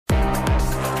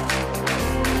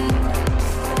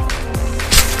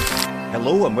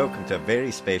Hello and welcome to a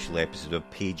very special episode of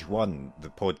Page One, the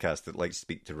podcast that likes to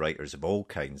speak to writers of all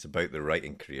kinds about their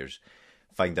writing careers,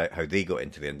 find out how they got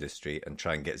into the industry and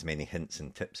try and get as many hints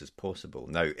and tips as possible.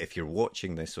 Now, if you're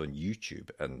watching this on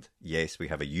YouTube, and yes, we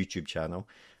have a YouTube channel,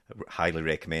 I highly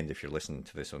recommend if you're listening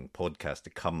to this on podcast to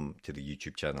come to the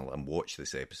YouTube channel and watch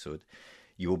this episode.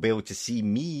 You will be able to see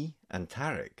me and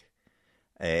Tarek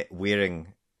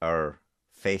wearing our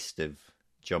festive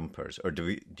jumpers. Or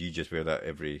do you just wear that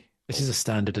every... This is a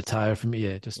standard attire for me,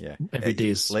 every day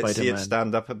is Spider-Man. Let's see it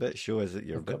stand up a bit. Show us that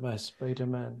you're I've got my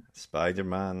Spider-Man.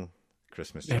 Spider-Man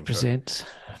Christmas jumper. Represent.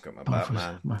 I've got my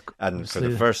Batman. And for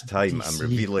the first time, I'm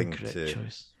revealing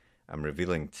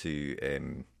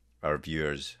to our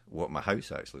viewers what my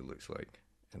house actually looks like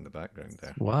in the background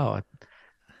there. Wow. I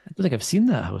don't think I've seen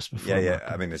that house before. Yeah.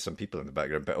 I mean, there's some people in the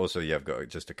background, but also, I've got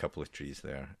just a couple of trees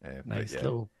there. Nice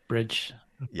little bridge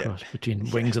across between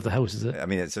wings of the house, is it? I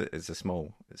mean, it's a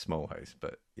small house,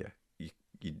 but you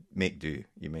make do.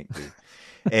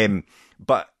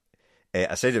 But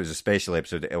I said it was a special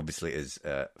episode. It obviously is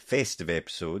a festive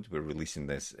episode. We're releasing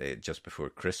this just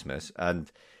before Christmas,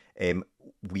 and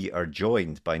we are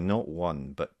joined by not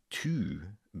one but two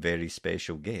very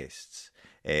special guests.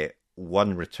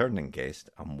 One returning guest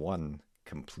and one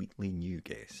completely new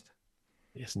guest.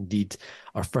 Yes, indeed.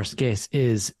 Our first guest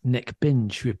is Nick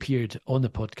Binge, who appeared on the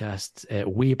podcast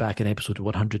way back in episode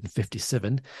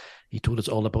 157. He told us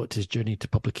all about his journey to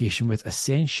publication with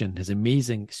Ascension, his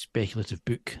amazing speculative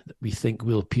book that we think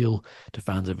will appeal to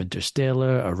fans of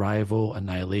Interstellar, Arrival,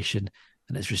 Annihilation,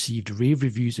 and it's received rave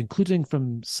reviews, including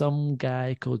from some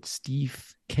guy called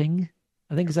Steve King.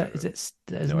 I think is it his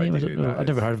name? I don't know. I've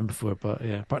never heard of him before, but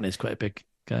yeah, apparently he's quite a big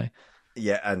guy.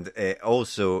 Yeah, and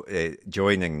also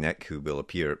joining Nick, who will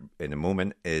appear in a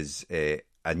moment, is a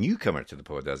newcomer to the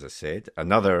pod, as I said,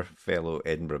 another fellow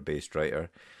Edinburgh-based writer,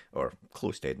 or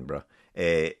close to Edinburgh.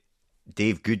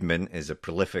 Dave Goodman is a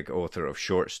prolific author of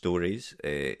short stories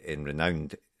in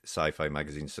renowned sci-fi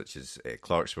magazines such as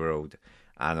Clarkesworld,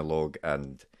 Analog,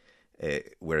 and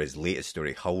where his latest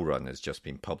story, Hull Run, has just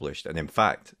been published. And in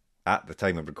fact, at the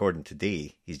time of recording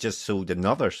today, he's just sold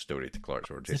another story to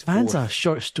Clarkesworld. This man's a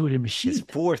short story machine. His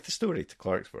fourth story to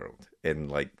Clarkesworld in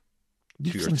like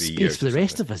Leave 2 or 3 some years. space for the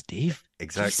rest of us, Dave.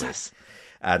 Exactly. Jesus.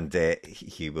 And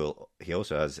he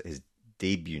also has his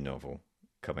debut novel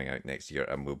coming out next year,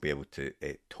 and we'll be able to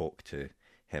talk to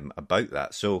him about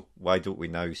that. So why don't we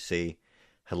now say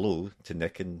hello to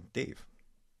Nick and Dave?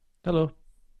 Hello.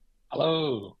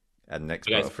 Hello. And Nick's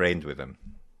got a friend with him,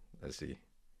 as he...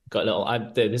 Got a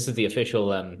little. This is the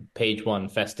official Page One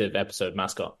festive episode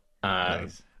mascot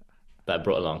Nice. that I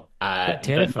brought along.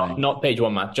 Terrifying. Not Page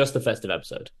One, Matt. Just the festive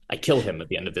episode. I kill him at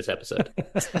the end of this episode.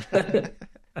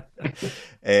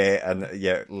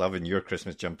 And loving your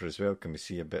Christmas jumper as well. Can we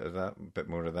see a bit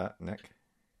more of that, Nick?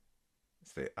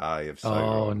 It's the Eye of Sauron.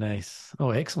 Oh, nice.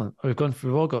 Oh, excellent. We've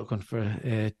all gone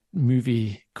for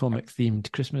movie comic themed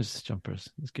Christmas jumpers.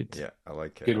 It's good. Yeah, I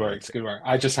like it. Good work.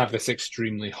 I just have this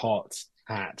extremely hot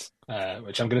hat,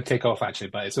 which I'm going to take off actually,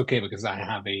 but it's okay because I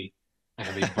have a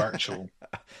virtual.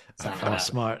 Oh,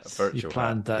 smart. You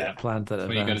planned that. Yeah. Planned that. What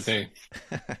are you going to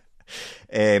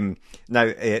do?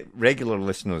 Now, regular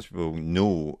listeners will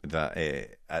know that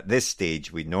at this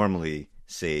stage we normally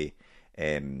say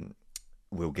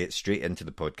we'll get straight into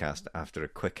the podcast after a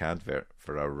quick advert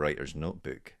for our writer's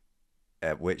notebook,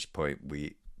 at which point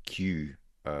we cue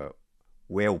a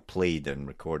well played and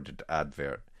recorded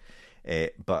advert.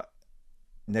 But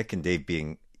Nick and Dave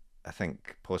being, I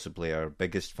think, possibly our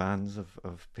biggest fans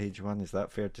of Page One, is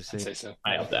that fair to say? I'd say so.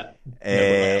 I have that.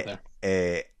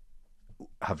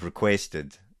 Have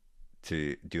requested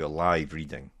to do a live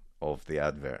reading of the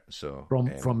advert. So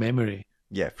from memory.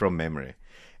 Yeah, from memory.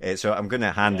 So I'm going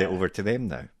to hand it over to them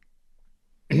now.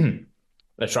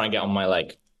 Let's try and get on my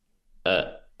like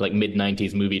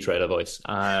mid-90s movie trailer voice.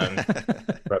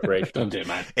 Preparation. Don't do it,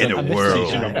 man. In a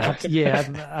world.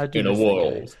 Yeah, in a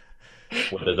world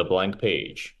where there's a blank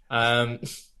page. All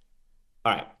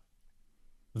right.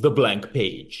 The blank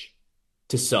page.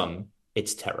 To some,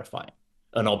 it's terrifying,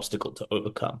 an obstacle to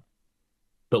overcome.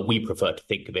 But we prefer to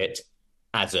think of it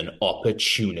as an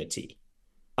opportunity.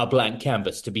 A blank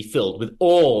canvas to be filled with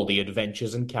all the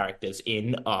adventures and characters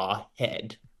in our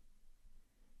head.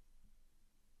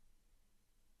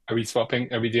 Are we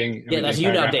swapping? Are we doing? Yeah, that's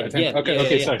you now, Dave. Yeah,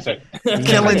 Okay. yeah. Sorry.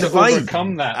 Killing the vibe.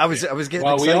 Overcome that. I was getting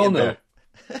well, excited. we all know.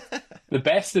 There. The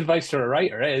best advice to a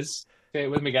writer is, say it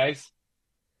with me, guys.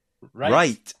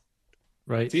 Right.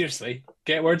 Seriously,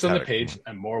 get words on the page,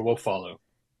 and more will follow.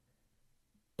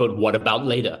 But what about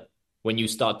later, when you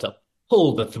start to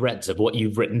pull the threads of what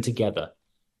you've written together?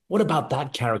 What about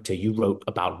that character you wrote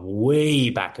about way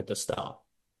back at the start?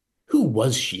 Who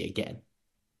was she again?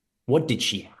 What did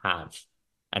she have?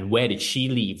 And where did she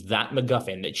leave that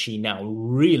MacGuffin that she now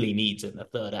really needs in the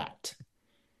third act?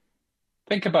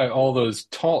 Think about all those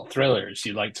taut thrillers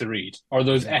you like to read, or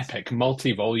those Yes. epic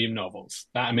multi-volume novels,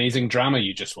 that amazing drama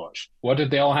you just watched. What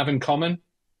did they all have in common?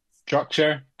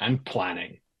 Structure and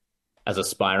planning. As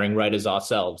aspiring writers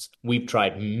ourselves, we've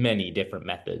tried many different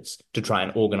methods to try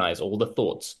and organize all the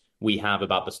thoughts we have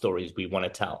about the stories we want to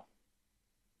tell.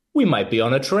 We might be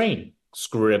on a train,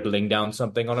 scribbling down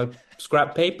something on a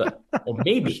scrap paper, or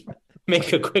maybe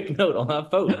make a quick note on our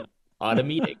phone at a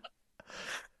meeting.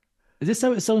 Is this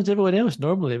how it sounds to everyone else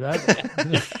normally, man?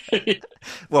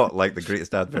 What, like the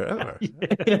greatest advert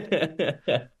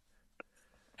ever?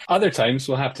 Other times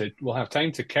we'll have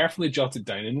time to carefully jot it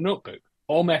down in a notebook.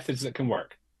 All methods that can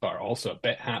work, but are also a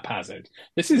bit haphazard.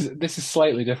 This is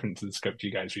slightly different to the script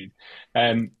you guys read.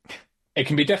 It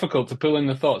can be difficult to pull in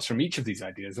the thoughts from each of these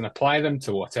ideas and apply them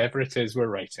to whatever it is we're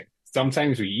writing.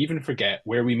 Sometimes we even forget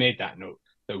where we made that note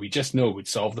that we just know would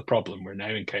solve the problem we're now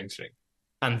encountering.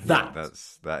 And that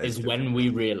that is when different. we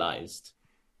realized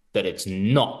that it's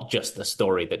not just the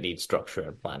story that needs structure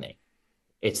and planning.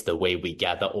 It's the way we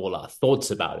gather all our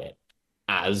thoughts about it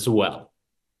as well.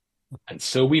 And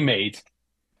so we made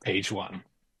page one.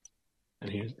 And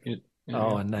here's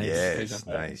Oh, nice. Yes,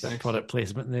 nice. Product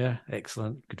placement there.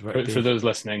 Excellent. Good work, For Dave. those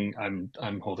listening,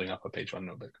 I'm holding up a page one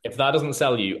notebook. If that doesn't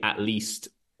sell you at least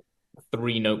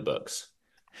 3 notebooks,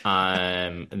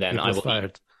 then I People's will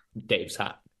fired. eat Dave's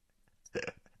hat.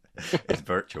 His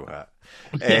virtual hat.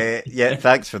 Yeah,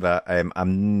 thanks for that.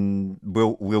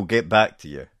 We'll get back to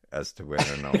you as to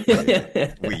whether or not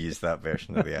we use that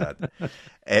version of the ad.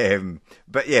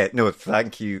 But yeah, no,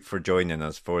 thank you for joining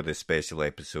us for this special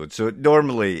episode. So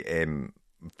normally,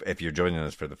 if you're joining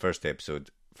us for the first episode,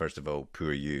 first of all,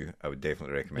 poor you. I would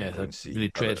definitely recommend Yeah, going and that's see. really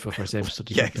dreadful first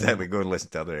episode. Yeah, exactly. Go and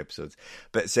listen to other episodes.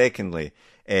 But secondly,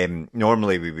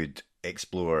 normally we would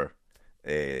explore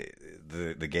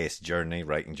the guest journey,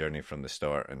 writing journey from the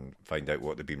start, and find out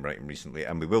what they've been writing recently,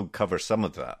 and we will cover some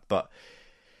of that. But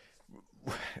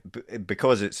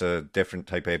because it's a different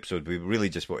type of episode, we really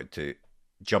just wanted to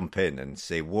jump in and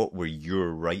say, what were your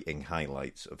writing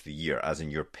highlights of the year, as in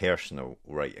your personal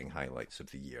writing highlights of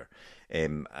the year?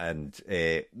 And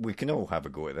we can all have a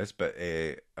go at this, but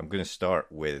I'm going to start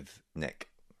with Nick.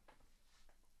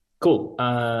 Cool.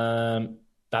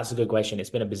 That's a good question. It's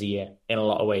been a busy year in a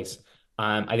lot of ways.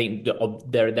 I think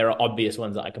there are obvious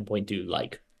ones that I can point to,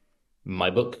 like my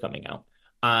book coming out.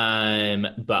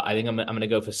 But I think I'm going to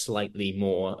go for slightly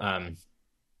more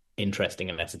interesting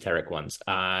and esoteric ones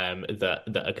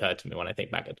that occurred to me when I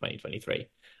think back at 2023.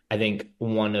 I think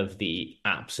one of the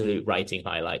absolute writing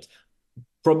highlights,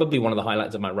 probably one of the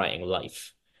highlights of my writing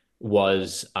life,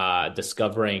 was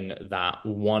discovering that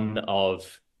one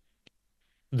of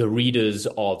the readers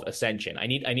of Ascension. I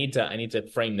need to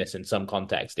frame this in some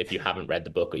context if you haven't read the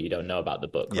book or you don't know about the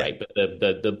book, Yeah. right?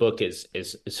 But the book is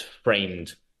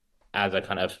framed as a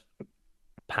kind of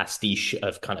pastiche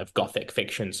of kind of Gothic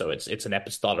fiction. So it's an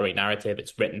epistolary narrative.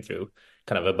 It's written through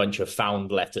kind of a bunch of found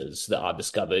letters that are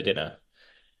discovered in a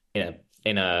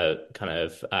kind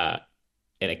of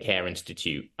in a care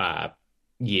institute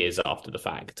years after the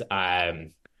fact.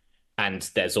 And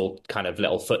there's all kind of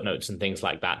little footnotes and things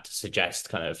like that to suggest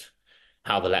kind of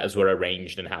how the letters were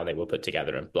arranged and how they were put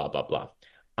together and blah, blah, blah.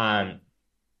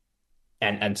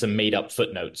 And some made up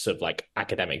footnotes of like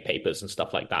academic papers and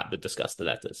stuff like that discuss the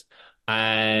letters.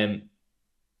 Anyway,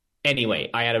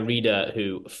 I had a reader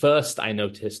who first I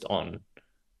noticed on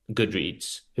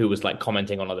Goodreads who was like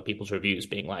commenting on other people's reviews,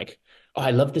 being like, "Oh, I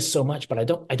love this so much, but I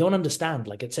don't understand.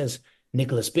 Like it says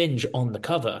Nicholas Binge on the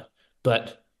cover,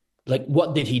 but like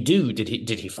what did he do? Did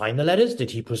he find the letters? Did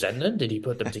he present them? Did he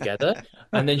put them together?"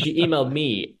 And then she emailed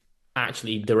me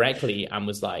actually directly and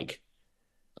was like,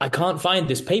 "I can't find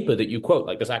this paper that you quote,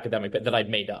 like this academic paper that I'd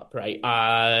made up, right?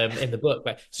 In the book."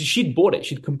 Right? So she'd bought it.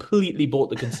 She'd completely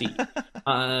bought the conceit.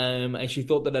 And she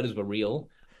thought the letters were real.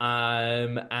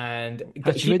 And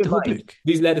Had you read the whole book?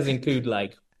 These letters include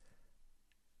like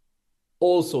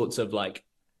all sorts of like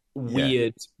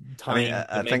weird time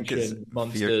I think it's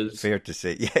monsters. fair to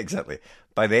say, yeah, exactly.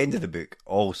 By the end of the book,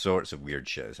 all sorts of weird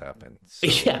shit has happened. So.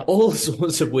 Yeah, all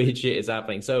sorts of weird shit is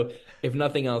happening. So if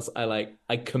nothing else, I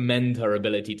commend her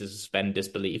ability to suspend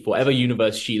disbelief. Whatever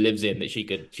universe she lives in, that she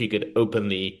could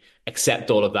openly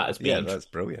accept all of that as being. Yeah, that's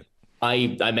brilliant.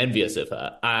 I'm envious of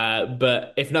her.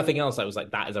 But if nothing else, I was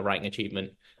like, that is a writing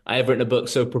achievement. I have written a book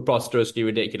so preposterously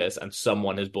ridiculous, and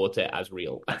someone has bought it as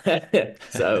real.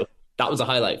 So that was a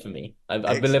highlight for me.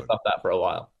 I've been living off that for a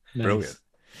while. Brilliant.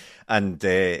 And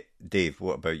Dave,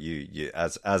 what about you?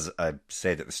 As I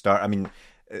said at the start, I mean,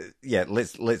 yeah,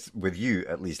 let's with you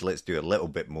at least, let's do a little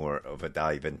bit more of a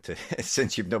dive into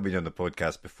since you've not been on the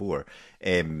podcast before.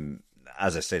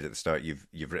 As I said at the start,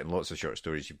 you've written lots of short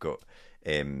stories. You've got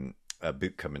a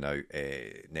book coming out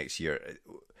next year.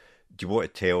 Do you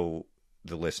want to tell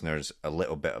the listeners a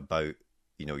little bit about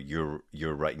your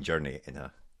writing journey in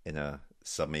a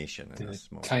summation, in a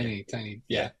small tiny,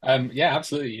 yeah,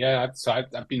 absolutely, yeah. So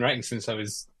I've been writing since I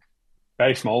was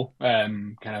very small,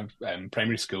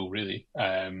 primary school, really,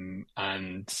 and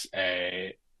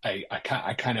I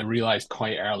kind of realized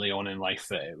quite early on in life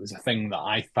that it was a thing that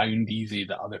I found easy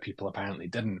that other people apparently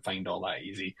didn't find all that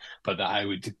easy, but that I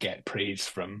would get praise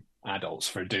from adults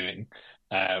for doing.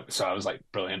 So I was like,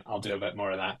 brilliant, I'll do a bit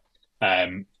more of that,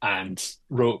 and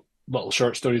wrote little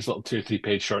short stories, little 2 or 3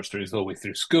 page short stories all the way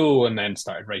through school, and then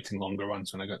started writing longer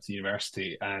ones when I got to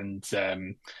university, and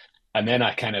then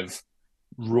I kind of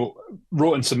wrote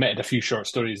and submitted a few short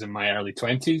stories in my early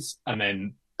 20s, and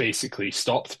then basically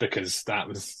stopped because that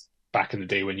was back in the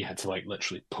day when you had to like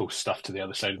literally post stuff to the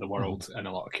other side of the world in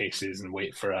a lot of cases and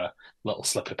wait for a little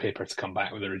slip of paper to come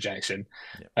back with a rejection.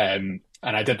 Yeah.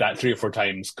 And I did that 3 or 4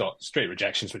 times, got straight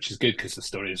rejections, which is good because the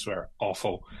stories were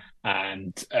awful,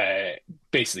 and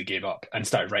basically gave up and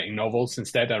started writing novels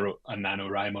instead. I wrote a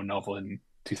NaNoWriMo novel in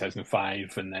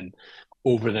 2005, and then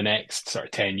over the next sort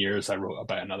of 10 years, I wrote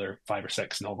about another 5 or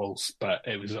 6 novels, but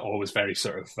it was always very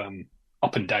sort of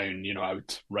up and down. I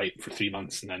would write for 3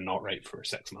 months and then not write for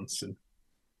 6 months. And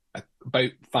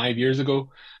about 5 years ago,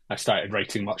 I started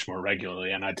writing much more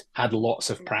regularly, and I'd had lots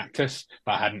of practice,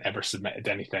 but I hadn't ever submitted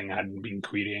anything. I hadn't been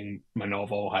querying my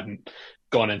novel, hadn't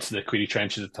gone into the query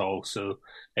trenches at all. So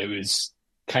it was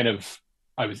kind of,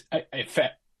 it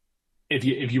fit. If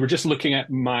you were just looking at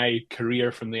my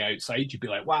career from the outside, you'd be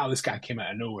like, wow, this guy came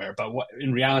out of nowhere. But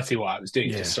in reality, what I was doing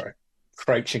is just sort of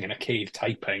crouching in a cave,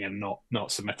 typing and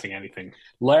not submitting anything,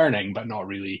 learning, but not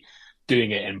really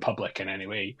doing it in public in any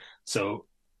way. So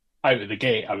out of the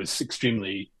gate, I was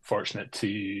extremely fortunate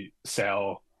to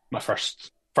sell my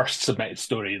first submitted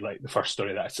story, like the first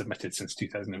story that I submitted since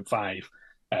 2005,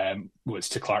 was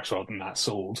to Clarkesworld, and that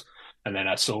sold. And then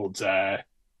I sold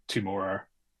 2 more,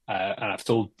 and I've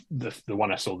sold the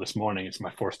one I sold this morning. It's my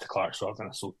 4th to Clarkesworld, and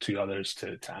I sold 2 others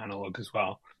to Analog as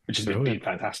well, which has been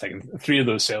fantastic. And 3 of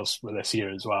those sales were this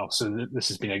year as well. So this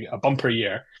has been a bumper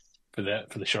year for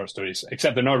the short stories.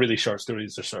 Except they're not really short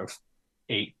stories; they're sort of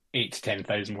 8 to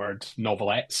 10,000 word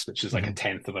novelettes, which is like a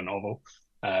tenth of a novel,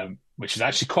 which is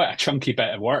actually quite a chunky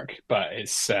bit of work, but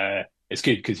it's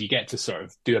good because you get to sort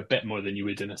of do a bit more than you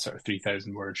would in a sort of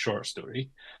 3,000 word short story,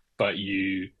 but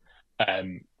you're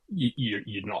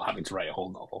not having to write a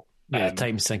whole novel. Yeah,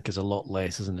 time sink is a lot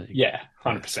less, isn't it? Yeah,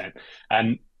 100%.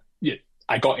 And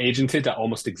I got agented at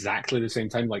almost exactly the same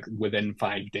time, like within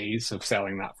 5 days of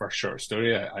selling that first short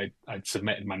story. I'd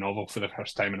submitted my novel for the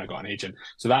first time and I got an agent.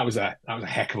 So that was a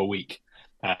heck of a week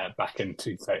back in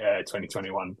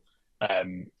 2021.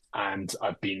 And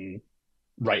I've been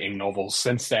writing novels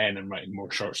since then and writing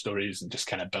more short stories and just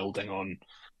kind of building on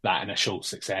that initial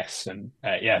success. And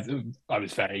I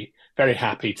was very, very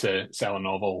happy to sell a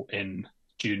novel in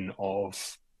June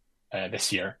of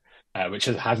this year. Which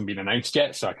hasn't been announced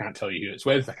yet, so I can't tell you who it's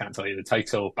with. I can't tell you the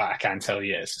title, but I can tell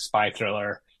you it's a spy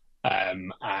thriller,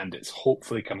 and it's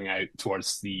hopefully coming out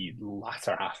towards the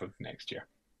latter half of next year.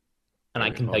 And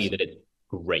I can tell you that it's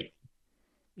great.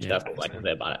 That's all I can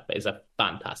say about it. But it's a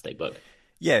fantastic book.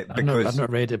 Yeah, because I've not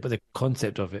read it, but the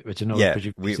concept of it, which I know,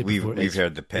 we've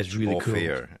heard the pitch really off cool.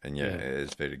 air, and it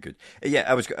is very good. Yeah,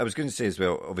 I was going to say as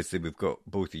well. Obviously, we've got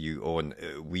both of you on.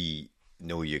 We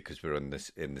know you because we're on this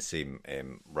in the same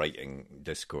writing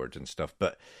Discord and stuff,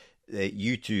 but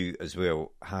you two as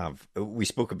well have. We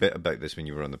spoke a bit about this when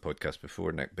you were on the podcast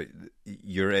before, Nick. But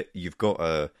you've got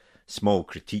a small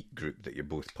critique group that you're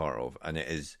both part of, and it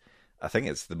is. I think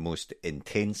it's the most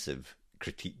intensive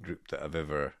critique group that I've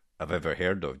ever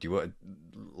heard of. Do you want to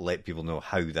let people know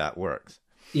how that works?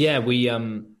 Yeah, we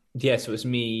so it's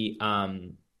me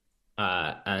and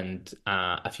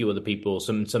a few other people,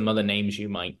 some other names you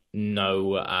might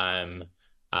know, and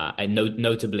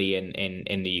notably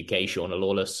in the UK, Shauna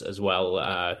Lawless as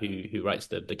well, who writes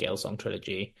the Gale Song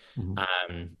trilogy, who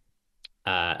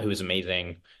is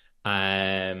amazing,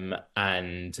 and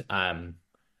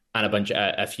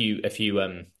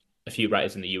a few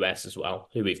writers in the US as well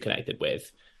who we've connected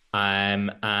with,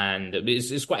 and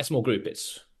it's quite a small group.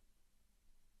 It's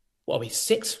what are we,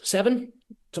 6, 7?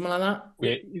 Something like that.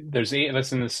 There's 8 of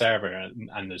us in the server,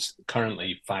 and there's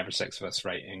currently 5 or 6 of us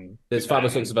writing. There's 5 or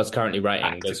 6 of us currently writing.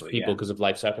 Actively, there's people because of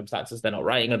life circumstances they're not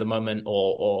writing at the moment,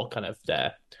 or kind of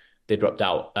they dropped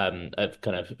out of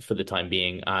kind of for the time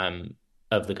being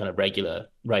of the kind of regular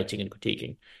writing and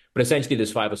critiquing. But essentially,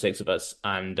 there's five or six of us,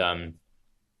 and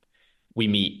we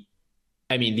meet.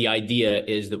 I mean, the idea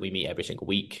is that we meet every single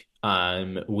week.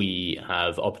 We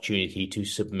have opportunity to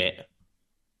submit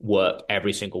work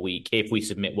every single week. If we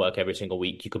submit work every single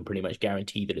week, you can pretty much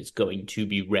guarantee that it's going to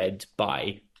be read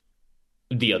by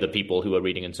the other people who are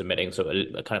reading and submitting. So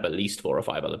kind of at least four or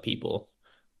five other people.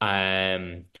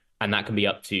 And that can be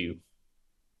up to,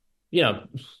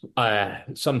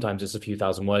 sometimes it's a few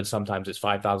thousand words, sometimes it's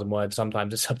 5,000 words,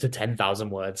 sometimes it's up to 10,000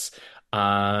 words.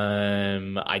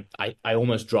 I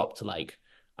almost dropped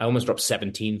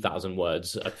 17,000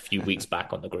 words a few weeks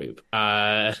back on the group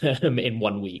in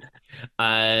 1 week.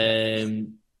 That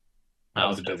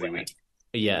was a busy week.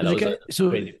 Yeah, that was a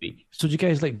crazy week. So do you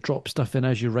guys like drop stuff in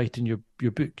as you're writing your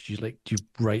book? Do you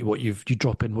write you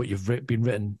drop in what you've been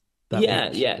written?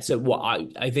 Yeah. So what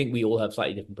I think we all have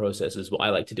slightly different processes. What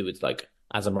I like to do is like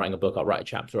as I'm writing a book, I'll write a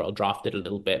chapter, I'll draft it a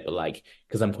little bit, but like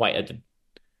because I'm quite a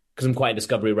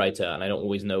discovery writer and I don't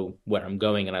always know where I'm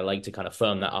going, and I like to kind of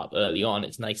firm that up early on.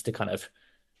 It's nice to kind of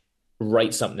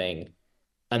write something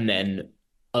and then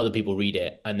other people read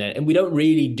it, and we don't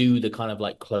really do the kind of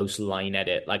like close line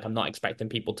edit. Like I'm not expecting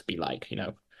people to be like,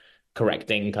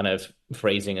 correcting kind of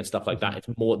phrasing and stuff like that. It's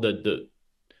more the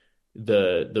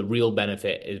real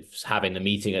benefit is having the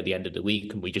meeting at the end of the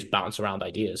week and we just bounce around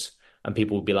ideas and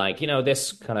people will be like,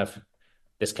 this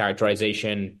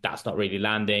characterization, that's not really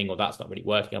landing or that's not really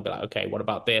working. I'll be like, okay, what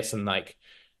about this? And like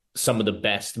some of the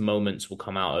best moments will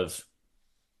come out of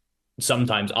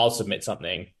sometimes I'll submit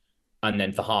something and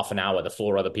then for half an hour, the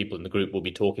four other people in the group will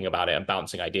be talking about it and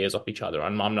bouncing ideas off each other.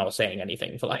 And I'm not saying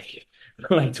anything for like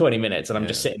 20 minutes. And I'm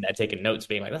just sitting there taking notes,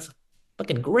 being like, that's a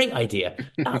fucking great idea.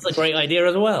 That's a great idea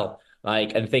as well.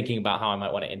 Like, and thinking about how I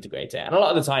might want to integrate it. And a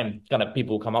lot of the time, kind of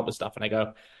people come up with stuff and I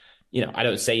go, I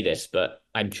don't say this, but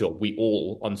I'm sure we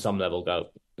all on some level go,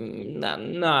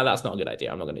 nah, that's not a good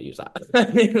idea. I'm not going to use that.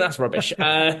 That's rubbish.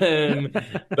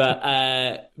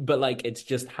 But like, it's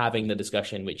just having the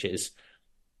discussion, which is,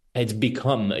 it's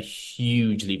become a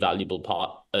hugely valuable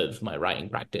part of my writing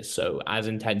practice. So as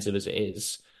intensive as it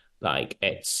is, like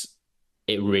it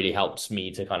really helps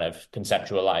me to kind of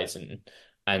conceptualize and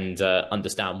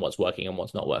understand what's working and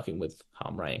what's not working with how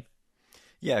I'm writing.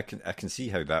 Yeah, I can see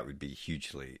how that would be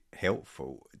hugely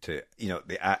helpful to,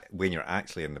 when you're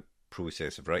actually in the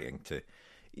process of writing to,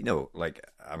 like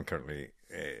I'm currently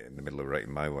in the middle of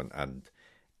writing my one and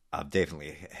I've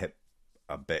definitely hit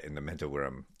a bit in the middle where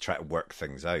I'm trying to work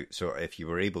things out. So if you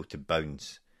were able to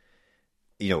bounce,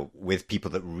 with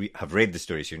people that have read the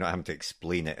story, so you're not having to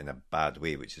explain it in a bad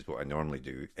way, which is what I normally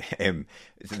do.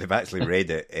 So they've actually read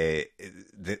it.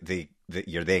 That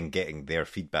you're then getting their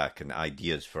feedback and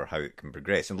ideas for how it can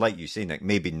progress. And like you say, Nick,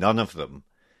 maybe none of them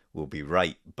will be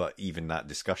right, but even that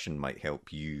discussion might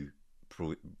help you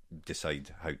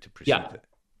decide how to proceed it.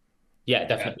 Yeah,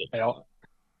 definitely.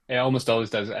 It almost always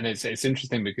does, and it's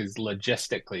interesting because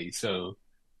logistically, so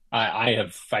I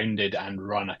have founded and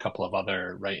run a couple of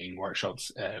other writing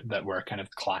workshops that were kind of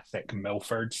classic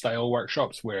Milford style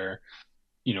workshops where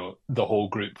the whole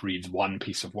group reads one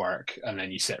piece of work and then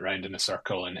you sit around in a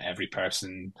circle and every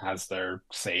person has their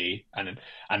say and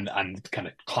kind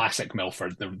of classic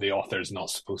Milford, the author is not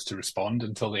supposed to respond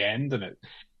until the end, and it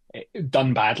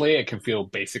done badly, it can feel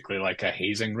basically like a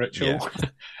hazing ritual,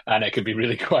 and it can be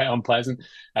really quite unpleasant.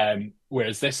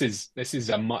 Whereas this is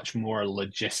a much more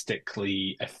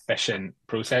logistically efficient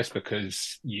process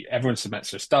because everyone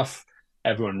submits their stuff,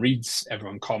 everyone reads,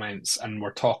 everyone comments, and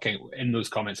we're talking in those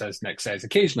comments, as Nick says,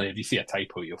 occasionally if you see a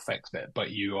typo, you'll fix it,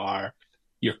 but you're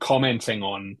commenting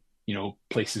on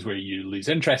places where you lose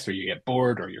interest or you get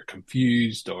bored or you're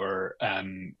confused or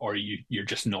you're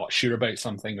just not sure about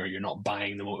something or you're not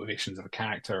buying the motivations of a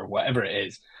character or whatever it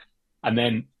is. And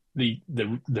then the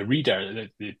reader,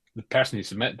 the person who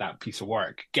submitted that piece of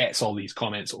work gets all these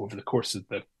comments over the course of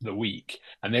the week,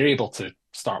 and they're able to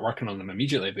start working on them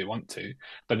immediately if they want to,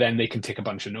 but then they can take a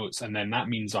bunch of notes. And then that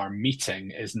means our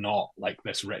meeting is not like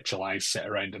this ritualized sit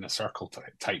around in a circle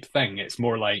type thing. It's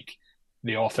more like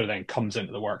the author then comes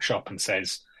into the workshop and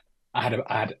says, I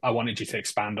wanted you to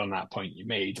expand on that point you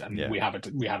made, and we have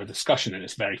a discussion, and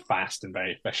it's very fast and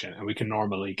very efficient, and we can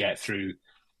normally get through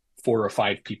 4 or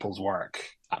 5 people's work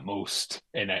at most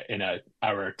in a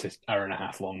hour to hour and a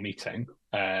half long meeting,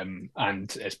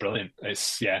 and it's brilliant.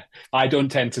 I don't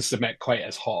tend to submit quite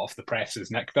as hot off the press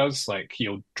as Nick does. Like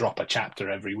he'll drop a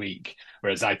chapter every week,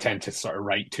 whereas I tend to sort of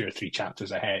write 2 or 3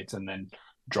 chapters ahead and then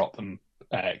drop them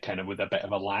kind of with a bit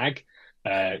of a lag.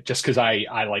 Just because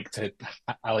I like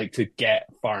to get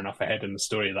far enough ahead in the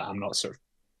story that I'm not sort of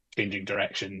changing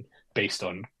direction based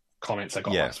on comments I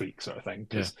got Yeah. last week, sort of thing.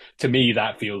 Because to me,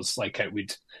 that feels like it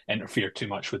would interfere too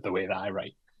much with the way that I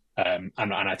write. And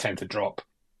I tend to drop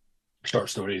short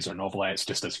stories or novelettes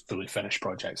just as fully finished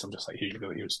projects. I'm just like, here you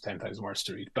go, here's 10,000 words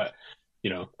to read. But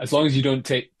as long as you don't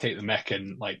take the mick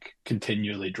and like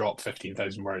continually drop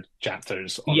 15,000 word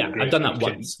chapters on the group, I've done that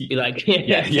once.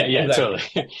 Yeah,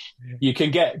 totally. You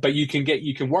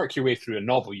can work your way through a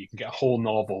novel. You can get a whole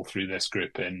novel through this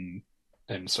group in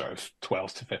sort of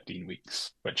 12 to 15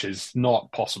 weeks, which is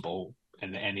not possible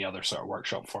in any other sort of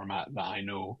workshop format that I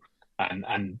know.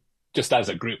 And just as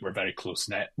a group, we're very close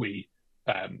knit.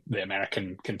 The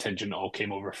American contingent all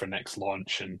came over for Nick's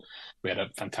launch, and we had a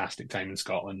fantastic time in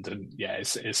Scotland. And yeah,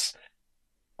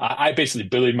 I basically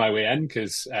bullied my way in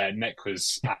because Nick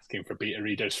was asking for beta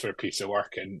readers for a piece of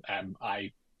work, and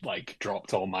I like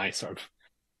dropped all my sort of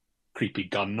creepy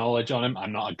gun knowledge on him.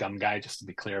 I'm not a gun guy, just to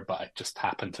be clear, but I just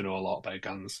happen to know a lot about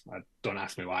guns. Don't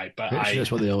ask me why, but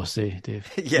that's what they all say, Dave.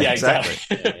 Yeah,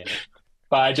 exactly.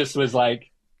 But I just was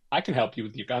like, I can help you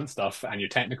with your gun stuff and your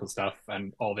technical stuff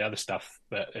and all the other stuff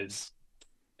that is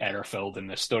error filled in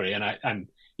this story. And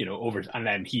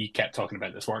then he kept talking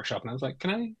about this workshop, and I was like,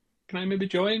 can I maybe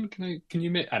join? Can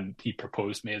you and he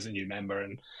proposed me as a new member,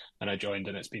 and I joined,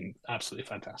 and it's been absolutely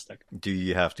fantastic. Do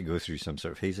you have to go through some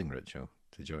sort of hazing ritual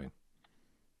to join?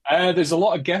 There's a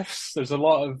lot of gifts. There's a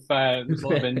lot of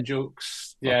in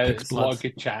jokes. Yeah, it's a lot of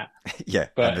good chat. Yeah,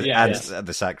 but and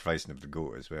the sacrificing of the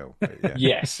goat as well. But, yeah.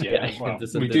 Yes, yeah. Well,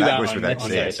 we do that that goes without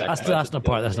saying. That's not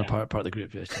part. That's not part of the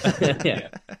group. Yeah,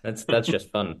 that's just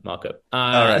fun, Marco.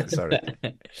 All right, sorry.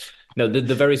 No,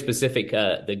 the very specific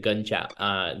the gun chat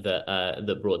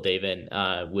that brought Dave in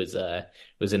was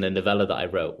in a novella that I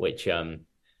wrote, which I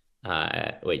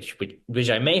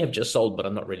may have just sold, but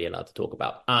I'm not really allowed to talk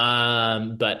about.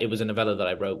 But it was a novella that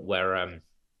I wrote where,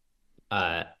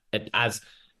 as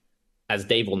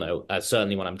Dave will know,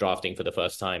 certainly when I'm drafting for the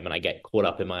first time and I get caught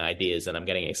up in my ideas and I'm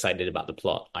getting excited about the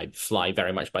plot, I fly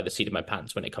very much by the seat of my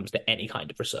pants when it comes to any kind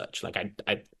of research. Like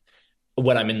I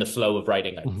when I'm in the flow of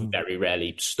writing, I very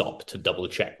rarely stop to double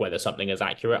check whether something is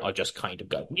accurate. I'll just kind of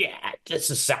go, yeah,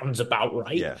 this sounds about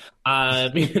right. Yeah.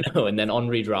 And then on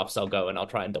redrafts, I'll go and I'll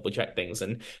try and double check things.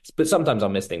 But sometimes I'll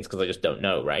miss things because I just don't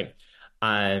know, right?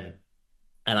 And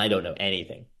I don't know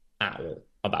anything at all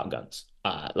about guns.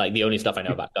 Like the only stuff I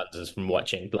know about guns is from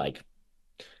watching like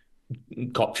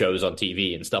cop shows on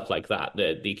TV and stuff like that,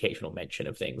 the occasional mention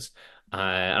of things. And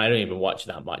I don't even watch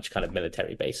that much kind of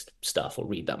military-based stuff or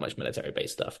read that much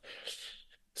military-based stuff.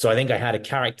 So I think I had a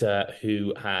character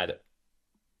who had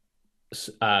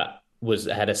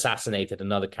assassinated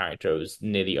another character. It was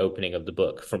near the opening of the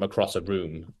book from across a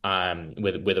room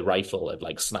with a rifle, had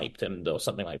like sniped him or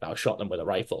something like that, or shot them with a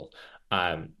rifle.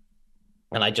 And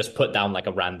I just put down like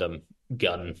a random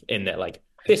gun in there, like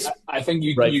this. I think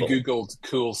you Googled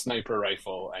cool sniper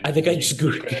rifle. And I think I just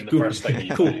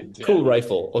Googled cool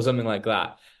rifle or something like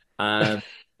that. And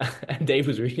Dave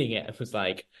was reading it and was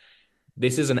like,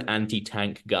 this is an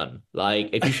anti-tank gun. Like,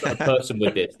 if you shot a person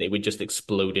with this, they would just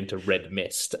explode into red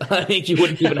mist. Like, you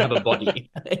wouldn't even have a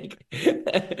body. I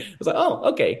was like,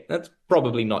 oh, okay, let's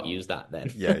probably not use that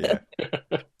then. Yeah.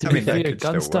 I mean, that could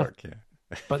gun still stuff. work, yeah.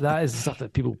 But that is the stuff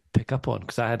that people pick up on,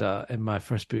 because I had in my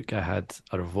first book, I had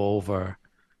a revolver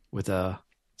with a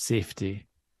safety,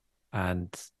 and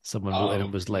someone wrote in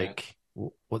and was like,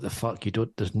 what the fuck,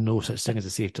 there's no such thing as a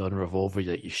safety on a revolver,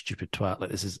 you stupid twat. Like,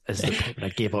 this is the point when I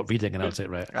gave up reading, and I was like,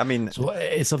 right. I mean, so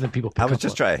it's something people pick up on. I was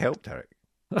just trying to help, Derek.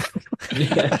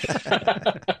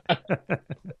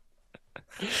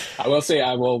 I will say,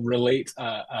 I will relate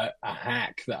a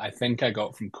hack that I think I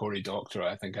got from Cory Doctorow.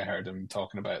 I think I heard him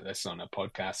talking about this on a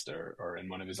podcast or in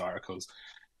one of his articles.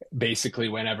 Basically,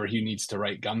 whenever he needs to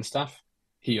write gun stuff,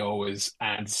 he always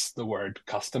adds the word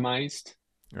customized.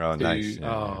 Oh, nice.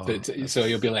 So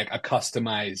you'll be like a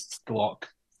customized Glock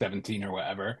 17 or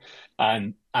whatever.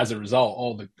 And as a result,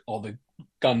 all the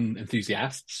gun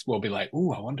enthusiasts will be like,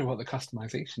 "Oh, I wonder what the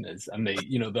customization is," and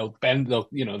they'll be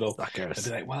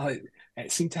like, "Well,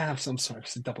 it seemed to have some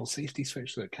sort of double safety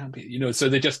switch, so it can't be," So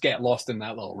they just get lost in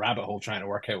that little rabbit hole trying to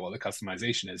work out what the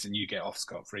customization is, and you get off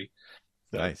scot-free.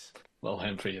 So, nice little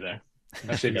hint for you there.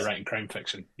 Especially if you're writing crime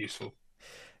fiction, useful.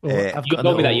 Well, you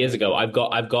told me that years ago. I've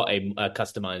got a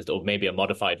customized or maybe a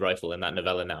modified rifle in that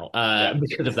novella now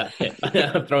because of that tip.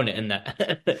 I've thrown it in there.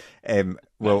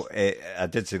 Well, I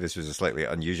did say this was a slightly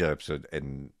unusual episode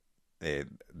in the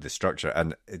structure,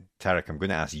 and Tarek, I'm going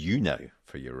to ask you now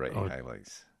for your writing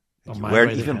highlights. You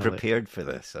weren't even prepared for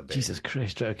this. Jesus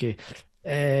Christ! Right,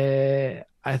 okay.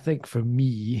 I think for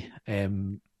me,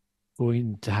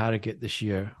 going to Harrogate this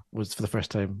year was for the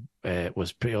first time.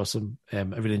 Was pretty awesome. I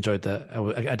really enjoyed that. I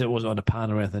wasn't on a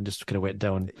panel or anything, just kind of went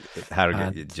down.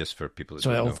 Harrogate, And just for people that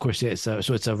so don't know. of course, yeah, it's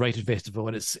a writing festival,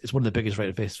 and it's one of the biggest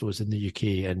writing festivals in the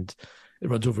UK, and it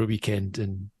runs over a weekend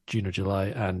in June or July,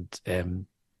 and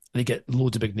they get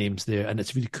loads of big names there, and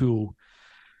it's really cool.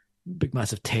 Big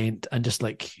massive tent, and just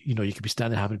like, you could be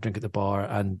standing having a drink at the bar,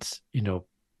 and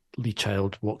Lee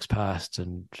Child walks past,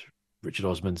 and Richard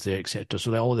Osman's there, etc.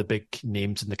 So all the big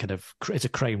names in the kind of, it's a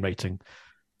crime writing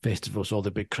festival, so all the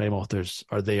big crime authors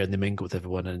are there, and they mingle with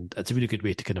everyone, and it's a really good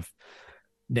way to kind of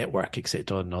network,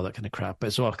 etc., and all that kind of crap.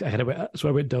 But so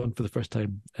I went down for the first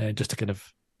time, just to kind of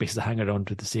basically hang around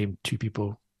with the same two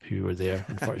people who were there.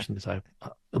 Unfortunately, so I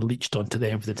leached onto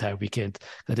them for the entire weekend.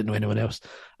 I didn't know anyone else,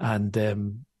 and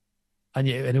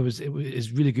yeah, and it was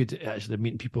really good actually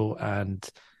meeting people. And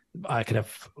I kind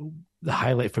of, the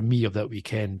highlight for me of that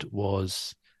weekend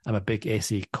was, I'm a big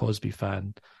S.A. Cosby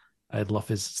fan. I love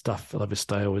his stuff. I love his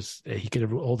style. He kind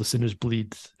of wrote All the Sinners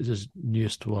Bleed is his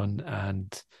newest one,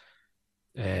 and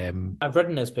I've read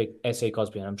an S.A.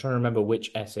 Cosby, and I'm trying to remember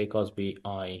which S.A. Cosby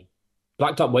I.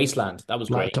 Blacktop Wasteland. That was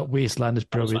great. Blacktop Wasteland is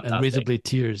brilliant, and fantastic. Razorblade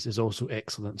Tears is also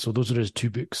excellent. So those are his two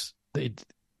books that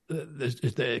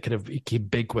kind of he came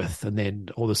big with, and then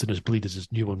All the Sinners Bleed is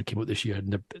his new one that came out this year,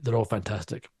 and they're all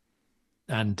fantastic.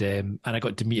 And I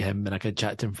got to meet him, and I could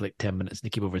chat to him for like 10 minutes, and he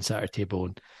came over and sat at our table,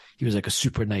 and he was like a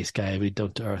super nice guy, really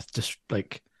down to earth, just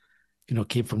like,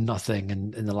 came from nothing,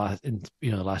 and in the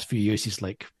last few years he's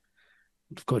like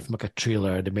going from like a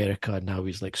trailer in America, and now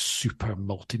he's like super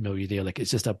multi-millionaire. Like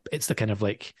it's the kind of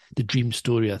like the dream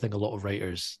story I think a lot of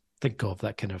writers think of,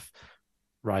 that kind of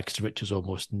rags to riches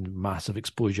almost, and massive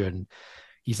exposure. And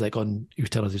he was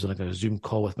telling us he's on like a Zoom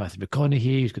call with Matthew McConaughey.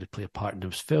 He's going to play a part in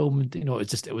his film. And, I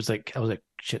was like,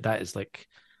 shit, that is like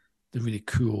the really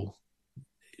cool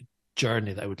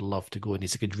journey that I would love to go. And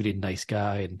he's like a really nice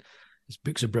guy, and his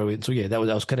books are brilliant. So yeah, that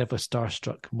was kind of a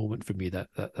starstruck moment for me that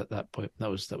point. That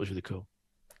was really cool.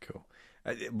 Cool.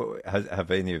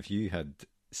 Have any of you had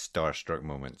starstruck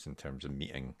moments in terms of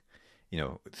meeting,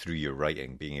 through your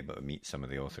writing, being able to meet some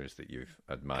of the authors that you've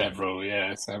admired?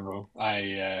 Several.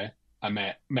 I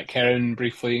met McCarran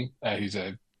briefly.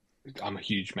 I'm a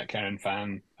huge McCarran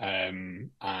fan, and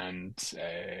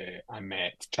I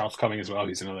met Charles Cumming as well.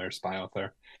 He's another spy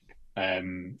author,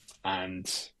 and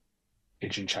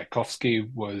Adrian Tchaikovsky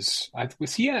was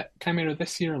he at Chimera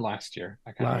this year or last year?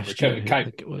 I can't remember. I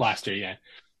think it was. Last year, yeah.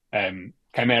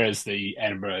 Chimera is the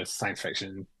Edinburgh Science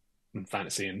Fiction and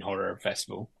Fantasy and Horror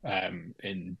Festival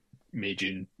in May,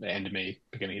 June, the end of May,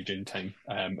 beginning of June time.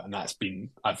 And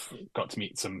I've got to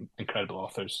meet some incredible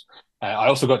authors. I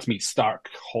also got to meet Stark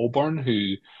Holborn,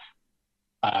 who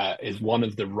is one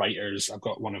of the writers. I've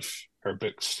got one of her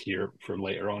books here for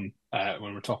later on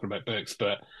when we're talking about books.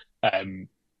 But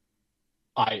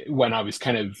when I was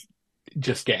kind of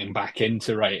just getting back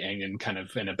into writing and kind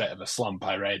of in a bit of a slump,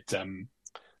 I read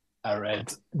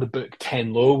the book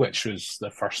Ten Low, which was the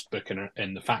first book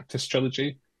in the Factus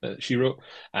trilogy that she wrote,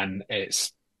 and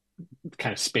it's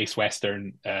kind of space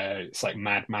western. It's like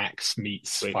Mad Max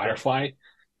meets Firefly.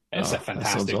 It's a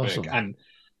fantastic awesome. book,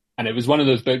 and it was one of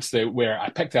those books where I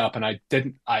picked it up and I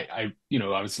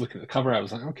was looking at the cover, I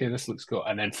was like, okay, this looks cool,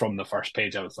 and then from the first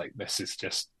page I was like, this is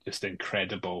just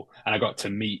incredible. And I got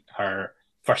to meet her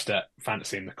first at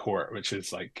Fantasy in the Court, which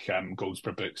is like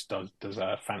Goldsborough Books does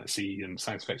a fantasy and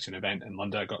science fiction event in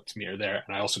London. I got to meet her there,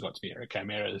 and I also got to meet her at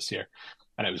Chimera this year,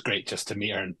 and it was great just to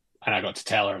meet her, and I got to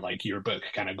tell her like, your book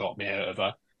kind of got me out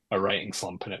of a writing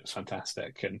slump, and it was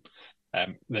fantastic. And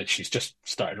that she's just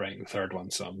started writing the third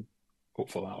one, so I'm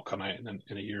hopeful that'll come out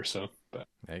in a year or so. But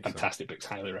excellent. Fantastic books,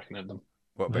 highly recommend them.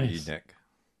 What about you, Nick?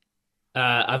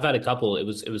 I've had a couple. It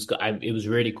was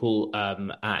really cool.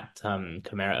 At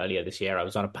Chimera earlier this year, I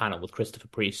was on a panel with Christopher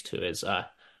Priest, who is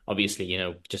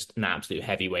obviously just an absolute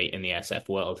heavyweight in the SF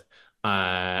world,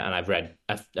 and I've read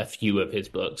a few of his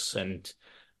books, and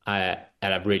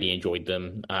I've really enjoyed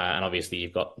them. And obviously,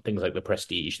 you've got things like The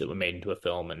Prestige that were made into a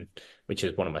film, and which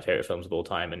is one of my favorite films of all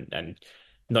time. And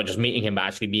not just meeting him, but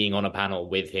actually being on a panel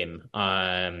with him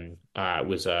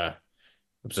was a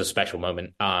special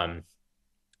moment.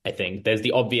 I think there's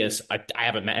the obvious. I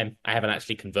haven't met him. I haven't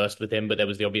actually conversed with him, but there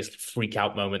was the obvious freak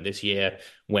out moment this year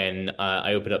when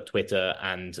I opened up Twitter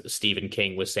and Stephen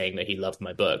King was saying that he loved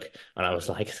my book, and I was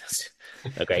like,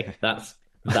 okay, that's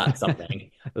something.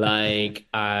 Like,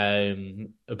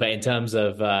 but in terms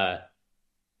of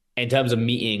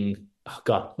meeting Oh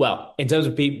God. Well, in terms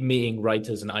of meeting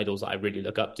writers and idols that I really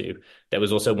look up to, there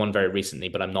was also one very recently,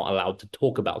 but I'm not allowed to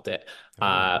talk about it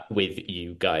with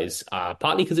you guys.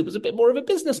 Partly because it was a bit more of a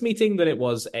business meeting than it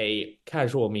was a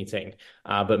casual meeting.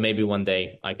 But maybe one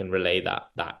day I can relay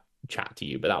that chat to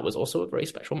you. But that was also a very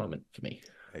special moment for me.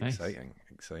 Exciting.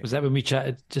 Was that when we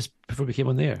chatted just before we came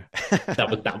on there?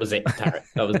 That was it, Tarek.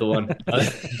 That was the one.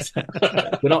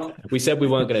 We said we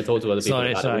weren't going to talk to other people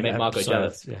about it. We made Marco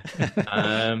jealous.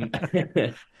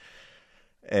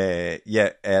 Yeah.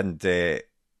 And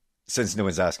since no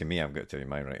one's asking me, I'm going to tell you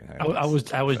mine right now. I was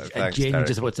genuinely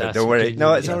just about to ask. Don't worry.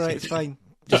 No, it's all right. It's fine.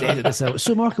 Just edit this out.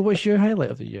 So, Marco, what's your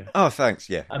highlight of the year? Oh, thanks.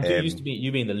 Yeah, I'm too used to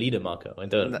you being the leader, Marco. I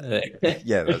don't.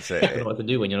 Yeah, that's it. I don't know what to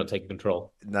do when you're not taking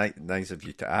control. Nice of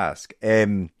you to ask.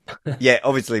 Yeah,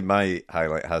 obviously my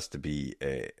highlight has to be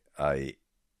I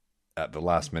at the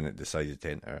last minute decided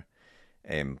to enter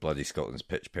Bloody Scotland's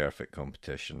Pitch Perfect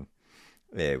competition,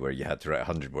 where you had to write a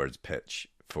 100 words pitch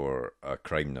for a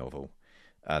crime novel,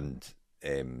 and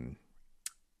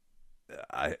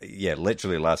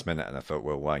literally last minute, and I thought,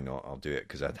 well, why not? I'll do it,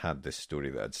 because I'd had this story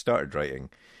that I'd started writing.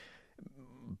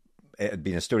 It had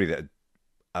been a story that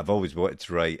I've always wanted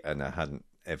to write, and I hadn't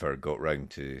ever got round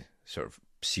to sort of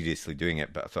seriously doing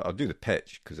it. But I thought I'll do the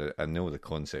pitch because I know the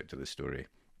concept of the story.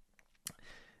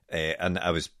 And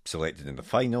I was selected in the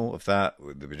final of that.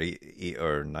 There were 8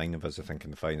 or 9 of us, I think,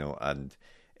 in the final, and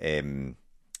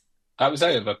I was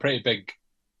out of a pretty big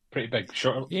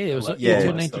short. Yeah, it was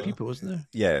 90 people, wasn't there?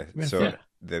 Yeah, so yeah.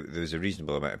 There was a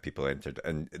reasonable amount of people entered,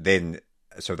 and then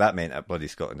so that meant at Bloody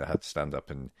Scotland I had to stand up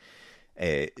and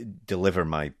deliver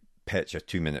my pitch, a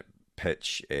 2-minute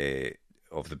pitch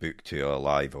of the book to a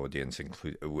live audience, and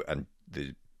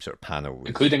the sort of panel was,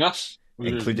 including us,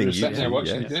 including you, sitting there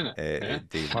watching doing it.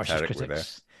 Dave and Tarek were there,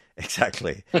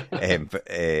 exactly. And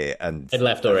it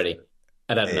left already.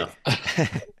 I'd had enough.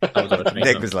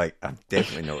 Nick was like, I'm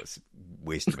definitely not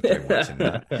wasting my time watching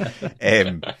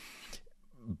that.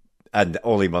 And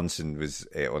Ollie Munson was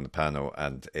on the panel,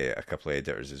 and a couple of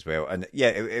editors as well. And yeah,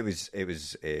 it was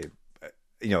a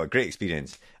great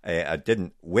experience. I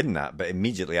didn't win that, but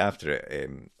immediately after it,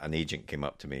 an agent came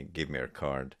up to me and gave me her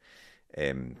card,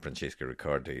 Francesca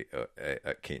Riccardi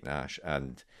at Kate Nash,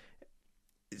 and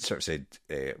sort of said,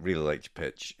 really liked your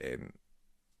pitch,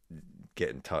 get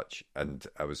in touch. And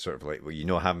I was sort of like,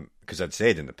 well, I haven't, because I'd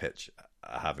said in the pitch,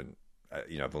 I haven't,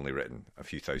 I've only written a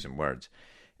few thousand words.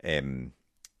 And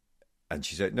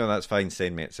she said, no, that's fine,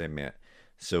 send me it.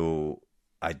 So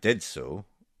I did so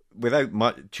without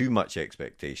too much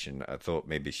expectation. I thought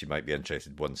maybe she might be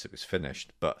interested once it was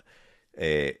finished. But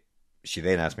she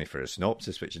then asked me for a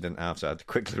synopsis, which I didn't have, so I had to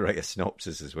quickly write a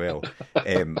synopsis as well.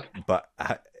 But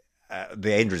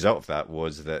the end result of that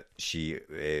was that she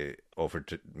made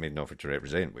an offer to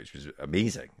represent, which was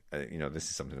amazing. This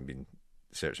is something I've been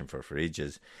searching for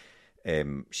ages.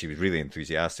 She was really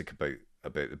enthusiastic about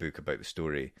the book, about the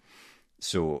story.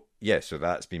 So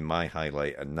that's been my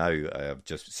highlight. And now I have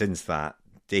since that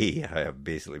day, I have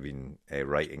basically been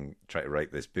trying to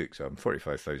write this book. So I'm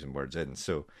 45,000 words in.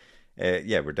 So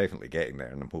we're definitely getting there,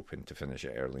 and I'm hoping to finish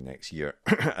it early next year,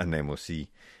 and then we'll see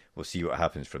what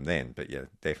happens from then. But yeah,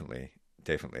 definitely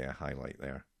a highlight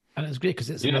there. And it's great because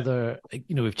it's another,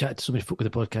 we've chatted to so many folk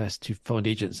with the podcast who've found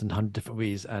agents in 100 different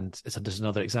ways, and it's just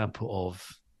another example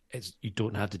of you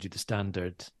don't have to do the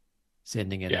standard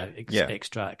sending in an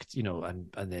extract,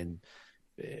 and then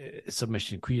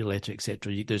submission, query letter,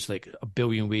 etc. There's like a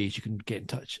billion ways you can get in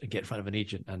touch and get in front of an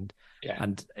agent, and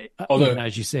although,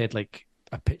 as you said, like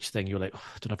a pitch thing, you're like, I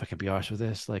don't know if I can be arsed with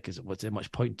this. Like, what's there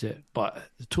much point to it? But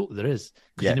totally there is,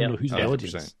 because you never know who's the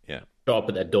audience. Yeah, show up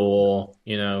at their door,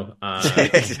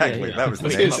 exactly. That was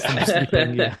the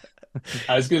thing.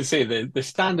 I was going to say the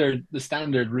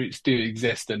standard routes do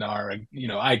exist and are,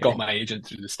 I got my agent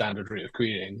through the standard route of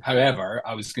querying. However,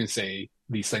 I was going to say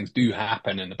these things do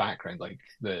happen in the background. Like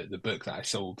the book that I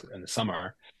sold in the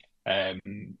summer,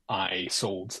 I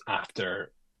sold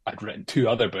after I'd written 2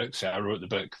 other books. So I wrote the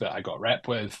book that I got rep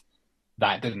with.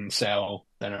 That didn't sell.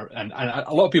 And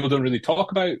a lot of people don't really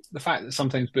talk about the fact that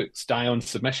sometimes books die on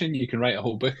submission. You can write a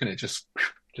whole book and it just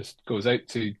goes out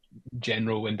to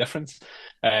general indifference.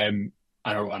 I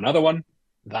wrote another one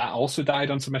that also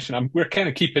died on submission. We're kind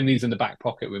of keeping these in the back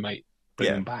pocket. We might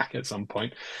bring them back at some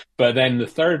point. But then the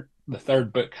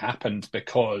third book happened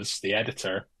because the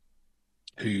editor,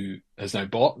 who has now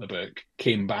bought the book,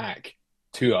 came back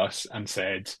to us and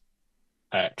said,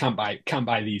 can't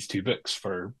buy these 2 books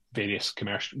for various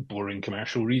boring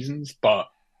commercial reasons, but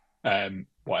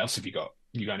what else have you got?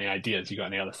 You got any ideas? You got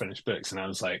any other finished books? And I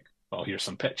was like, well, here's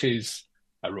some pitches.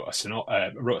 I wrote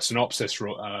a synopsis,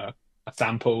 wrote a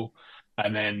sample,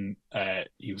 And then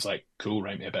he was like, "Cool,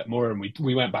 write me a bit more." And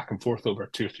we went back and forth over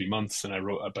 2 or 3 months, and I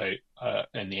wrote about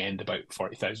in the end about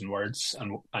 40,000 words,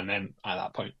 and then at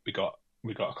that point we got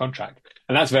a contract,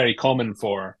 and that's very common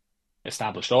for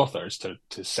established authors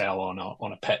to sell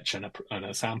on a pitch and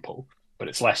a sample, but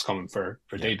it's less common for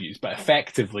debuts. But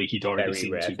effectively, he'd already Very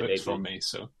seen rare 2 for books debut. from me,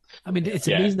 so I mean, it's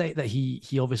Yeah. amazing that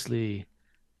he obviously,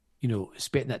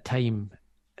 spent that time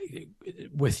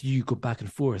with you, go back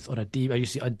and forth on a debut. I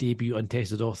used to say a debut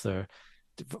untested author.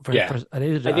 For Yeah. an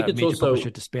editor I think at a it's major also-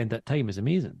 publisher to spend that time is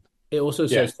amazing. It also Yeah.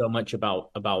 says so much about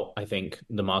I think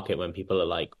the market when people are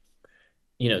like,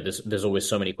 there's always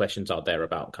so many questions out there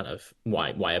about kind of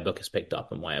why a book is picked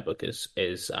up and why a book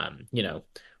is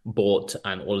bought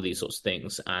and all of these sorts of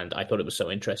things. And I thought it was so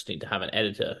interesting to have an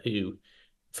editor who,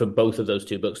 for both of those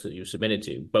 2 books that you submitted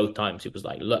to, both times he was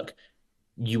like, look,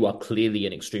 you are clearly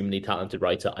an extremely talented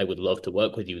writer. I would love to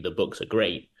work with you. The books are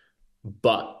great,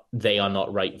 but they are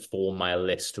not right for my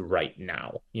list right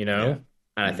now, Yeah.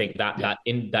 And I think that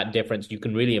in that difference, you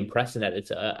can really impress an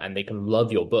editor and they can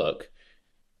love your book.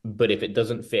 But if it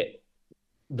doesn't fit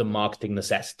the marketing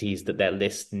necessities that their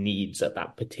list needs at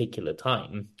that particular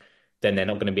time, then they're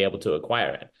not going to be able to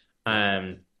acquire it.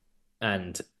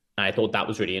 And I thought that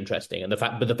was really interesting. And the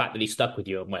fact that he stuck with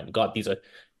you and went, God,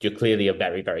 you're clearly a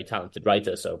very, very talented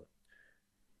writer. So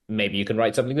maybe you can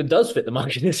write something that does fit the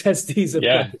market necessities of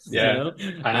places,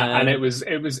 And it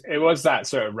was that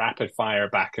sort of rapid fire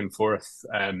back and forth,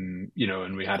 and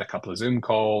we had a couple of Zoom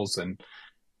calls, and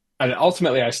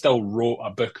ultimately I still wrote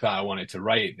a book that I wanted to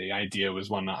write. The idea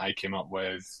was one that I came up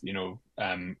with,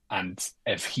 and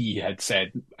if he had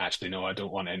said, actually, no, I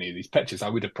don't want any of these pitches, I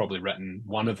would have probably written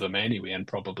one of them anyway, and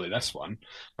probably this one,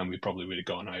 and we probably would have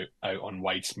gone out on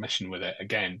wide submission with it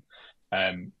again.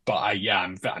 But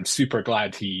I'm super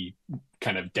glad he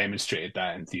kind of demonstrated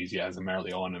that enthusiasm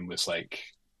early on and was like,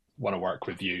 want to work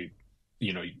with you.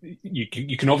 You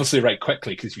can obviously write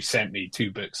quickly because you sent me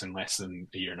 2 books in less than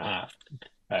a year and a half.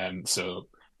 So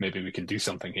maybe we can do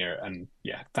something here. And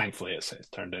yeah, thankfully it's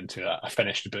turned into a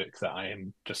finished book that I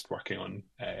am just working on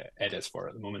edits for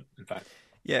at the moment, in fact.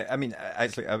 Yeah, I mean,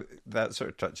 actually, that sort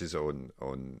of touches on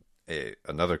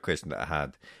another question that I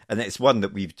had, and it's one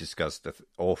that we've discussed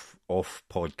off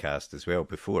podcast as well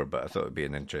before, but I thought it'd be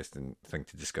an interesting thing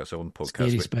to discuss on podcast.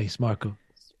 Scary Spice, Marco.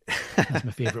 That's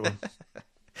my favourite one.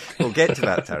 We'll get to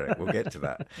that, Tarek. We'll get to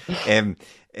that.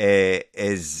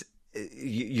 Is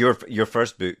your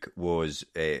first book was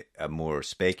a more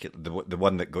speculative? The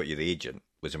one that got you the agent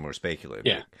was a more speculative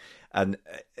book, and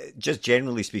just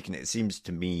generally speaking, it seems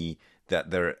to me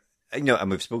that there.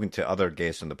 And we've spoken to other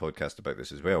guests on the podcast about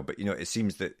this as well, but, it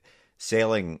seems that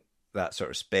selling that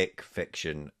sort of spec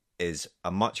fiction is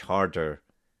a much harder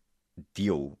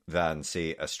deal than,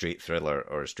 say, a straight thriller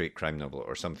or a straight crime novel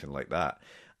or something like that.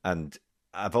 And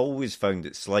I've always found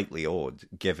it slightly odd,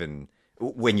 given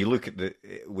when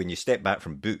you step back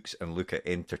from books and look at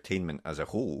entertainment as a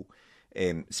whole,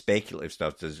 speculative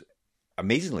stuff does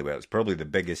amazingly well. It's probably the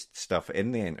biggest stuff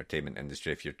in the entertainment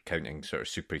industry if you're counting sort of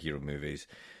superhero movies,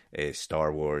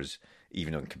 Star Wars,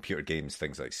 even on computer games,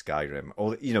 things like Skyrim.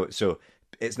 So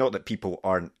it's not that people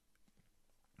aren't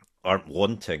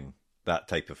wanting that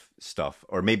type of stuff,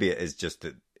 or maybe it is just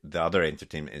that the other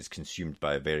entertainment is consumed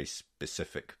by a very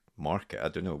specific market. I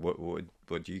don't know.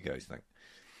 What do you guys think?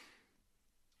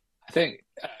 I think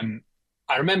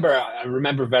I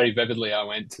remember very vividly. I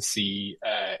went to see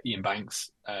Ian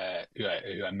Banks, who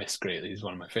I miss greatly. He's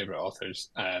one of my favorite authors.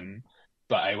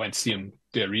 But I went to see him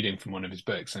do a reading from one of his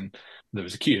books, and there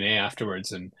was a Q&A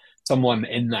afterwards, and someone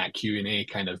in that Q&A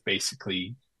kind of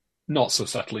basically, not so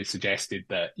subtly, suggested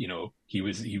that he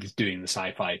was doing the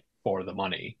sci-fi for the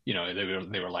money.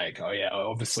 They were like, oh yeah,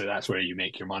 obviously that's where you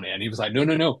make your money, and he was like,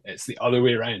 no, it's the other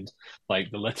way around.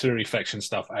 Like, the literary fiction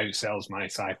stuff outsells my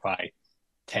sci-fi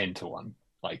 10 to 1,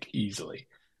 like, easily.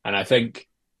 And I think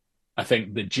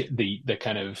the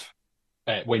kind of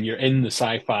when you're in the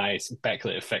sci-fi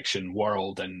speculative fiction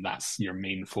world and that's your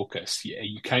main focus,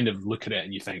 you kind of look at it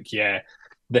and you think, yeah,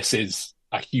 this is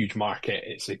a huge market.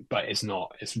 But it's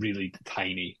not. It's really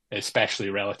tiny, especially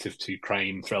relative to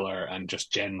crime, thriller, and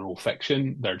just general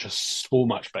fiction. They're just so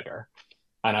much bigger.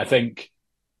 And I think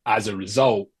as a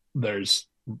result, there's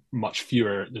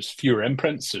fewer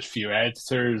imprints, there's fewer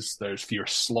editors, there's fewer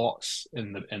slots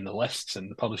in the lists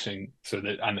and the publishing,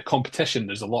 and the competition,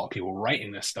 there's a lot of people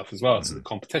writing this stuff as well. Mm-hmm. So the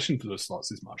competition for those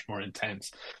slots is much more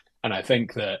intense. And I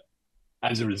think that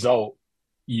as a result,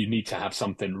 you need to have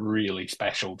something really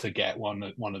special to get one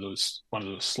of those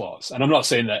slots. And I'm not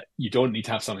saying that you don't need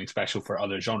to have something special for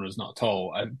other genres, not at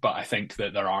all, but I think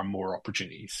that there are more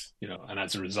opportunities, and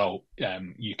as a result,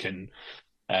 you can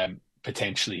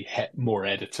potentially hit more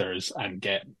editors and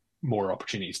get more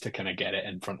opportunities to kind of get it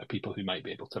in front of people who might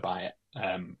be able to buy it.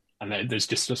 And then there's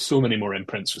just so many more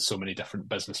imprints with so many different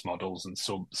business models and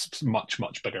so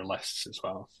much bigger lists as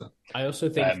well. So I also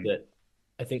think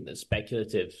that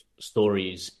speculative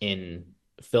stories in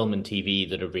film and TV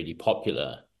that are really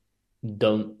popular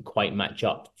don't quite match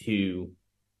up to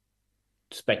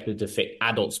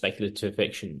adult speculative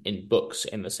fiction in books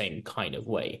in the same kind of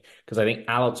way. Because I think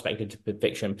adult speculative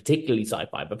fiction, particularly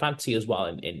sci-fi, but fantasy as well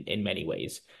in many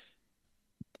ways,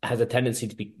 has a tendency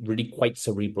to be really quite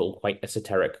cerebral, quite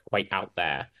esoteric, quite out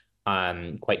there,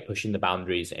 quite pushing the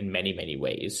boundaries in many, many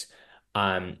ways.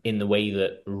 In the way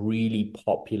that really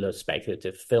popular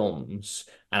speculative films,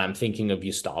 and I'm thinking of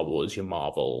your Star Wars, your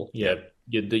Marvel, the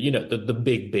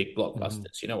big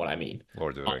blockbusters. You know what I mean?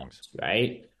 Lord of the Rings,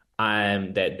 right?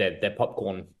 They're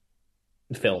popcorn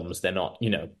films. They're not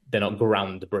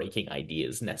groundbreaking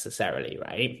ideas necessarily,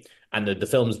 right? And the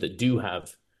films that do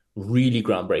have really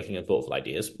groundbreaking and thoughtful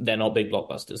ideas, they're not big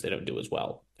blockbusters. They don't do as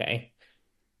well. Okay,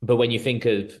 but when you think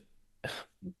of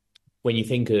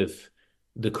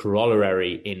the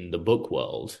corollary in the book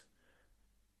world,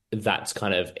 that's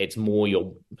kind of, it's more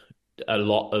a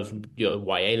lot of your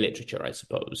YA literature, I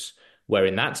suppose, where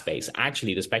in that space,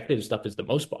 actually the speculative stuff is the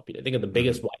most popular. Think of the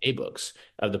biggest YA books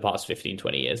of the past 15,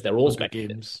 20 years. They're all Hunger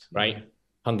speculative, Games, right? Yeah.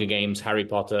 Hunger Games, Harry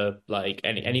Potter, like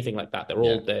anything like that. They're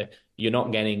all there. You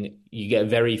get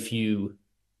very few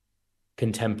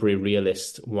contemporary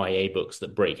realist YA books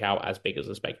that break out as big as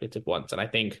the speculative ones. And I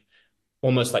think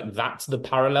almost like that's the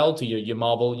parallel to your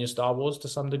Marvel and your Star Wars to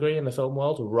some degree in the film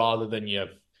world, rather than your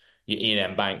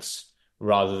Ian M. Banks,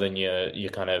 rather than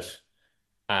your kind of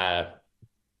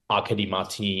Arkady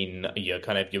Martin, you're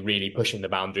really pushing the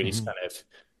boundaries, kind of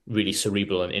really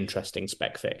cerebral and interesting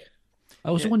spec fic. I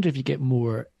also wonder if you get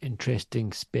more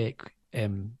interesting spec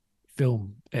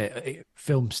film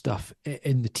stuff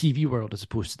in the TV world as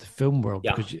opposed to the film world,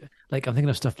 because I'm thinking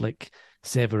of stuff like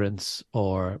Severance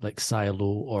or like Silo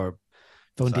or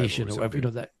Foundation or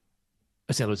whatever, that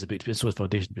Silo's a book, but so is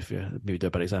Foundation, before maybe they're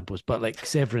better examples. But like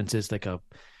Severance is like for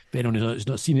anyone who's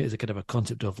not seen it, is a kind of a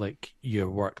concept of like your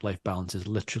work-life balance is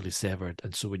literally severed,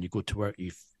 and so when you go to work,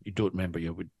 you don't remember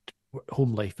your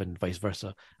home life and vice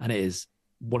versa. And it is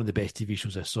one of the best TV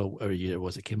shows I saw every year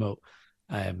was it came out,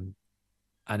 and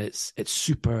it's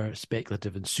super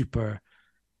speculative and super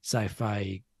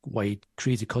sci-fi, wide,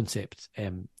 crazy concept.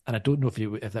 And I don't know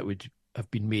if that would have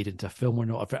been made into a film or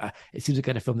not. It seems a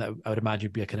kind of film that I would imagine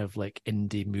would be a kind of like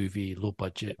indie movie, low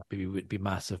budget, maybe wouldn't be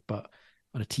massive, but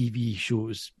on a TV show,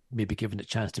 it's maybe given it a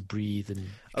chance to breathe. And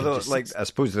although, I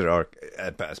suppose there are,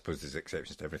 but I suppose there's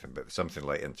exceptions to everything. But something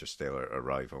like Interstellar,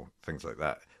 Arrival, things like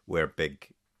that, where big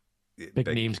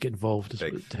names get involved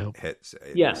to help. Hits.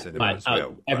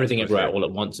 Everything Everywhere All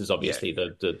at Once is obviously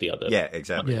the other. Yeah,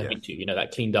 exactly.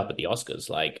 That cleaned up at the Oscars,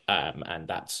 and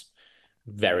that's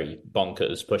very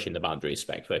bonkers, pushing the boundaries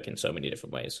spec work in so many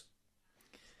different ways.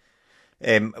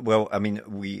 Well, I mean,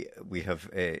 we have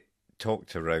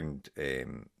talked around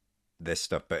this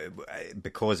stuff, but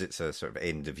because it's a sort of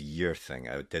end of year thing,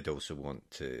 I did also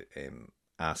want to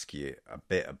ask you a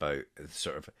bit about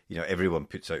sort of, everyone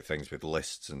puts out things with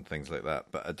lists and things like that,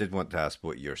 but I did want to ask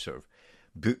what your sort of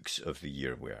books of the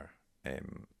year were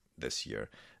this year.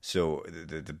 So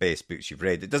the best books you've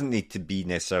read. It doesn't need to be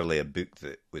necessarily a book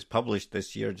that was published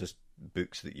this year, just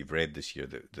books that you've read this year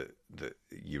that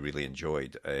you really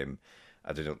enjoyed. I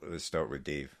don't know, let's start with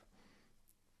Dave.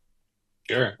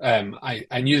 Sure.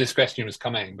 I knew this question was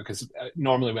coming because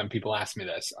normally when people ask me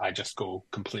this, I just go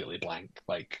completely blank.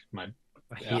 Like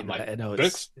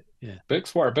books?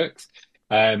 Books? What are books?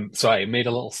 So I made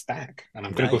a little stack, and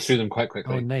I'm going to go through them quite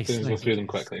quickly. Oh, nice. Go through them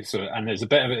quickly. So, and there's a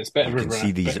bit of it. It's a bit you of a. You can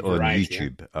see these on variety,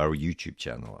 YouTube, our YouTube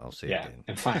channel. I'll say again.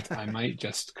 In fact, I might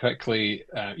just quickly.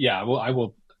 I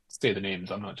will say the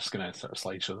names. I'm not just going to sort of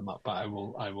slideshow them up, but I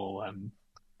will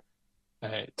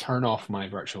turn off my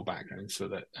virtual background so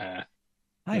that.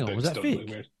 Hang on, was that fake?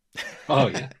 Weird. Oh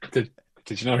yeah. Did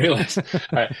you not realize?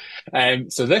 Right.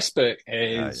 So this book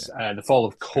is The Fall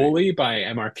of Coley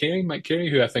by Mike Carey,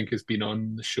 who I think has been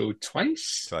on the show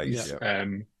twice. This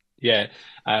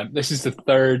is the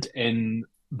third in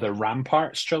the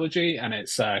Ramparts trilogy, and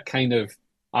it's kind of,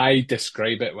 I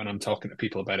describe it when I'm talking to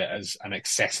people about it as an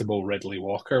accessible Ridley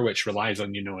Walker, which relies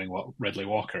on you knowing what Ridley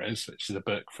Walker is, which is a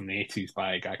book from the 80s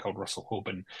by a guy called Russell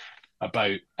Hoban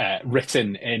about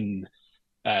written in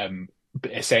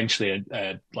essentially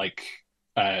I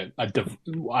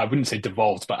wouldn't say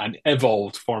devolved, but an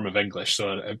evolved form of English.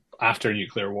 So after a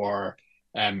nuclear war,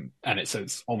 and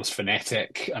it's almost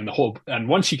phonetic, and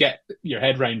once you get your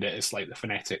head around it, it's like the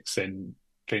phonetics in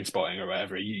Trainspotting or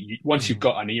whatever. Once you've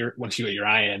got once you got your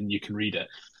eye in, you can read it.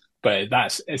 But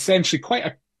that's essentially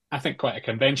I think quite a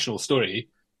conventional story,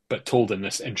 but told in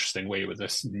this interesting way with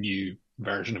this new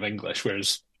version of English.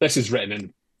 Whereas this is written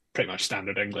in pretty much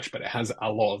standard English, but it has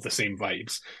a lot of the same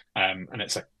vibes. And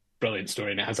it's a brilliant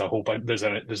story, and it has a whole bunch. There's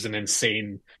an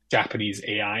insane Japanese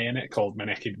AI in it called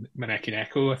Maneki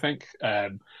Neko, I think,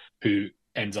 who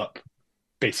ends up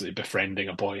basically befriending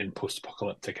a boy in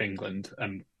post-apocalyptic England,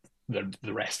 and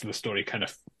the rest of the story kind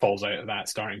of falls out of that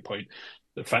starting point.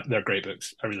 They're great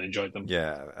books. I really enjoyed them.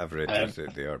 Yeah, I've read those.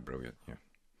 They are brilliant. Yeah.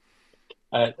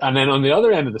 And then on the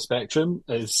other end of the spectrum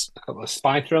is a couple of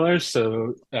spy thrillers.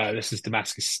 So this is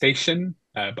Damascus Station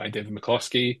by David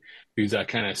McCloskey, who's a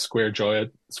kind of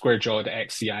square-jawed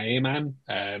ex-CIA man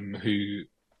who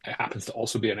happens to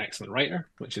also be an excellent writer,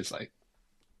 which is like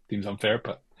seems unfair,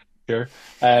 but sure.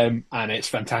 And it's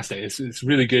fantastic. It's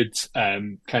really good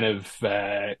kind of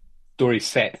story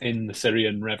set in the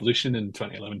Syrian Revolution in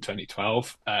 2011,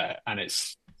 2012. And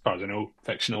it's, as far as I know,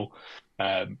 fictional.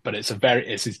 But it's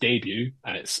his debut,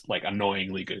 and it's like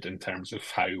annoyingly good in terms of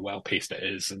how well paced it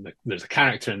is. And there's a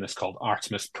character in this called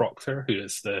Artemis Proctor, who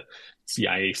is the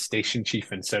CIA station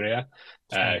chief in Syria,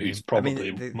 who's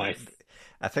probably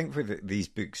I think with these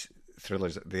books,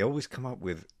 thrillers, they always come up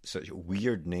with such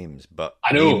weird names, but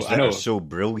I know are so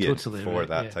brilliant for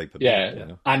that type of book. Yeah, you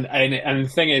know? and the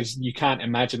thing is, you can't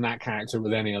imagine that character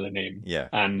with any other name. Yeah,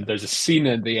 and there's a scene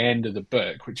at the end of the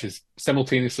book which is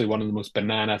simultaneously one of the most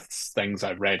banana things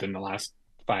I've read in the last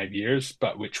 5 years,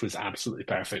 but which was absolutely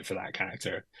perfect for that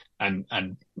character. And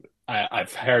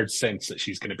I've heard since that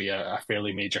she's going to be a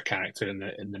fairly major character in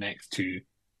the next two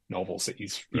novels that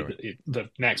the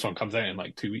next one comes out in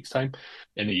like 2 weeks' time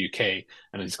in the UK,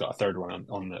 and he's got a third one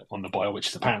on the boil, which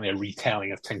is apparently a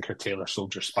retelling of Tinker Tailor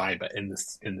Soldier Spy, but in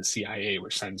the CIA,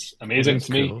 which sounds amazing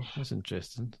to me. That's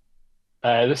interesting.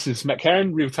 This is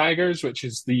McCarran, Real Tigers, which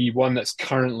is the one that's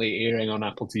currently airing on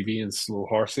Apple TV, and Slow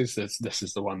Horses. This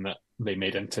is the one that they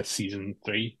made into season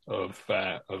 3 of.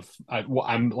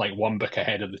 I'm like one book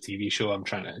ahead of the TV show. I'm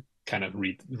trying to kind of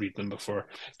read them before.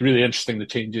 It's really interesting the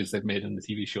changes they've made in the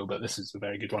TV show, but this is a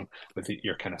very good one with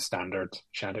your kind of standard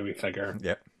shadowy figure.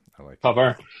 Yep, I like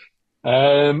cover.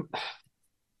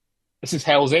 This is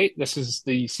Hell's 8. This is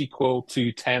the sequel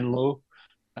to Ten Low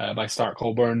by Stark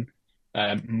Holborn.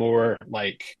 More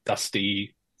like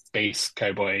dusty space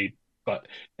cowboy, but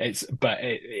it's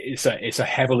a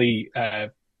heavily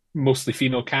mostly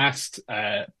female cast,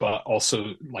 but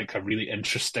also like a really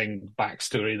interesting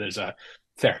backstory. There's a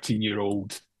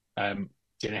 13-year-old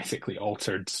genetically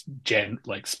altered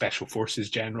special forces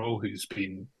general who's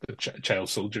been a child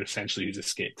soldier essentially, who's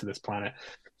escaped to this planet.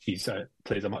 She's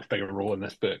plays a much bigger role in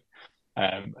this book.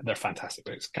 They're fantastic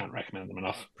books. Can't recommend them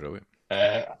enough. Brilliant.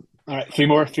 All right, three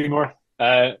more.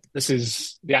 This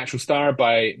is The Actual Star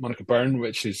by Monica Byrne,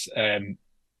 which is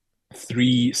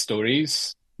 3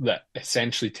 stories that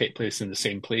essentially take place in the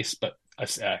same place, but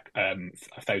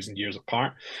 1,000 years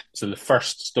apart. So the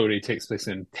first story takes place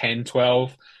in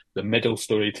 1012, the middle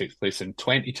story takes place in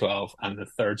 2012, and the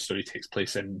third story takes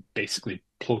place in basically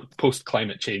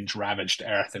post-climate change ravaged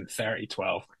Earth in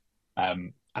 3012.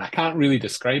 And I can't really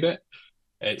describe it.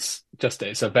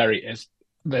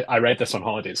 I read this on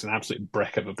holiday. It's an absolute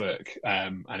brick of a book,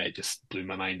 and it just blew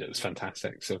my mind. It was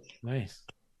fantastic. So nice.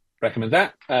 Recommend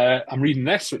that. I'm reading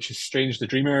this, which is Strange the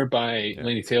Dreamer by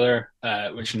Laini Taylor,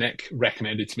 which Nick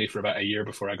recommended to me for about a year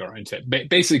before I got around to it.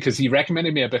 Basically, because he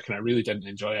recommended me a book and I really didn't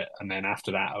enjoy it. And then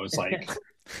after that, I was like,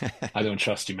 I don't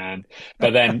trust you, man.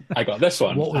 But then I got this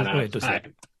one. I'm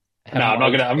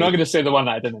not gonna say the one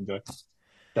that I didn't enjoy.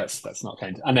 That's not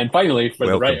kind. And then finally, for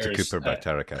the writers, Welcome to Cooper by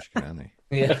Tara Kashkanani.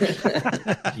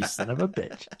 Yeah, you son of a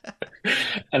bitch.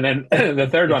 And then the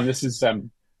third one. This is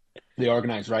The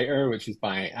Organized Writer, which is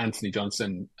by Anthony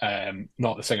Johnson,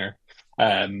 not the singer,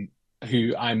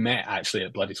 who I met actually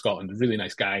at Bloody Scotland. A really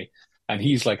nice guy, and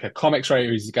he's like a comics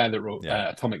writer. He's the guy that wrote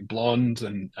Atomic Blonde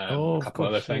and a couple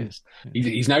other things.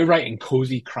 He's now writing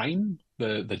Cozy Crime,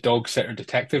 the dog sitter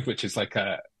detective, which is like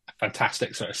a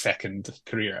fantastic sort of second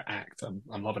career act.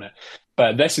 I'm loving it.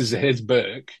 But this is his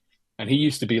book, and he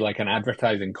used to be like an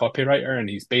advertising copywriter, and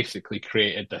he's basically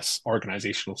created this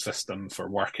organizational system for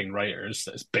working writers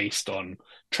that's based on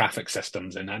traffic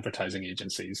systems in advertising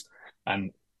agencies.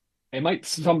 And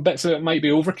some bits of it might be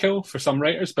overkill for some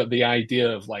writers, but the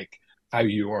idea of like how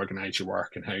you organize your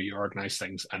work and how you organize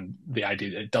things, and the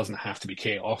idea that it doesn't have to be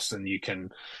chaos and you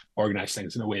can organize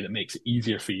things in a way that makes it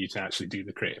easier for you to actually do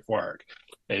the creative work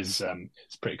is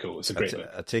it's pretty cool. It's a great book.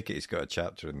 I take it he's got a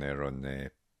chapter in there on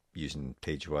using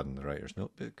page 1, the writer's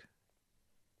notebook.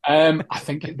 I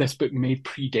think this book may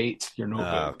predate your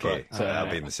notebook, Okay. but I'll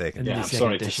be in the second in the yeah, I'm edition. second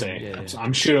sorry to edition, say, yeah.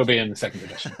 I'm sure it'll be in the second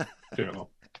edition. Sure it will.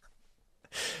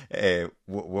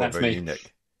 What That's about me. you,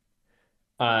 Nick?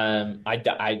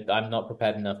 I'm not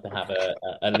prepared enough to have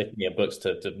a litany of books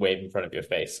to wave in front of your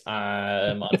face,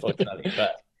 unfortunately.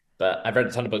 But I've read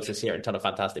a ton of books this year, and a ton of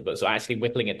fantastic books. So actually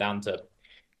whittling it down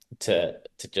to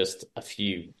just a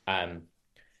few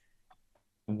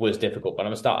was difficult. But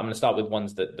I'm gonna start with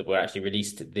ones that were actually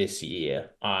released this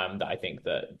year, that I think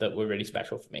that were really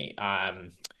special for me.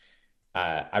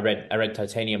 I read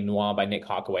Titanium Noir by Nick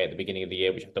Harkaway at the beginning of the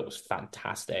year, which I thought was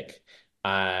fantastic.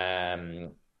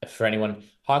 Um, for anyone,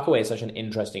 Harkaway is such an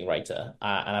interesting writer,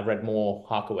 and I've read more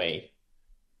Harkaway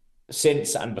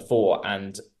since and before,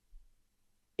 and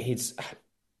he's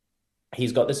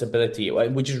he's got this ability,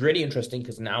 which is really interesting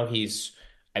because now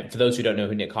for those who don't know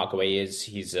who Nick Harkaway is,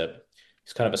 he's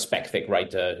kind of a spec fic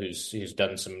writer who's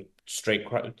done some straight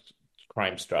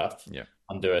crime stuff Yeah.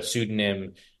 under a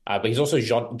pseudonym, but he's also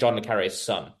John le Carré's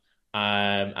son,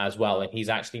 as well, and he's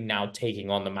actually now taking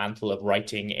on the mantle of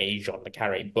writing a John le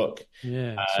Carré book,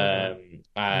 Yeah, so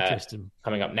interesting.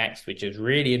 coming up next, which is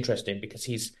really interesting because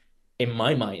in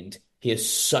my mind, he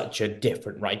is such a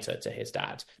different writer to his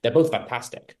dad. They're both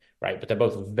fantastic, right? But they're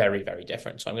both very, very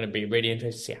different. So I'm going to be really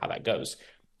interested to see how that goes.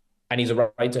 And he's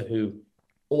a writer who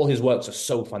all his works are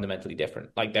so fundamentally different.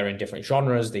 Like they're in different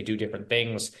genres, they do different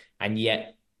things, and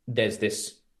yet there's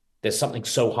something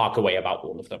so Harkaway about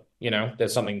all of them.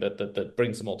 There's something that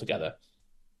brings them all together.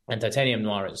 And Titanium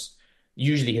Noir is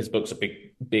usually his books are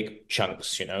big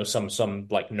chunks. Some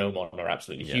like Nomon are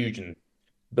absolutely huge,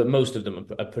 but most of them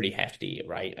are pretty hefty,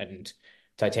 right? And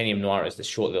Titanium Noir is this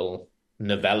short little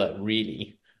novella,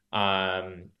 really,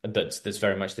 that's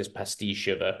very much this pastiche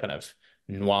of a kind of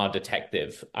noir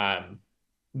detective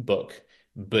book,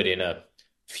 but in a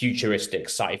futuristic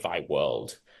sci-fi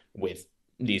world with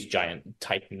these giant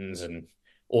titans and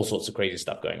all sorts of crazy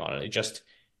stuff going on. And it just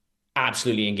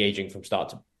absolutely engaging from start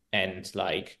to end,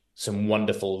 like some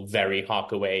wonderful, very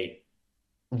Harkaway,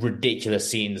 ridiculous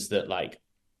scenes that, like,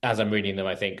 as I'm reading them,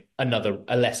 I think a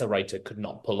lesser writer could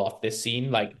not pull off this scene.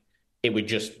 Like it would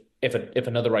just, if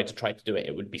another writer tried to do it,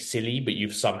 it would be silly, but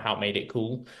you've somehow made it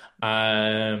cool,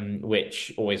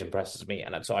 which always impresses me.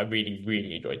 And so I really,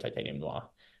 really enjoyed Titanium Noir.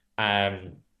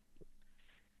 The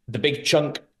big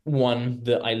chunk one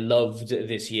that I loved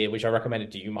this year, which I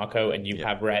recommended to you, Marco, and you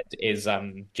have read, is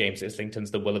James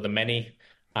Islington's The Will of the Many,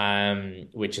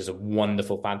 which is a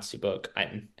wonderful fantasy book.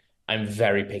 I'm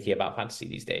very picky about fantasy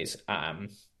these days.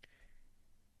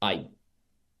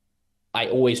 I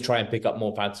always try and pick up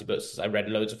more fantasy books. I read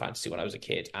loads of fantasy when I was a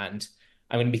kid, and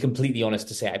I'm going to be completely honest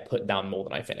to say I put down more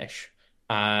than I finish.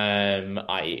 I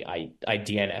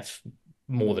DNF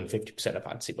more than 50% of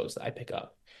fantasy books that I pick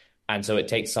up, and so it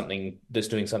takes something that's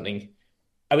doing something.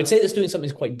 I would say that's doing something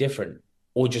quite different,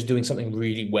 or just doing something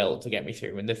really well to get me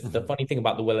through. And the funny thing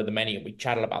about The Will of the Many, and we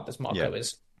chatted about this, Marco,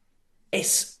 is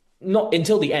it's not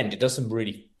until the end. It does some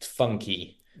really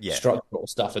funky structural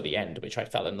stuff at the end, which I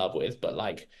fell in love with. But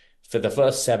like for the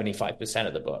first 75%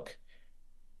 of the book,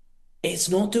 it's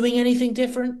not doing anything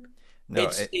different.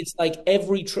 No, it's like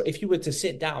if you were to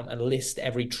sit down and list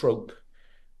every trope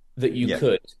that you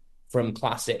could from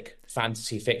classic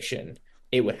fantasy fiction,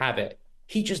 it would have it.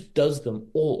 He just does them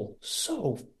all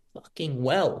so fucking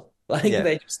well. Like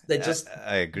they're just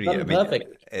I agree. done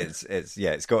perfect.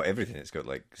 It's got everything. It's got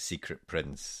like Secret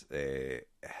Prince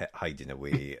hiding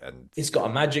away, and it's got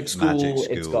a magic school.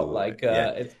 It's got like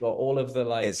it's got all of the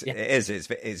like.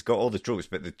 It's got all the tropes,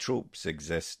 but the tropes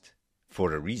exist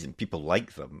for a reason. People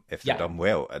like them if they're done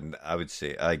well, and I would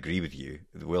say I agree with you.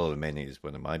 The Will of the Many is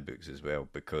one of my books as well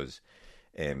because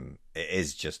it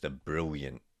is just a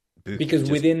brilliant book.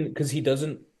 Because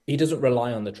he doesn't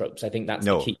rely on the tropes. I think that's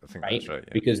the key, right? That's right,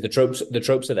 because the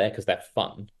tropes are there because they're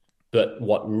fun. But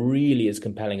what really is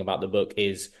compelling about the book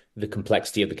is the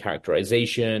complexity of the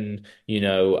characterization,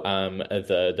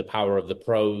 the power of the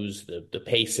prose, the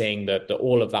pacing, the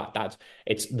all of that.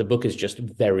 The book is just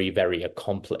very, very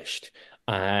accomplished.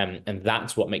 And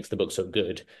that's what makes the book so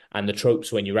good. And the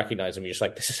tropes, when you recognize them, you're just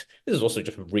like, this is also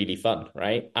just really fun,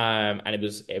 right? And it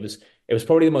was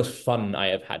probably the most fun I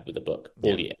have had with a book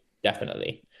all year,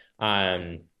 definitely.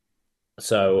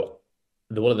 So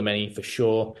The Will of the Many for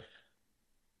sure.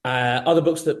 Other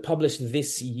books that published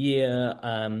this year,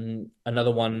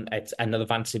 it's another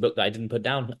fantasy book that I didn't put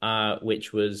down,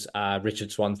 which was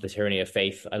Richard Swann's The Tyranny of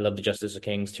Faith. I love The Justice of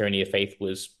Kings. Tyranny of Faith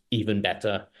was even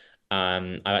better.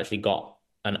 I've actually got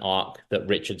an arc that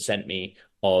Richard sent me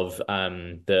of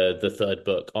the third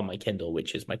book on my Kindle,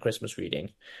 which is my Christmas reading,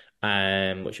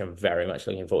 which I'm very much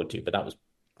looking forward to. But that was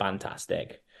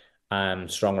fantastic.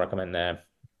 Strong recommend there.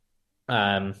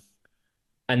 Um,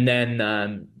 and then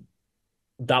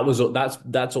that's all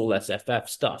SFF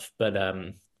stuff. But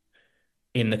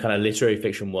in the kind of literary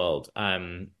fiction world,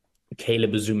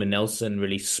 Caleb Azuma Nelson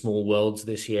released Small Worlds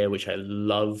this year, which I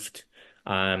loved.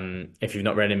 If you've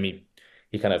not read him,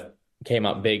 he kind of came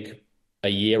up big a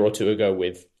year or two ago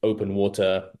with Open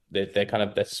Water.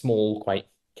 They're small, quite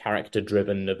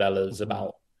character-driven novellas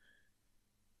about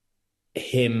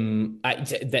him.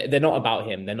 They're not about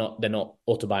him. They're not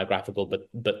autobiographical,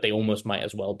 but they almost might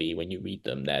as well be when you read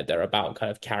them. They're about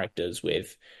kind of characters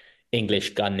with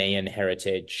English Ghanaian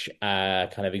heritage,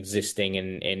 kind of existing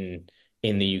in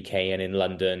the UK and in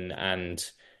London, and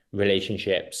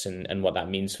relationships and what that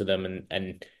means for them.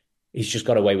 And he's just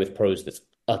got away with prose that's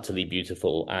utterly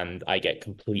beautiful, and I get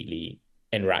completely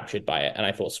enraptured by it. And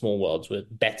I thought Small Worlds were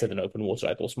better than Open Water.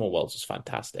 I thought Small Worlds was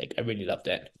fantastic. I really loved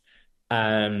it.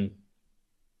 And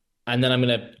then I'm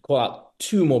going to call out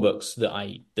two more books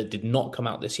that did not come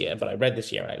out this year, but I read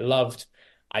this year and I loved.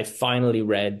 I finally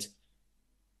read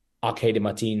Arcadia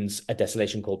Martin's A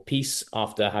Desolation Called Peace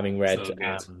after having read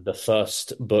the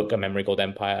first book, A Memory Called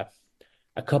Empire,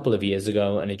 a couple of years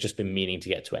ago, and had just been meaning to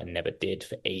get to it and never did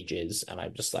for ages. And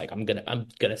I'm just like, I'm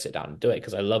gonna sit down and do it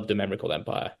because I love A Memory Called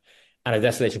Empire. And A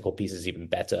Desolation Called Peace is even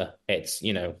better. It's,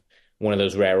 one of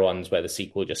those rare ones where the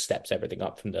sequel just steps everything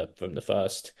up from the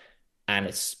first.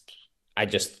 And I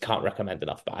just can't recommend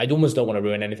enough. But I almost don't want to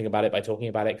ruin anything about it by talking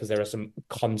about it because there are some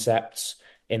concepts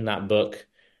in that book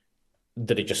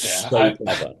that are just so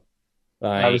clever.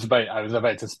 I was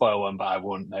about to spoil one, but I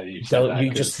won't now. You said that,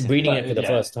 you just reading it for the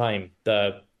first time,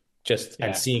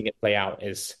 and seeing it play out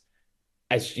is,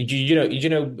 as you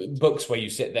know books where you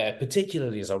sit there,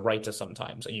 particularly as a writer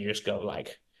sometimes, and you just go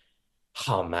like,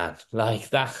 oh man, like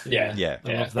that. Yeah.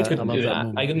 I love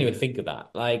that. I couldn't even think of that.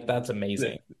 Like, that's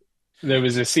amazing. There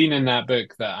was a scene in that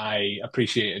book that I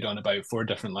appreciated on about 4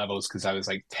 different levels because I was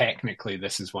like, technically,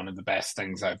 this is one of the best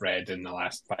things I've read in the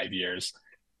last 5 years.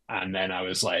 And then I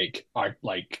was like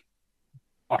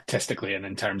artistically and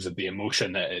in terms of the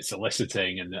emotion that it's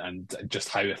eliciting and just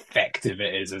how effective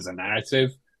it is as a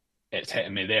narrative, it's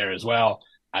hitting me there as well.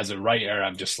 As a writer,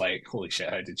 I'm just like, holy shit,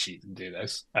 how did she even do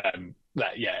this?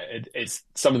 It's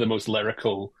some of the most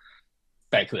lyrical,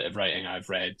 speculative writing I've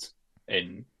read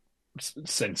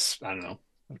since, I don't know,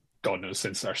 God knows,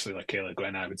 since Ursula K. Le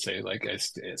Guin. I would say like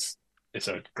it's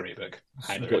a great book.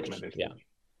 Highly recommended. Yeah.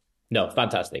 No,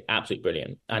 fantastic, absolutely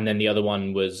brilliant. And then the other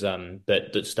one was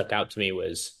that stuck out to me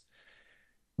was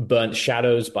Burnt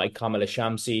Shadows by Kamala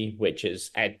Shamsi, which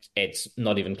is it's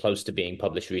not even close to being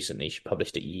published recently. She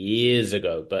published it years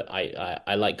ago, but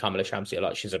I like Kamala Shamsi a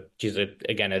lot. She's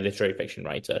again a literary fiction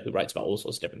writer who writes about all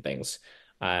sorts of different things.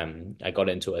 I got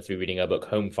into her through reading her book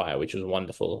Home Fire, which was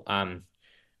wonderful. And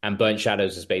Burnt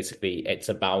Shadows is basically it's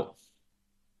about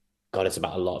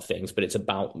a lot of things, but it's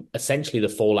about essentially the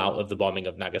fallout of the bombing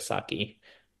of Nagasaki,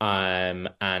 and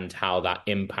how that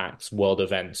impacts world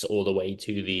events all the way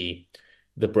to the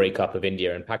breakup of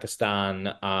India and Pakistan,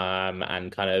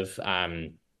 and kind of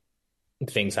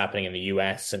things happening in the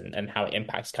US and how it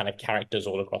impacts kind of characters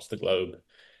all across the globe.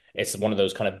 It's one of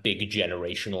those kind of big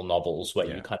generational novels where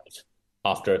you kind of,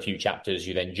 after a few chapters,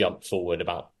 you then jump forward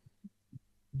about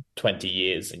 20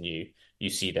 years and you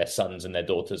see their sons and their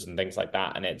daughters and things like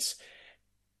that. And it's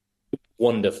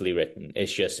wonderfully written.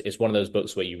 It's one of those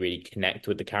books where you really connect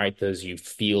with the characters. You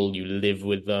live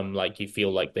with them. Like, you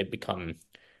feel like they've become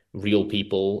real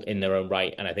people in their own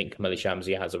right. And I think Kamala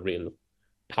Shamsi has a real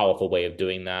powerful way of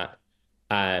doing that.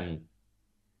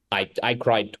 I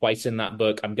cried twice in that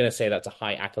book. I'm going to say that's a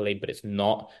high accolade, but it's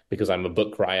not, because I'm a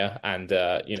book crier. And,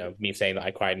 me saying that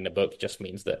I cried in a book just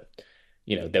means that,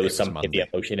 there was some heavy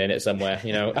emotion in it somewhere,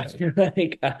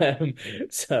 like,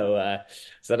 so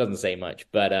that doesn't say much,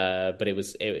 but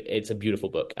it's a beautiful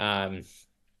book. And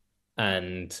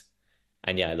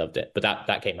yeah, I loved it, but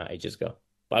that came out ages ago.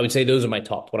 But I would say those are my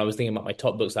top. When I was thinking about my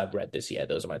top books I've read this year,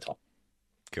 those are my top.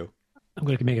 Cool. I'm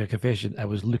going to make a confession. I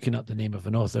was looking up the name of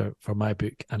an author for my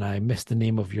book, and I missed the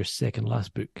name of your second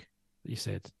last book that you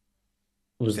said.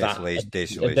 Was Desolation,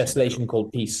 that A Desolation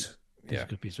Called Peace? Yeah.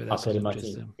 Peace, right? That's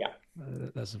interesting. Yeah.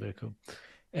 That's very cool.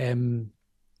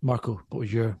 Marco, what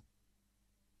was your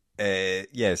so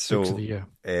books of the year?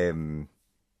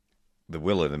 The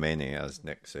Will of the Many, as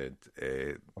Nick said,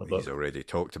 he's already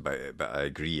talked about it, but I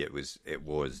agree it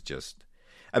was just,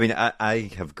 I mean, I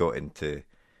have got into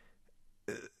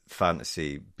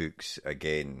fantasy books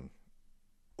again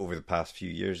over the past few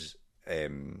years.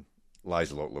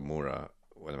 Lies Loch Lamora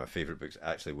one of my favourite books,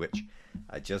 actually, which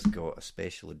I just got a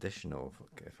special edition of,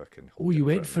 if I can hold Oh, it you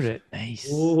in went front for of it. Nice.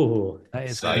 Ooh, That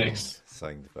is Signed, cool.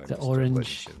 signed by The Mr. orange,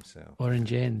 Lynch himself.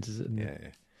 orange ends, is it? Yeah.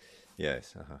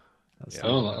 Yes. That's Yeah.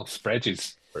 Oh, little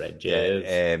spreads. Bridges.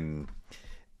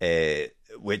 Yeah.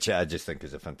 Which I just think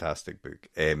is a fantastic book.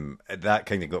 That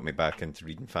kind of got me back into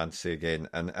reading fantasy again,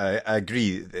 and I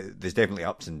agree. There's definitely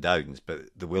ups and downs, but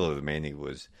The Will of the Many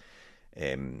was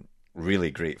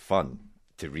really great fun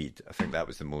to read. I think that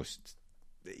was the most.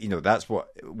 That's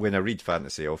what, when I read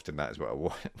fantasy, often that is what I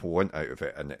want out of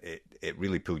it, and it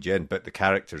really pulled you in. But the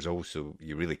characters also,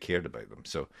 you really cared about them.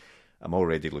 So I'm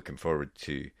already looking forward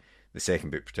to the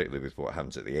second book, particularly with what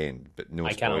happens at the end. But no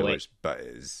spoilers. But it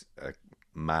is a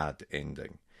mad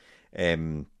ending.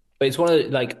 But it's one of the,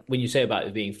 like, when you say about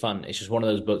it being fun, it's just one of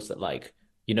those books that, like,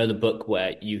 the book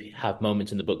where you have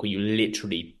moments in the book where you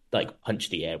literally like punch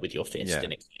the air with your fist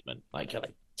in excitement. Like, you're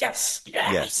like, yes.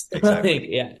 Yes,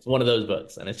 exactly. Yeah, it's one of those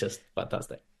books, and it's just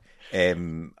fantastic.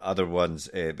 Other ones,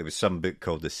 there was some book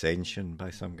called Ascension by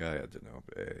some guy, I don't know,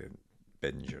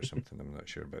 Binge or something. I'm not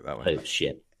sure about that one. Oh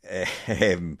shit.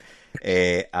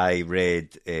 I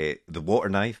read The Water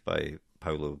Knife by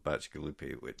Paolo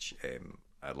Bacigalupi, which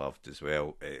I loved as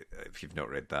well. If you've not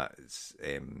read that, it's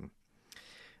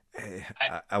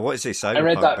I want to say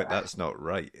cyberpunk, but that's not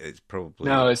right. It's probably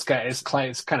no. It's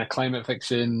kind of climate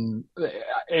fiction.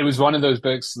 It was one of those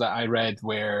books that I read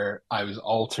where I was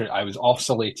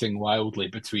oscillating wildly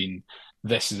between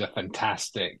this is a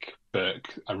fantastic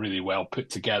book, a really well put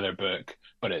together book,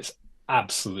 but it's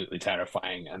absolutely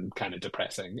terrifying and kind of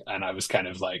depressing, and I was kind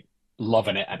of like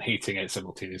loving it and hating it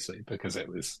simultaneously because it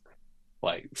was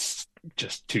like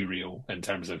just too real in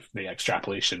terms of the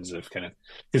extrapolations of kind of,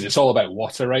 because it's all about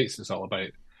water rights. It's all about,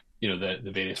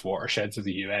 the various watersheds of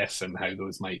the US and how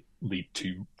those might lead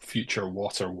to future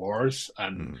water wars.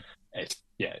 And it's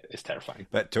terrifying.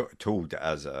 But told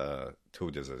as a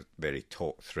very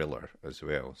taut thriller as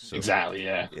well. So exactly,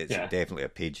 yeah. It's definitely a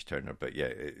page turner, but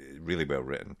really well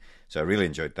written. So I really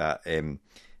enjoyed that.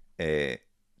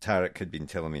 Tarek had been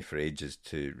telling me for ages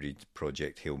to read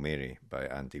Project Hail Mary by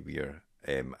Andy Weir.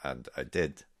 And I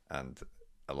did, and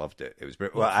I loved it. It was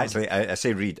great. Well, actually, I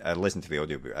say read. I listened to the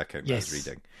audiobook. I count that as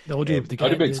reading. The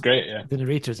audiobook's great. Yeah, the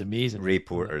narrator's amazing. Ray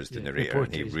Porter's the narrator,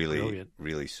 and he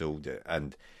really sold it.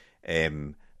 And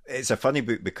it's a funny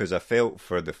book because I felt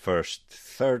for the first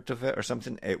third of it or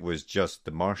something, it was just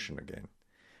The Martian again.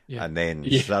 Yeah. And then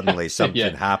suddenly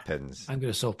something happens. I'm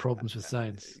going to solve problems with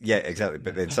science. Yeah, exactly.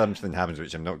 But then something happens,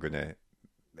 which I'm not going to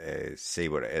say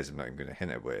what it is. I'm not even going to hint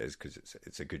at what it is because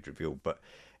it's a good reveal, but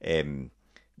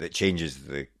that changes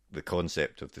the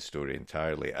concept of the story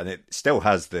entirely, and it still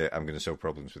has the I'm going to solve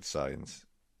problems with science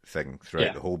thing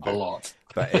throughout the whole book. A lot,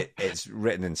 but it's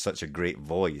written in such a great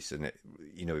voice, and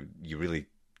you really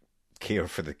care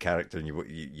for the character, and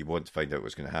you want to find out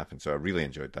what's going to happen. So I really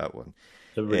enjoyed that one.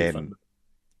 It's a really fun book.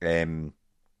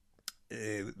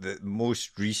 The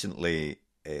most recently.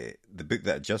 The book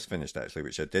that I just finished, actually,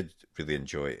 which I did really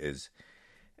enjoy, is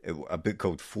a book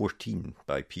called 14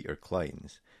 by Peter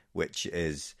Clines, which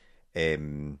is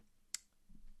it's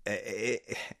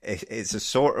a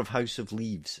sort of House of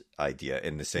Leaves idea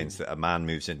in the sense that a man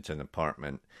moves into an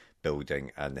apartment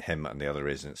building and him and the other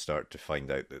residents start to find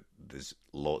out that there's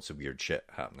lots of weird shit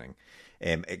happening,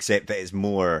 except that it's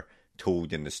more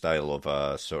told in the style of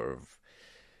a sort of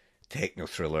techno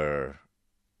thriller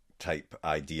type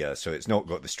idea, so it's not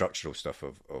got the structural stuff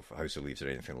of House of Leaves or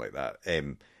anything like that.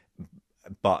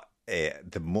 But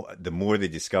the more they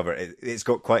discover, it's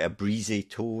got quite a breezy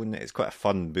tone. It's quite a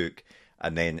fun book,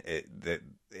 and then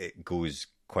it goes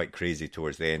quite crazy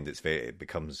towards the end. It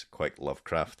becomes quite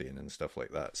Lovecraftian and stuff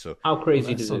like that. So how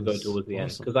crazy does it go towards the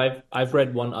end? Because I've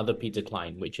read one other Peter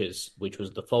Cline, which was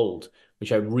The Fold,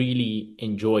 which I really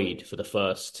enjoyed for the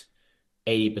first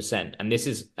 80%,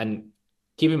 and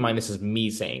keep in mind, this is me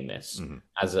saying this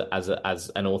as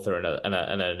an author and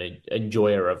an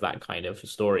enjoyer of that kind of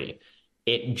story.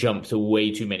 It jumped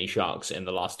way too many sharks in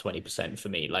the last 20% for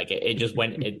me. Like it just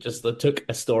went, it just took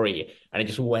a story and it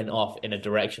just went off in a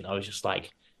direction. I was just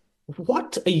like,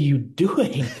 what are you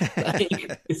doing?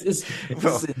 Like, this is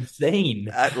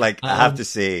insane. I have to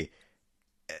say,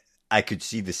 I could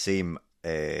see the same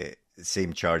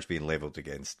charge being leveled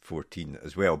against 14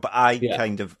 as well, but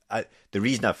the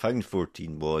reason I found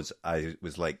 14 was I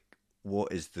was like,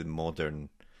 what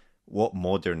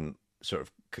modern sort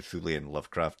of Cthulhian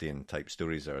Lovecraftian type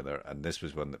stories are there? And this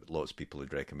was one that lots of people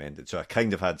had recommended, so I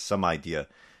kind of had some idea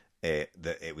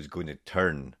that it was going to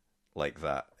turn like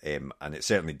that, and it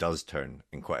certainly does turn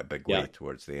in quite a big way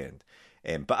towards the end,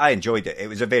 but I enjoyed it. It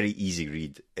was a very easy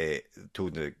read,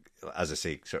 told, as I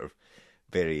say, sort of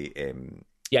very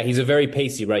Yeah, he's a very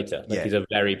pacey writer. Like Yeah. he's a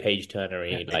very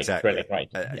page-turnery, like Exactly. thrilling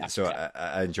writer. Yeah, So yeah.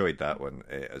 I enjoyed that one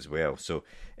as well. So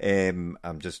I'm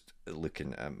just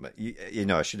looking at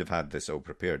I should have had this all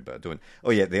prepared, but I don't.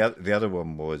 Oh yeah, the other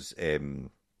one was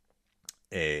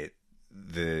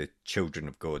the Children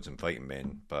of Gods and Fighting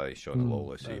Men by Shauna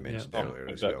Lawless, who you mentioned yeah. earlier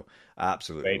as Oh, well. I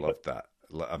absolutely great loved that.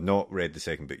 I've not read the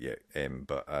second book yet,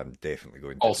 but I'm definitely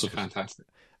going to. Also fantastic.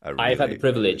 I've had the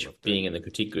privilege loved of being in the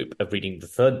critique group of reading the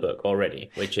third book already,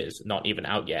 which is not even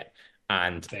out yet.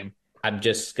 And Same. I'm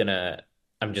just gonna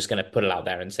put it out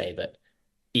there and say that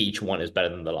each one is better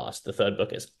than the last. The third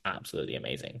book is absolutely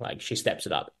amazing. Like she steps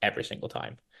it up every single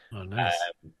time. Oh, nice.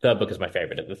 Third book is my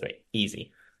favorite of the three.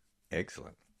 Easy.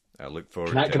 Excellent. I look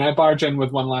forward to Can it. I barge in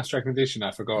with one last recommendation? I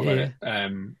forgot about it.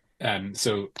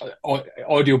 So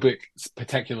audiobook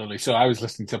particularly. So I was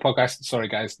listening to a podcast. Sorry,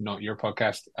 guys, not your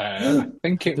podcast. I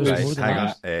think it There's more was. than Hang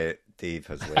on. that. Dave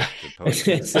has left the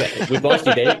podcast. We've lost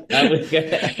you, Dave.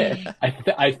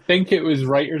 I think it was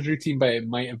Writer's Routine, but it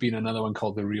might have been another one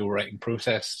called The Real Writing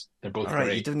Process. They're both All right,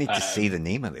 great. you don't need to say the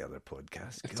name of the other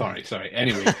podcast. Go Sorry.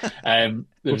 Anyway, there was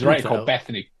a We'll writer put called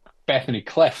it Bethany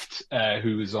Clift,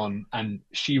 who was on, and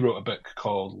she wrote a book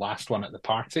called Last One at the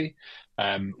Party,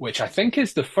 which I think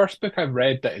is the first book I've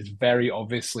read that is very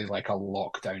obviously like a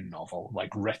lockdown novel, like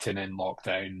written in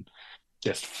lockdown,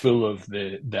 just full of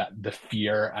the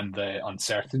fear and the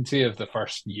uncertainty of the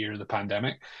first year of the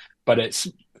pandemic. But it's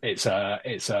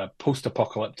a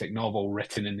post-apocalyptic novel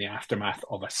written in the aftermath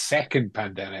of a second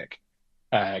pandemic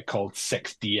called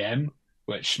 6DM,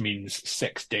 which means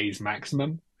 6 days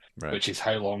maximum, Right. which is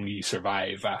how long you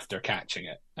survive after catching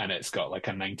it. And it's got like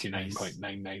a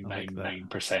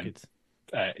 99.9999%.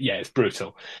 Yeah, it's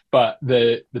brutal. But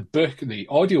the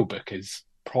audio book is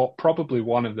probably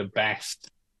one of the best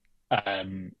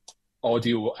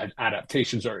audio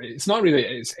adaptations, or it's not really,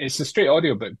 it's a straight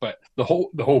audio book, but the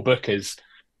whole book is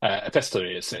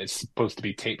epistolary. It's supposed to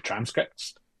be tape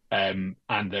transcripts, and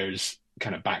there's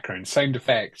kind of background sound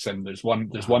effects, and there's one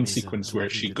amazing. sequence I where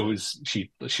love she you goes, she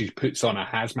puts on a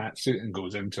hazmat suit and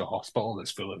goes into a hospital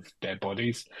that's full of dead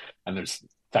bodies, and there's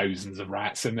thousands of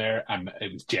rats in there, and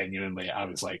it was genuinely, I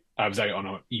was out on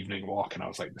an evening walk and I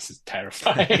was like, this is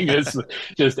terrifying. It's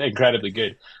just incredibly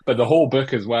good. But the whole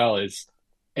book as well is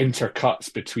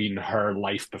intercuts between her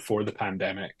life before the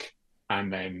pandemic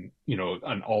and then,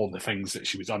 and all the things that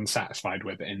she was unsatisfied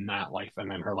with in that life, and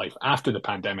then her life after the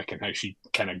pandemic and how she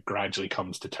kind of gradually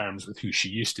comes to terms with who she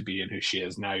used to be and who she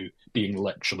is now, being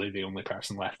literally the only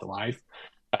person left alive.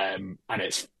 And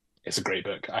it's a great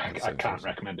book. I can't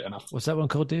recommend it enough. What's that one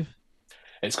called, Dave?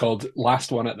 It's called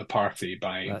Last One at the Party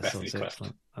by That Bethany sounds Clift.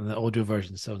 excellent. And the audio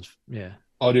version sounds, yeah.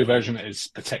 Audio version is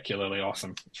particularly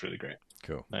awesome. It's really great.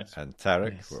 Cool. Nice. And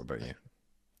Tarek, Nice. what about you?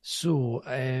 So,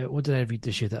 what did I read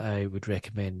this year that I would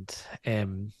recommend?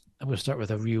 I'm going to start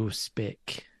with a real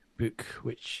spec book,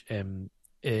 which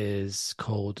is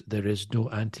called There Is No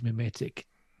Antimemetic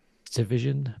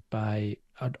Division by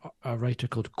a writer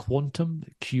called Quantum,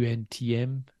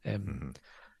 QNTM.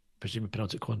 Presume you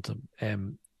pronounce it Quantum.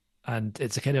 And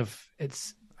it's a kind of,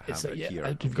 it's I have it here. I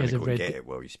I'm don't know if you going guys to have go read get it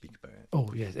while you speak about it. Oh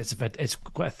yes, it's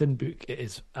quite a thin book. It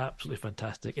is absolutely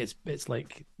fantastic. It's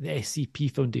like the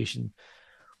SCP Foundation,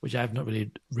 which I've not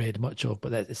really read much of,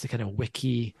 but it's the kind of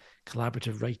wiki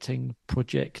collaborative writing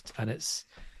project, and it's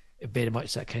very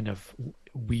much that kind of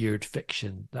weird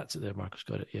fiction. That's it there, Marcus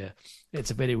got it. Yeah,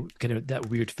 it's a very kind of that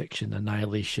weird fiction,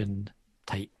 annihilation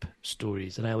type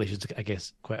stories. Annihilation's, I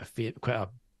guess, quite a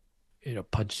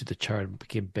punch to the churn,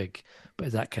 became big, but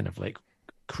it's that kind of like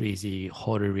crazy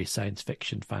horror-y science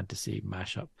fiction fantasy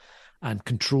mashup. And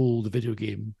Control, the video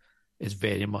game, is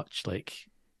very much like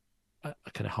a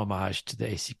kind of homage to the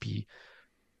SCP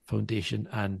Foundation.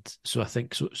 And so I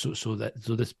think so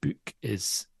this book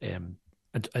is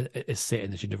is set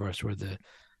in this universe where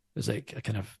there's like a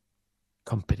kind of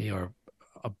company or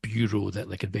a bureau that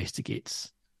like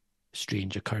investigates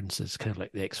strange occurrences, kind of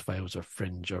like the X-Files or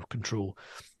Fringe or Control.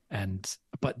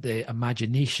 But the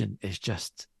imagination is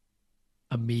just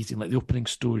amazing. Like the opening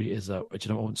story is which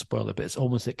I won't spoil it, but it's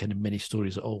almost like kind of mini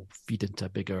stories that all feed into a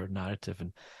bigger narrative.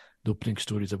 And the opening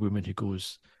story is a woman who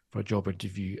goes for a job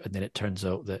interview, and then it turns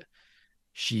out that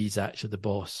she's actually the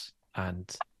boss,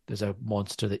 and there's a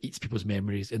monster that eats people's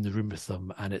memories in the room with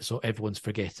them, and it's so everyone's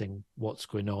forgetting what's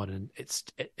going on. And it's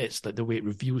like the way it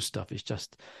reveals stuff is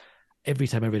just, every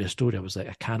time I read a story, I was like,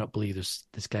 I cannot believe this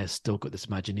guy's still got this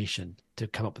imagination to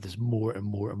come up with this more and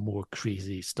more and more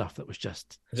crazy stuff that was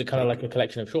just... Is it kind of like a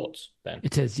collection of shorts then?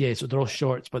 It is, yeah. So they're all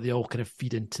shorts, but they all kind of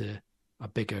feed into a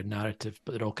bigger narrative,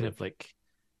 but they're all kind of like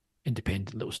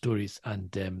independent little stories,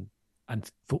 and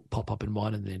folk pop up in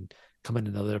one and then come in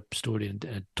another story in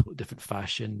a totally different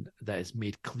fashion that is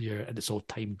made clear, and it's all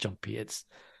time jumpy. It's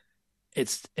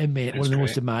one of the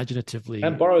most imaginatively.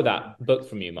 Can I borrow that book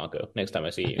from you, Marco, next time I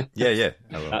see you? Yeah.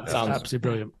 I will. That sounds absolutely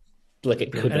brilliant. like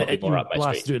it could not be more up my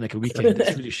blast street. through it in like a weekend.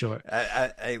 It's really short.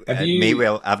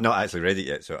 I've not actually read it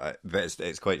yet, but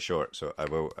it's quite short. So I'm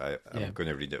going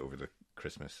to read it over the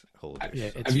Christmas holidays. Yeah,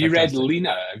 have you read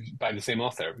Lena by the same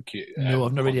author? No,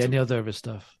 I've not read any other of his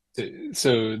stuff.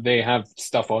 So they have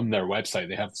stuff on their website.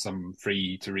 They have some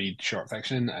free to read short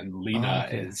fiction, and Lena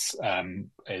is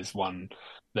one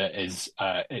that is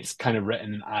it's kind of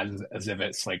written as if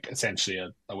it's like essentially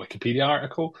a Wikipedia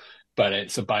article, but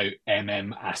it's about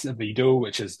Acevedo,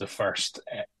 which is the first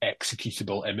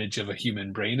executable image of a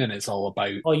human brain, and it's all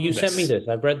about. Oh, you sent me this.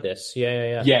 I've read this.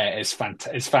 Yeah. Yeah, it's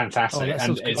fantastic,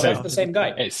 and that's the same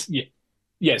guy. It's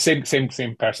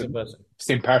same person.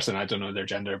 Same person. I don't know their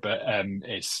gender, but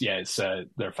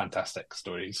they're fantastic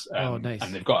stories. Nice.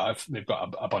 And they've got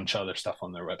a bunch of other stuff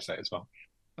on their website as well.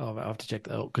 Oh, I have to check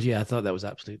that out because I thought that was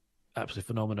absolutely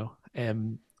phenomenal.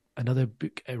 Another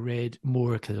book I read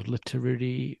more kind of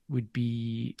literary would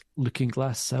be Looking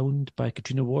Glass Sound by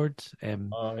Katrina Ward.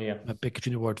 I'm a big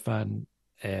Katrina Ward fan.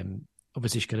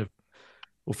 Obviously, she kind of,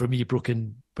 for me, broke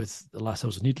in with The Last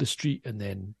House on Needless Street, and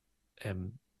then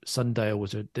Sundial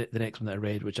was the next one that I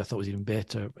read, which I thought was even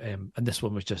better. And this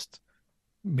one was just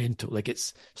mental. Like it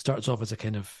starts off as a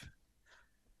kind of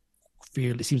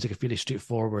it seems like a fairly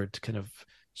straightforward kind of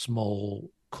small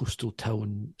coastal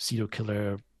town serial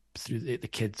killer. Through the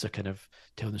kids are kind of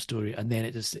telling the story, and then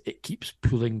it keeps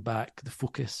pulling back the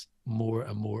focus more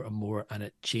and more and more, and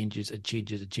it changes and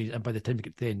changes and changes. And by the time you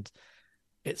get to the end,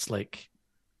 it's like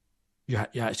you're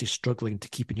actually struggling to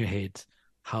keep in your head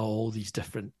how all these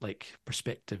different like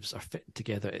perspectives are fitting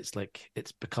together. It's like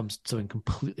it becomes something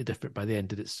completely different by the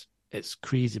end, and it's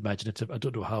crazy imaginative. I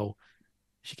don't know how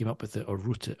she came up with it or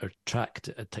wrote it or tracked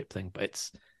it type thing, but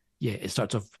it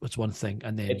starts off as one thing,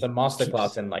 and then it's a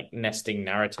masterclass in like nesting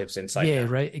narratives inside. Yeah,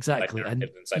 right, exactly.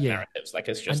 Narratives narratives. Like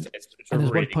it's just it's and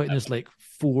there's really one point there's like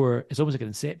four. It's almost like an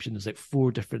Inception. There's like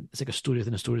four different. It's like a story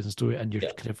within a story within a story, and you're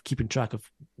kind of keeping track of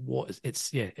what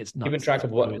it's nuts. Keeping track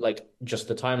of what like just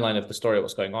the timeline of the story,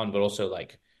 what's going on, but also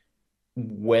like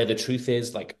where the truth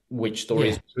is, like which story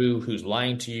is true, who's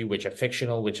lying to you, which are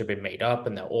fictional, which have been made up,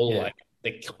 and they're all like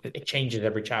it changes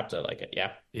every chapter. Like I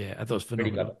thought it was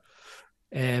phenomenal.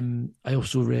 I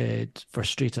also read, for a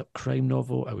straight up crime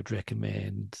novel, I would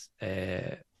recommend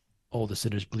All the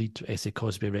Sinners Bleed, S.A.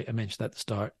 Cosby. I mentioned that at the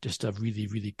start. Just a really,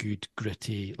 really good,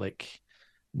 gritty, like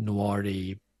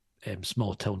noir-y,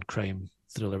 small town crime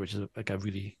thriller, which is like I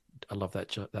love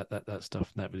that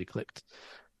stuff, and that really clicked.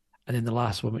 And then the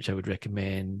last one, which I would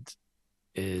recommend,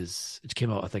 it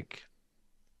came out I think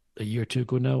a year or two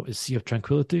ago now, is Sea of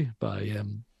Tranquility by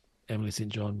Emily St.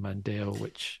 John Mandel,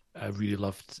 which I really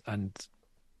loved. And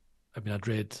I mean, I'd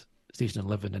read Station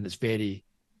 11, and it's very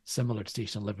similar to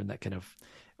Station 11, that kind of...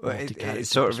 Well, it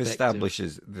sort of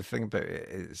establishes... The thing about it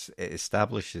is it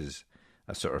establishes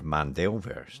a sort of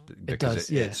Mandel-verse. Because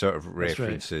it sort of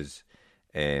references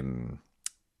the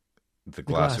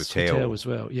Glass Hotel as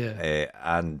well,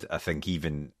 and I think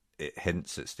even it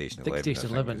hints at Station 11. Station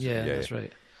 11, that's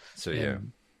right. So,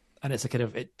 And it's a kind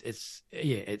of...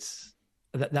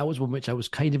 That was one which I was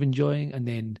kind of enjoying, and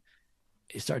then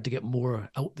it started to get more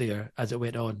out there as it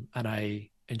went on, and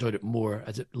I enjoyed it more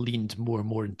as it leaned more and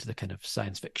more into the kind of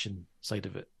science fiction side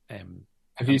of it.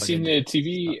 Have you seen the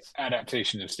TV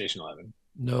adaptation of Station 11?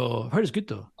 No, I've heard it's good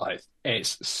though.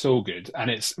 It's so good,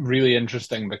 and it's really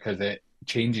interesting because it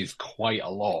changes quite a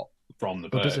lot from the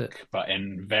book, but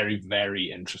in very,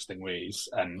 very interesting ways.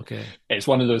 And it's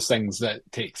one of those things that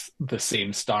takes the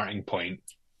same starting point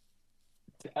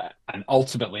and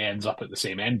ultimately ends up at the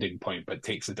same ending point, but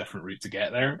takes a different route to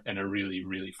get there in a really,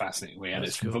 really fascinating way. And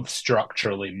it's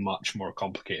structurally much more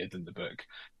complicated than the book.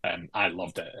 I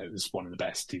loved it. It was one of the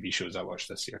best TV shows I watched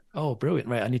this year. Oh, brilliant!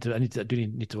 Right, I do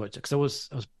need to watch it, because I was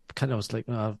like,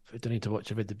 no, I don't need to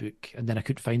watch. I read the book, and then I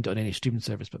couldn't find it on any streaming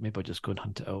service. But maybe I'll just go and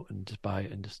hunt it out and just buy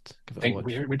it and just give it a watch.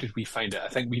 Where did we find it? I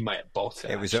think we might have bought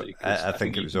it. I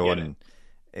think it was on.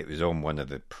 It was on one of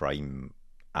the Prime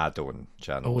add-on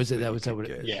channels. Oh, is it? That was what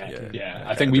it is? Yeah.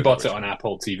 I think we bought it on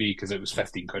Apple TV because it was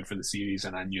 £15 for the series,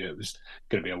 and I knew it was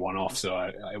going to be a one-off, so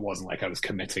it wasn't like I was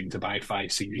committing to buy 5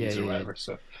 series or whatever.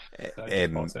 So I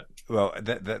bought it. Well,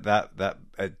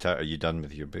 are you done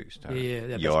with your books, Tara?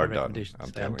 Yeah, you are done.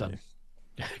 I'm done.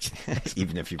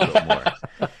 Even if you've got more.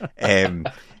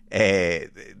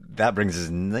 That brings us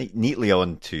neatly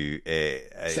on to a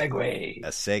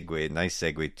segue, nice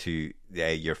segue to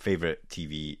your favourite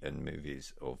TV and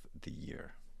movies of the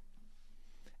year.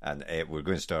 And we're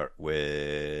going to start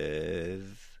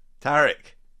with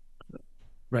Tarek.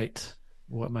 Right.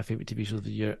 What are my favorite TV shows of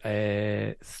the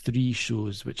year? Three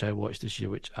shows which I watched this year,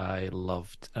 which I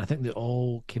loved, and I think they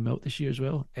all came out this year as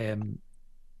well.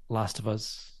 Last of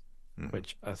Us,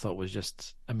 which I thought was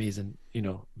just amazing.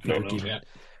 Video game, Yeah.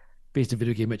 based on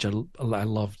video game, which I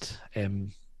loved.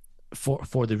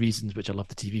 For the reasons which I love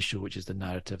the TV show, which is the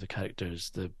narrative, the characters,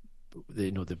 the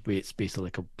way it's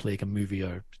basically like a movie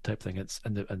or type thing. It's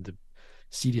and the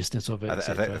seriousness of it. I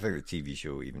think the TV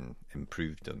show even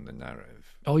improved on the narrative.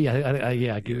 Oh yeah, I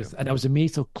agree with, and I was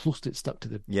amazed how closely it stuck to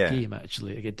the game.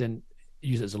 Actually, like, it didn't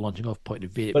use it as a launching off point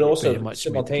of view, but also very much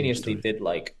simultaneously did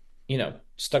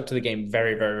stuck to the game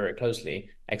very, very, very closely,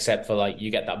 except for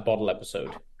you get that bottle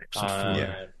episode.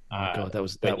 Oh god,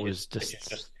 that was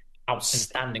just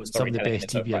outstanding. Some of the best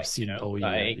TV I've seen all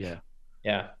year.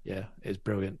 Yeah, it's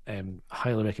brilliant.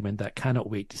 Highly recommend that. Cannot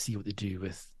wait to see what they do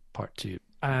with part 2.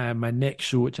 My next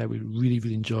show, which I really,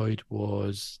 really enjoyed,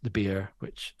 was The Bear,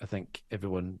 which I think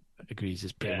everyone agrees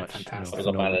is pretty much a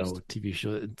phenomenal TV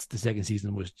show. The second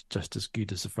season was just as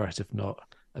good as the first, if not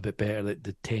a bit better. Like,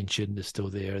 the tension is still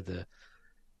there. The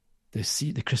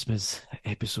Christmas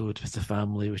episode with the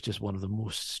family was just one of the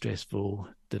most stressful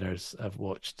dinners I've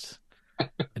watched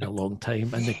in a long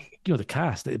time. And the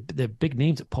cast, the big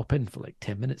names that pop in for like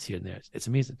 10 minutes here and there, it's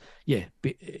amazing. Yeah,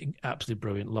 absolutely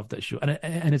brilliant. Love that show.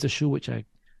 And it's a show which I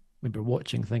remember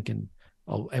watching, thinking,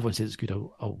 oh, everyone says it's good,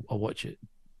 I'll watch it.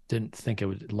 Didn't think I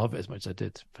would love it as much as I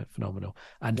did. Phenomenal.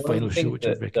 And one final show which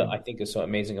that I think is so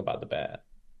amazing about The Bear,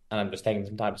 and I'm just taking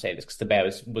some time to say this because The Bear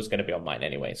was going to be on mine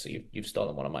anyway, so you've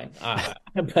stolen one of mine.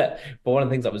 But one of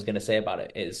the things I was going to say about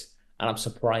it is, and I'm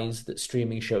surprised that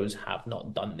streaming shows have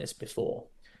not done this before,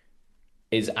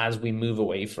 is as we move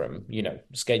away from,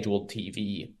 scheduled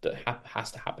TV that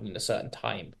has to happen in a certain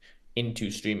time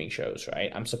into streaming shows, right?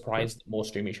 I'm surprised that more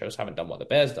streaming shows haven't done what The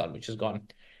Bear's done, which has gone,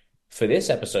 for this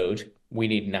episode, we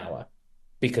need an hour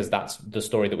because that's the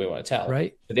story that we want to tell.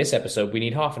 Right. For this episode, we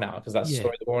need half an hour because that's the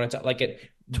story that we want to tell.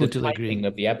 The timing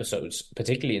of the episodes,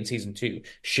 particularly in season 2,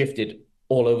 shifted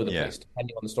all over the place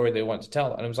depending on the story they want to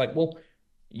tell. And I was like, well,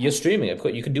 you're streaming. Of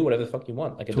course, you can do whatever the fuck you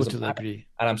want. It doesn't matter. Agree.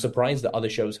 And I'm surprised that other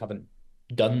shows haven't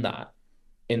done that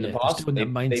in the past. They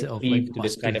mindset of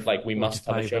this kind of we must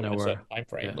have a show in a certain time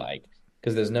frame,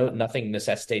 because there's nothing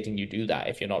necessitating you do that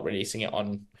if you're not releasing it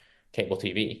on cable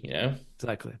TV.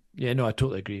 Exactly. Yeah, no, I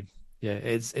totally agree. Yeah,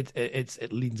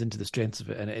 it leans into the strengths of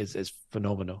it, and it's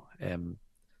phenomenal. And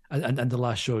the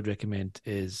last show I'd recommend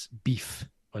is Beef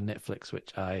on Netflix,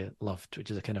 which I loved,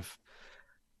 which is a kind of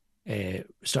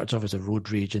starts off as a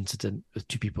road rage incident with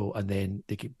two people, and then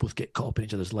they both get caught up in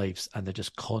each other's lives, and they're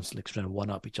just constantly trying to one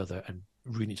up each other and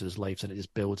ruin each other's lives, and it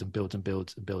just builds and builds and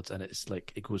builds and builds, and it's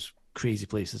like it goes crazy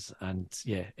places, and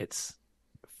yeah, it's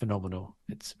phenomenal.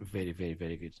 It's very, very,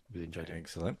 very good. Really enjoyed it.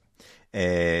 Excellent.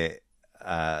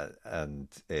 And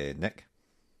Nick.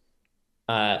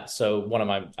 So one of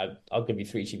I'll give you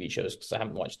 3 TV shows because I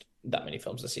haven't watched that many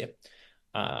films this year.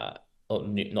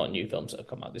 Not new films that have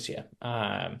come out this year.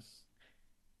 But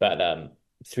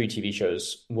 3 TV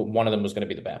shows. One of them was going to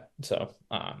be The Bear. So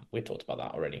we talked about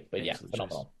that already. But yeah,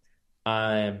 phenomenal.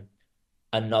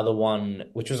 Another one,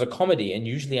 which was a comedy, and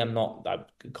usually I'm not.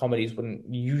 Comedies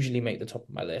wouldn't usually make the top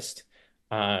of my list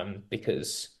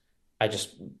because I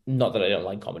just, not that I don't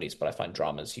like comedies, but I find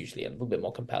dramas usually a little bit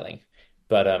more compelling.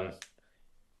 But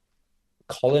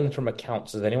Colin from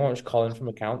Accounts. Has anyone watched Colin from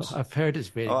Accounts? I've heard it's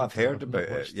very. Oh, I've heard about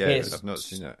it. Yeah, I've not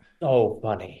seen it. So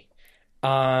funny.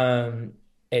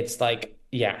 It's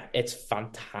it's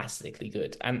fantastically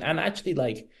good, and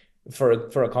actually for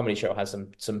a comedy show has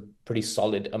some pretty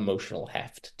solid emotional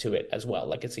heft to it as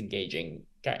well. It's engaging.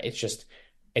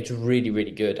 It's really,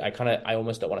 really good. I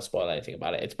almost don't want to spoil anything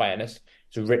about it. It's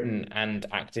written and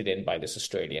acted in by this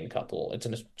Australian couple. It's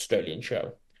an Australian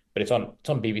show, but it's on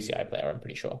BBC iPlayer, I'm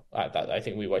pretty sure. I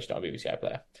think we watched it on BBC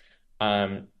iPlayer.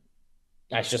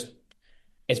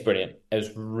 It's brilliant. It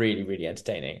was really, really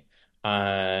entertaining.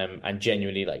 And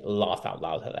genuinely laugh out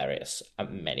loud hilarious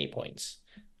at many points.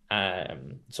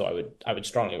 So I would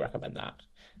strongly recommend that.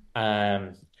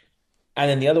 And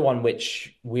then the other one,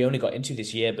 which we only got into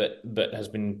this year, but has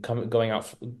been coming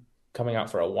out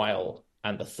for a while,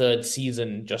 and the 3rd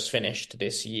season just finished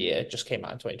this year, just came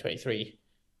out in 2023,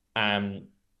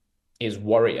 is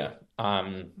Warrior,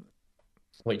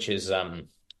 which is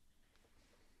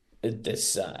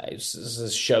this is a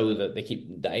show that they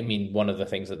keep. I mean, one of the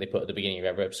things that they put at the beginning of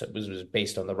every episode was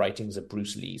based on the writings of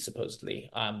Bruce Lee, supposedly.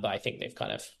 But I think they've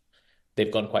kind of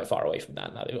they've gone quite far away from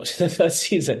that now. They've watched the first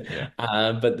season.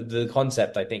 Yeah. But the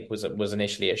concept, I think, was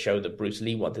initially a show that Bruce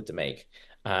Lee wanted to make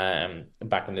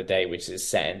back in the day, which is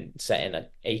set in a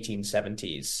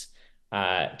 1870s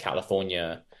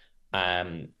California,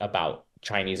 about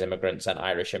Chinese immigrants and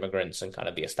Irish immigrants and kind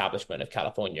of the establishment of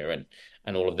California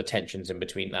and all of the tensions in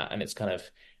between that. And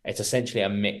it's essentially a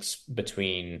mix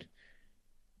between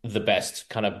the best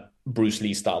kind of Bruce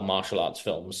Lee style martial arts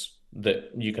films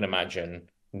that you can imagine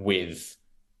with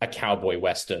a cowboy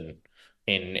western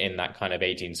in that kind of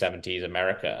 1870s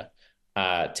America,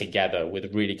 together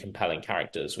with really compelling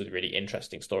characters with really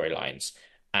interesting storylines,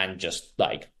 and just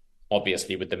like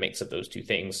obviously with the mix of those two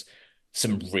things,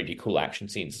 some really cool action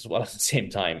scenes as well at the same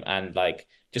time, and like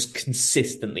just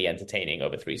consistently entertaining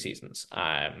over 3 seasons.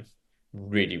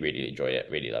 Really, really enjoyed it.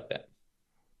 Really loved it.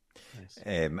 Nice.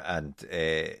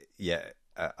 Yeah,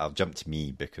 I'll jump to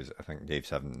me because I think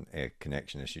Dave's having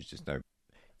connection issues just now.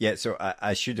 Yeah, so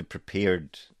I should have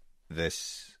prepared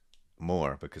this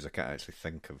more because I can't actually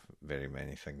think of very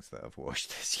many things that I've watched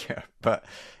this year. But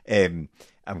I'm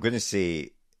going to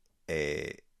say,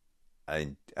 I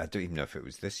don't even know if it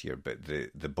was this year, but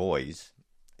the Boys,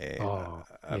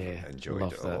 I've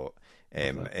enjoyed it a lot.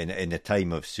 In a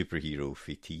time of superhero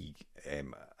fatigue,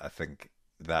 I think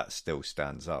that still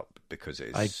stands up because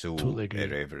it is so totally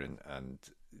irreverent and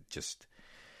just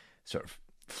sort of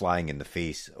flying in the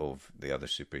face of the other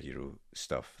superhero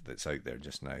stuff that's out there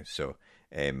just now. So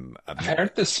I've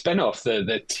heard the spin-off,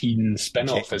 the teen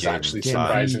spin-off is actually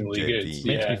surprisingly good.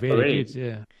 Yeah, very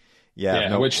good.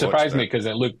 Yeah, which surprised me because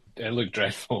it looked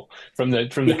dreadful from the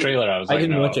trailer. I was like, I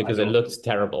didn't watch it because it looked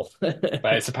terrible, but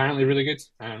it's apparently really good.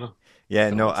 I don't know.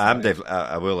 Yeah, no,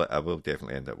 I will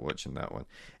definitely end up watching that one.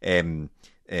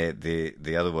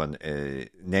 The other one,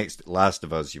 Last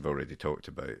of Us, you've already talked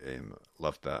about.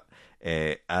 Loved that.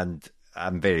 And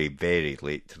I'm very, very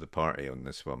late to the party on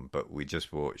this one, but we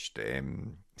just watched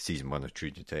season 1 of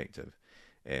True Detective,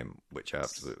 which I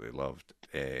absolutely loved.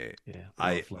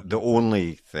 The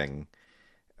only thing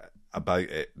about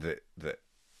it that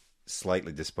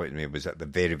slightly disappointed me was at the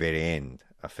very, very end.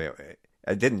 I felt it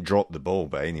didn't drop the ball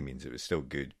by any means. It was still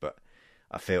good, but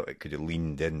I felt it could have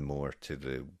leaned in more to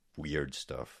the weird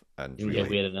stuff and really,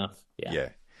 weird enough. Yeah.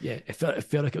 It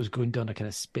felt like it was going down a kind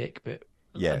of spec, but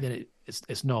then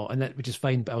it's not, and that which is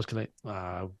fine. But I was kind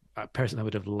of like, personally, I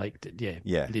would have liked it.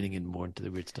 Leaning in more into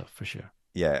the weird stuff for sure.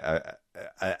 Yeah,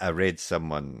 I read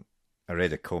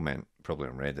a comment probably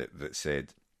on Reddit that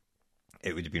said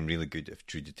it would have been really good if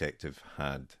True Detective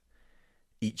had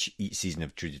each season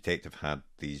of True Detective had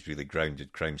these really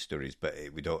grounded crime stories, but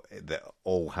that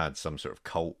all had some sort of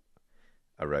cult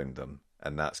around them,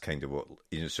 and that's kind of what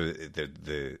So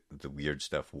the weird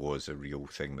stuff was a real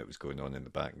thing that was going on in the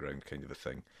background, kind of a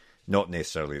thing. Not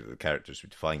necessarily that the characters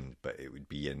would find, but it would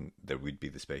be there would be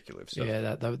the speculative stuff.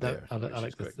 Yeah, I like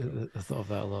the thought of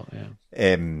that a lot. Yeah.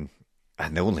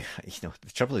 And the only,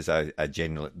 the trouble is, I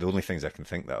generally, the only things I can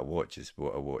think that I watch is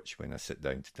what I watch when I sit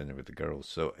down to dinner with the girls.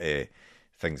 So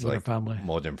things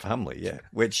Modern Family,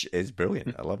 which is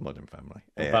brilliant. I love Modern Family.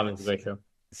 Family's a great show.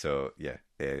 So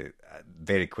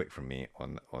very quick from me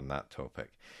on that topic.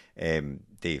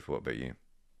 Dave, what about you?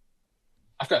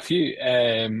 I've got a few.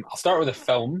 I'll start with a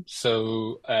film.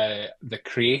 So The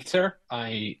Creator,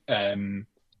 I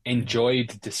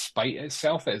enjoyed despite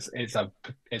itself. It's a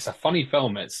funny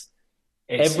film. It's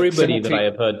everybody that I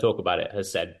have heard talk about it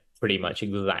has said pretty much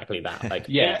exactly that. Like,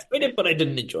 it's good, but I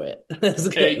didn't enjoy it.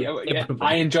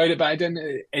 I enjoyed it, but I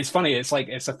didn't. It's funny. It's like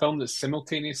it's a film that's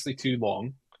simultaneously too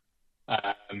long,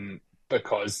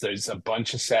 because there's a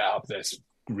bunch of setup that's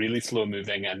really slow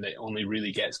moving, and it only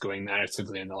really gets going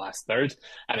narratively in the last third,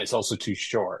 and it's also too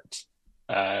short,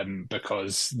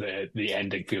 because the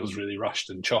ending feels really rushed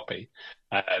and choppy.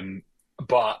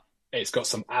 But it's got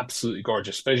some absolutely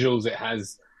gorgeous visuals. It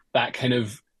has that kind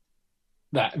of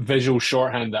that visual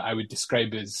shorthand that I would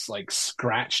describe as like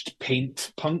scratched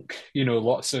paint punk,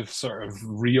 lots of sort of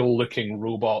real looking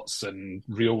robots and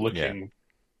real looking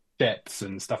depths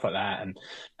and stuff like that.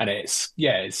 And it's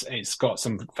got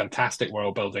some fantastic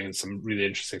world building and some really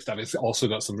interesting stuff. It's also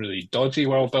got some really dodgy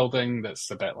world building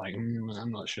that's a bit like,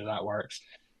 I'm not sure that works.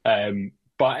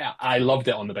 But I loved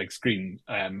it on the big screen.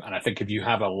 And I think if you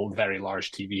have a very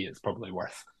large TV, it's probably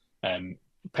worth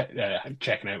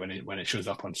checking out when it shows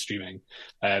up on streaming.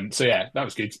 So yeah, that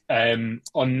was good. On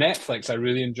Netflix, I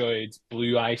really enjoyed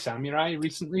Blue Eye Samurai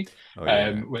recently,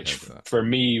 which for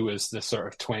me was the sort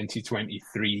of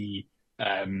 2023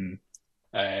 Arcane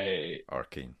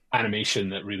animation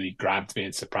that really grabbed me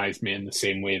and surprised me in the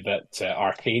same way that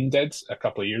Arcane did a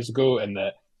couple of years ago, and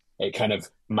that it kind of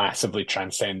massively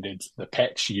transcended the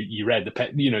pitch. You read the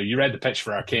pitch, you read the pitch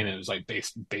for Arcane, and it was like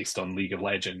based on League of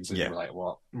Legends, and you were like,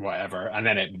 well, whatever. And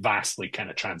then it vastly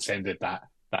kind of transcended that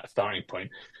starting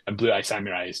point. And Blue Eye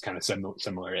Samurai is kind of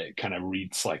similar. It kind of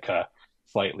reads like a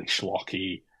slightly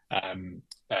schlocky kind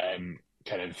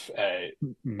of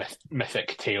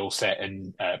mythic tale set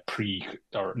in pre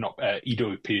or not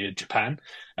Edo period Japan,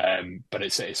 but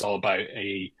it's all about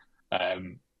a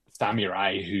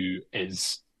samurai who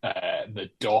is the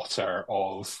daughter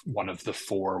of one of the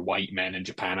 4 white men in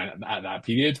Japan at that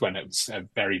period, when it was a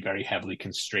very, very heavily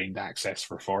constrained access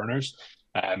for foreigners,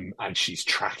 and she's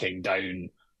tracking down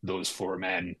those 4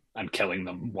 men and killing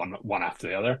them one after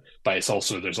the other. But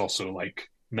there's also like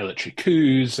military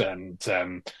coups, and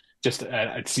just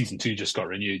season 2 just got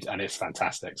renewed, and it's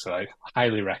fantastic. So I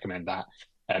highly recommend that.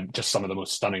 Just some of the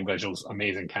most stunning visuals,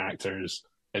 amazing characters.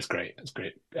 It's great. It's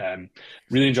great.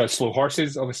 Really enjoyed Slow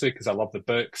Horses, obviously, because I love the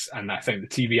books, and I think the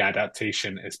TV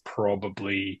adaptation is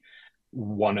probably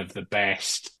one of the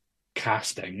best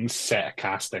set of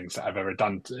castings that I've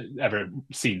ever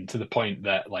seen, to the point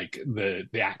that like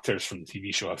the actors from the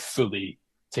TV show have fully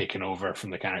taken over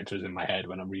from the characters in my head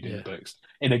when I'm reading the books,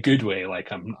 in a good way.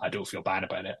 Like I don't feel bad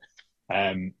about it.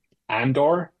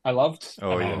 Andor, I loved.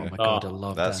 Oh my god, I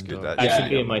loved that's Andor. good. That should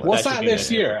be in my. Was that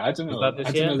this year? I don't know. Was that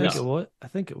this year? I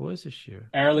think it was this year.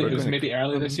 Early. It was maybe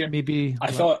early this year. Maybe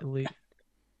I thought late.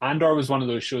 Andor was one of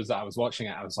those shows that I was watching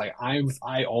it. I was like,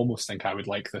 I almost think I would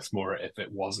like this more if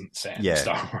it wasn't set in the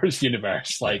Star Wars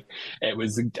universe. Like it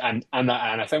was, and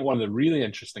I think one of the really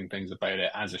interesting things about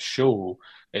it as a show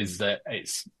is that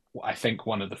it's, I think,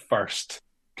 one of the first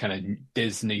kind of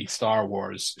Disney Star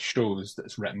Wars shows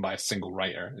that's written by a single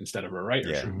writer instead of a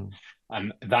writer's room.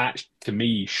 And that, to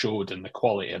me, showed in the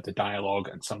quality of the dialogue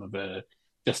and some of the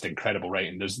just incredible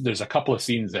writing. There's a couple of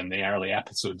scenes in the early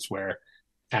episodes where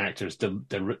characters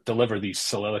deliver these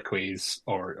soliloquies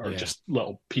or just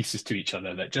little pieces to each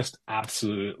other that just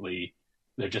absolutely,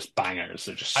 they're just bangers.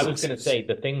 They're just. I was going to say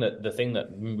the thing that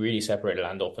really separated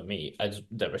Andor for me, as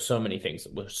there were so many things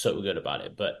that were so good about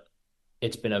it, but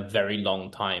it's been a very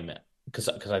long time because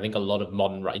I think a lot of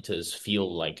modern writers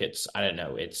feel like it's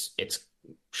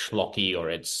schlocky or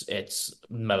it's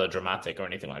melodramatic or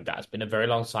anything like that. It's been a very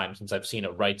long time since I've seen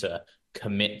a writer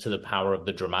commit to the power of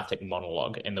the dramatic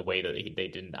monologue in the way that they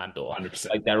did in Andor. 100%.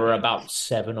 Like there were about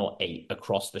 7 or 8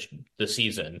 across the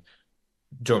season,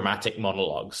 dramatic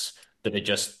monologues that are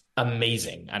just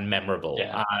amazing and memorable.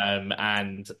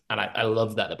 And I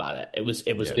love that about it.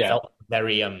 It felt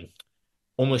very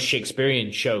almost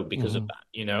Shakespearean show because of that,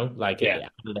 it had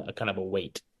a kind of a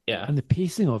weight. Yeah. And the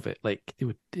pacing of it, like they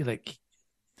would like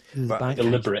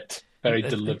deliberate, very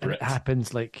deliberate. It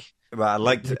happens like. Well, I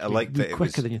liked that it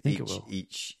was than you think it will.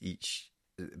 Each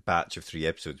batch of 3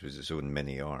 episodes was its own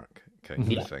mini arc kind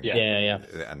of thing. Yeah.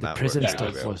 And the prison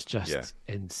stuff was just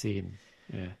insane.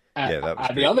 Yeah. That was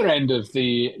at the other end of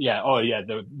the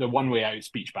one way out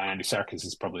speech by Andy Serkis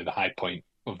is probably the high point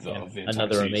of the entire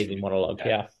another series. amazing monologue.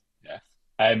 Yeah.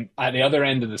 At the other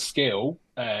end of the scale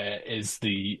is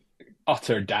the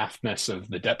utter daftness of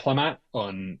The Diplomat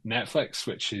on Netflix,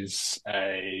 which is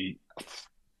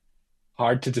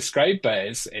hard to describe, but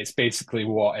it's basically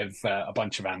what if a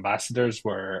bunch of ambassadors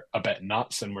were a bit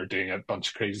nuts and were doing a bunch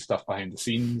of crazy stuff behind the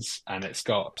scenes, and it's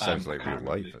got sounds like real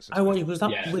life. Was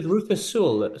that with Rufus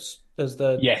Sewell as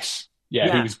the he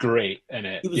was great in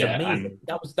it. He was amazing.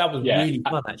 That was really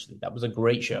fun, actually. That was a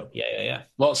great show. Yeah.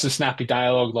 Lots of snappy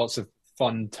dialogue, lots of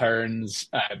fun turns.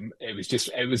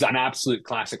 It was an absolute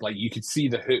classic. Like you could see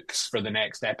the hooks for the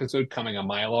next episode coming a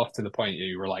mile off, to the point that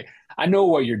you were like, I know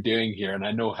what you're doing here and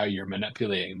I know how you're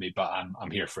manipulating me, but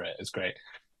I'm here for it. It's great.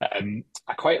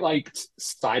 I quite liked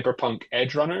Cyberpunk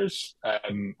Edge Runners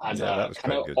as a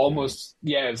kind of almost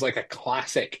it was like a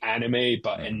classic anime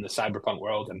but in the cyberpunk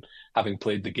world, and having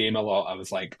played the game a lot, I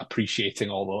was like appreciating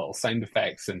all the little sound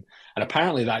effects, and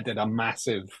apparently that did a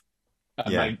massive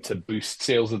amount to boost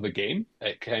sales of the game.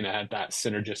 It kind of had that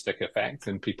synergistic effect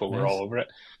and people were all over it.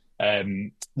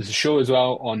 There's a show as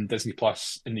well on Disney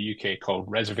Plus in the UK called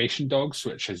Reservation Dogs,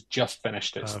 which has just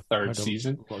finished its 3rd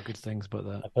season. A lot of good things about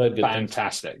that. I've heard good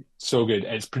Fantastic. Things. So good.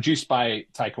 It's produced by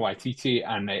Taika Waititi,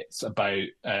 and it's about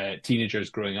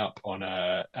teenagers growing up on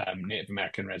a Native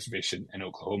American reservation in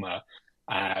Oklahoma,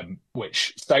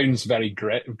 which sounds very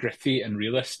gritty and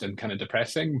realist and kind of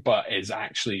depressing, but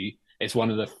it's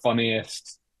one of the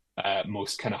funniest,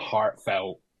 most kind of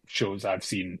heartfelt shows I've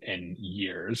seen in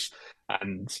years.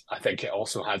 And I think it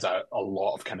also has a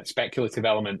lot of kind of speculative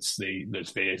elements.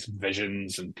 There's various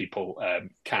visions, and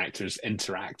characters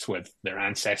interact with their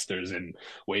ancestors in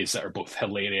ways that are both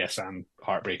hilarious and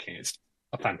heartbreaking. It's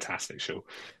a fantastic show.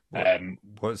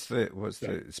 What's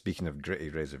the speaking of gritty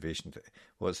reservation?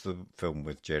 What's the film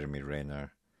with Jeremy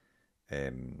Renner?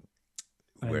 And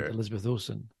Where Elizabeth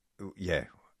Olsen. yeah,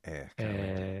 I can't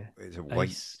remember. It's a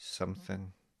white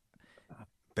something.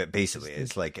 But basically,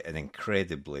 it's like an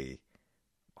incredibly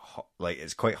like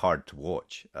it's quite hard to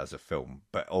watch as a film,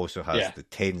 but also has the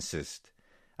tensest.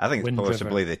 I think it's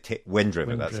possibly the Wind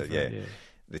River. That's it. Yeah.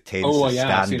 The tensest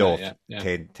standoff,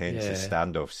 tensest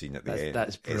standoff scene at the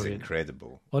end is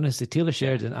incredible. Honestly, Taylor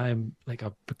Sheridan, I'm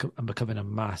becoming a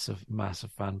massive,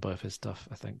 massive fanboy of his stuff.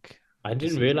 I think I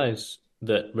didn't realize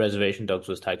that Reservation Dogs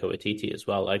was Taika Waititi as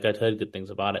well. Like I'd heard good things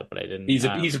about it, but I didn't. He's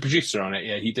a producer on it.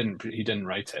 Yeah, he didn't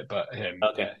write it, but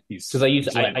okay. He's because I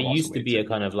used to be a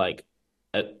kind of like.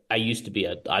 I used to be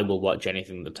I will watch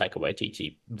anything that Taika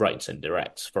Waititi writes and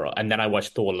directs and then I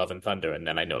watched Thor: Love and Thunder, and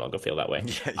then I no longer feel that way.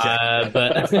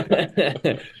 But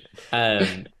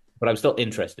I'm still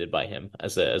interested by him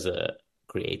as a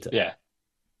creator.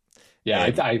 Yeah,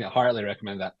 I heartily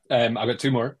recommend that. I've got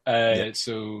two more.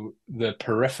 So The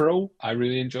Peripheral, I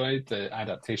really enjoyed the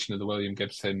adaptation of the William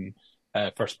Gibson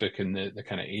first book in the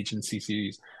kind of agency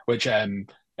series, which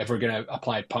if we're going to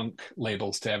apply punk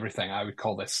labels to everything, I would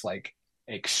call this like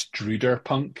extruder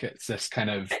punk. It's this kind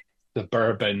of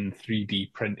suburban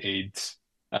 3D printed,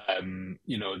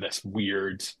 this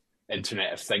weird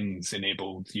Internet of Things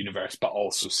enabled universe, but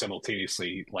also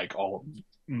simultaneously like all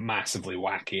massively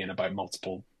wacky and about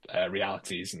multiple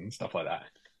realities and stuff like that.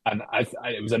 And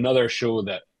it was another show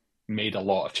that made a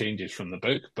lot of changes from the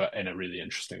book, but in a really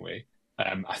interesting way.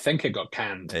 I think it got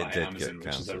canned by Amazon,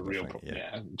 which is a real problem.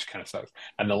 Yeah, which kind of sucks.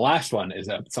 And the last one is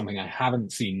something I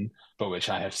haven't seen, but which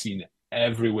I have seen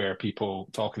everywhere people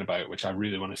talking about, which I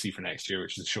really want to see for next year,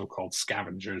 which is a show called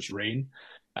Scavenger's Reign,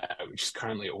 which is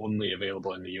currently only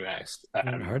available in the US. I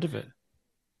haven't heard of it.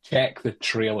 Check the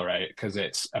trailer out because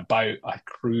it's about a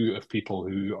crew of people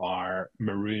who are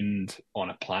marooned on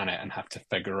a planet and have to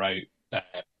figure out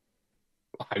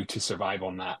how to survive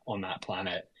on that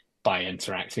planet by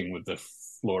interacting with the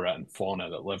flora and fauna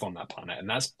that live on that planet. And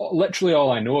that's literally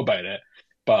all I know about it.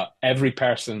 But every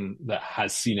person that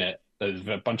has seen it, there's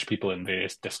a bunch of people in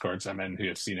various Discords I'm in who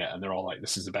have seen it, and they're all like,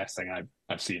 "This is the best thing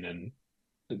I've seen in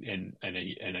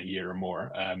a year or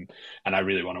more." And I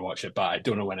really want to watch it, but I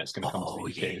don't know when it's going to come to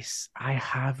the UK. Yes, I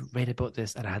have read about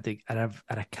this, and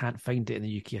I can't find it in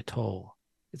the UK at all.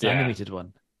 It's an animated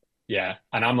one. Yeah,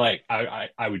 and I'm like,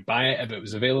 I would buy it if it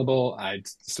was available. I'd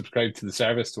subscribe to the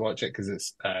service to watch it because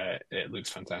it looks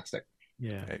fantastic.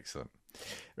 Yeah, excellent.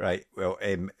 Right. Well,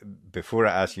 before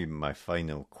I ask you my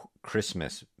final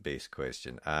Christmas-based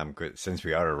question, since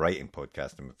we are a writing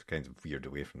podcast, I'm kind of veered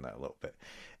away from that a little bit.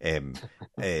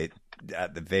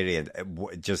 At the very end,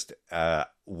 just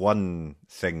one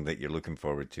thing that you're looking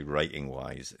forward to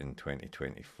writing-wise in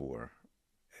 2024,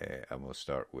 and we'll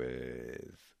start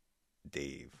with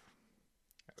Dave.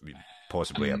 I mean,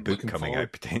 possibly a book coming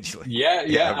out potentially.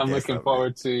 Yeah. I'm looking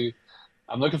forward to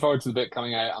the book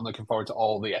coming out. I'm looking forward to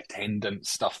all the attendant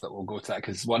stuff that will go to that,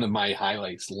 because one of my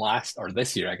highlights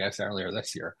earlier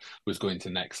this year, was going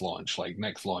to Next Launch. Like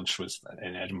Next Launch was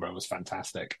in Edinburgh was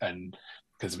fantastic, and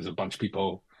because there was a bunch of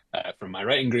people from my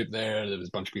writing group there was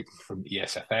a bunch of people from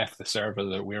ESFF, the server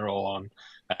that we're all on,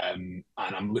 and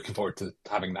I'm looking forward to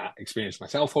having that experience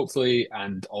myself, hopefully,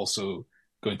 and also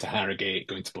going to Harrogate,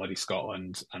 going to bloody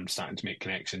Scotland, and starting to make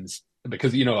connections,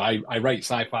 because I write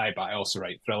sci-fi, but I also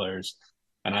write thrillers.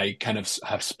 And I kind of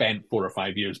have spent 4 or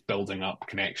 5 years building up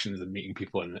connections and meeting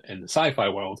people in the sci-fi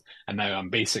world. And now I'm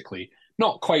basically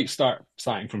not quite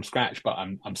starting from scratch, but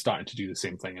I'm starting to do the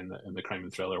same thing in the crime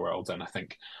and thriller world. And I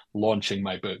think launching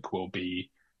my book will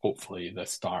be hopefully the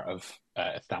start of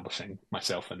establishing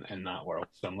myself in that world.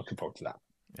 So I'm looking forward to that.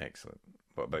 Excellent.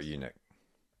 What about you, Nick?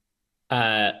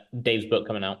 Dave's book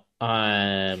coming out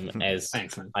is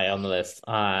high on the list.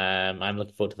 I'm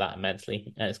looking forward to that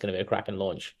immensely, and it's going to be a cracking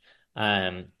launch.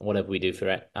 Whatever we do for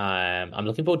it. I'm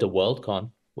looking forward to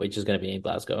Worldcon, which is going to be in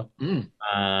Glasgow.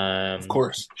 Of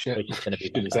course. Shit. Which is going to be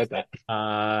in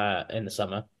the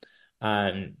summer.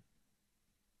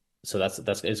 So that's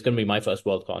it's going to be my first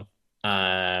Worldcon.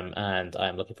 And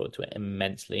I'm looking forward to it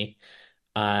immensely.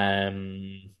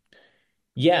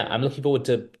 Yeah, I'm looking forward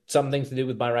to some things to do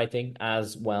with my writing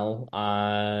as well.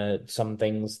 Some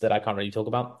things that I can't really talk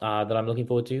about that I'm looking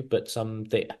forward to, but some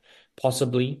that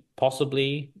possibly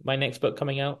my next book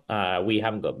coming out. We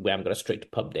haven't got a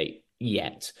strict pub date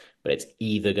yet, but it's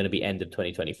either going to be end of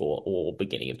 2024 or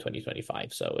beginning of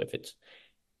 2025. So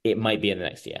it might be in the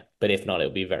next year, but if not,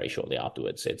 it'll be very shortly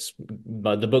afterwards.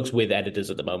 The book's with editors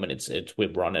at the moment.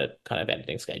 We're on a kind of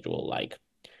editing schedule, like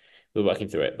we're working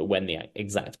through it, but when the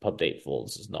exact pub date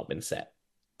falls has not been set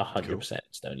 100% in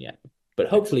stone yet. But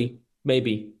hopefully,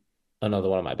 maybe another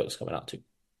one of my books coming out too.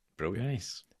 Brilliant.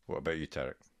 Nice. What about you,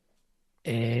 Tarek?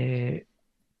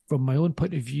 From my own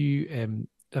point of view,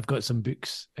 I've got some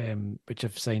books which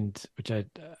I've signed, which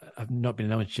have not been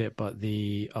announced yet, but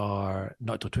they are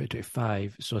not till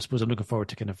 2025. So I suppose I'm looking forward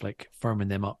to kind of like firming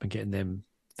them up and getting them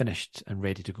finished and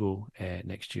ready to go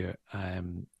next year.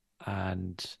 And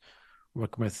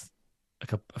working with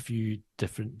a few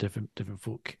different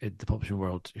folk in the publishing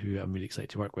world who I'm really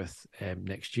excited to work with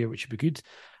next year, which should be good.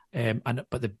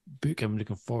 But the book I'm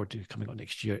looking forward to coming out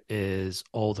next year is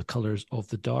All the Colors of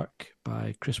the Dark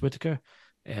by Chris Whitaker.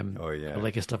 Oh yeah, I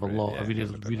like his stuff a lot. Yeah, I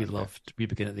really loved We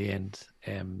Begin at the End,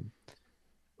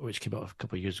 which came out a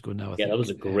couple of years ago now. I think. That was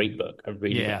a great book. I thought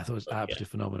it was absolutely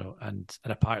phenomenal. And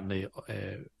apparently,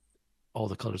 All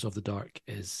the Colors of the Dark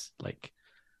is like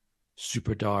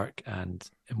super dark and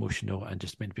emotional and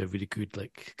just meant to be a really good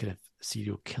like kind of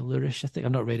serial killerish. I think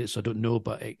I've not read it, so I don't know,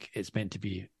 but it's meant to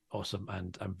be awesome,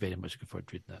 and I'm very much looking forward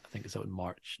to reading that. I think it's out in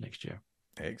March next year.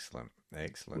 Excellent.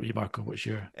 What you, Marco? What's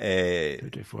your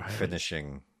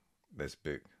finishing this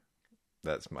book?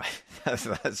 That's my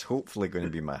that's hopefully going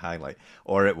to be my highlight,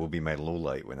 or it will be my low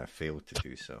light when I fail to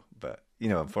do so. But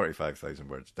I'm 45,000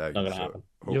 words down, so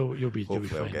you'll be hopefully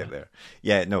fine, I'll get there.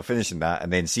 Yeah, no, finishing that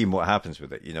and then seeing what happens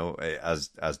with it.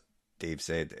 As Dave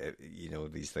said,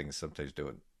 these things sometimes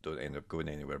don't end up going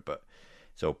anywhere, but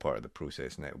it's all part of the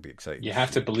process, and it'll be exciting. You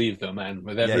have to believe, though, man.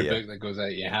 With every book that goes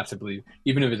out, you have to believe,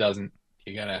 even if it doesn't.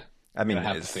 You gotta. I mean,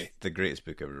 it's the greatest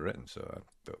book ever written, so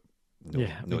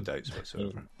no doubts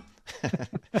whatsoever.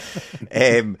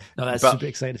 No, that's super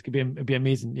exciting. It'd be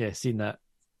amazing. Yeah, seeing that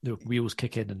the wheels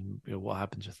kick in and what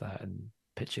happens with that, and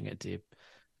pitching it to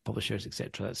publishers,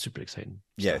 etc. That's super exciting.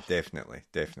 Yeah, definitely,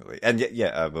 and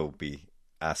I will be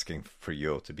asking for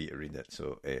you all to be to read it.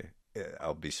 So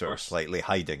I'll be sort of slightly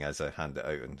hiding as I hand it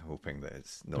out and hoping that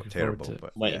it's not terrible.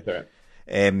 But waiting for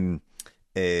it.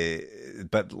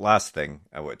 But last thing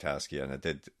I wanted to ask you, and I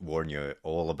did warn you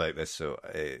all about this, so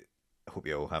I hope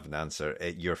you all have an answer.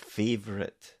 Your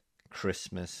favourite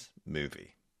Christmas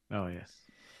movie? Oh, yes.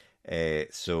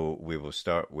 So we will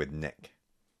start with Nick.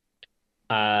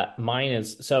 Mine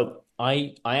is, so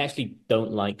I actually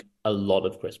don't like a lot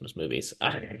of Christmas movies. So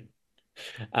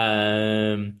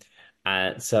The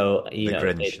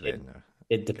Grinch,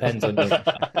 it depends on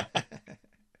the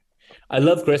I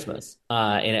love Christmas,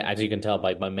 as you can tell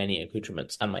by my many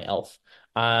accoutrements and my elf.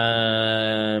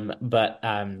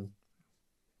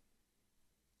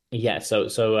 Yeah,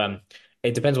 so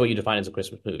it depends what you define as a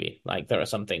Christmas movie. Like there are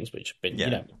some things which have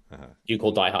been, you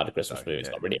call Die Hard a Christmas movie. It's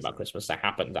not really about Christmas. That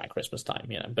happens at Christmas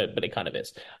time, but it kind of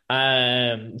is.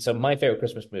 So my favorite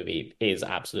Christmas movie is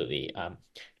absolutely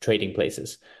Trading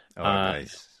Places,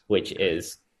 nice. Which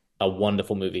is a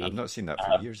wonderful movie. I've not seen that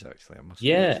for years, actually. I must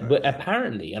but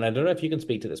apparently, and I don't know if you can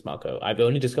speak to this, Marco, I've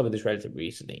only discovered this relatively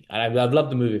recently, and I've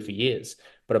loved the movie for years,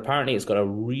 but apparently it's got a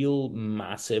real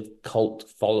massive cult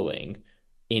following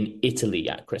in Italy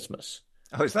at Christmas.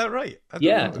 Oh, is that right?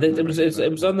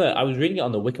 It was on I was reading it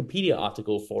on the Wikipedia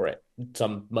article for it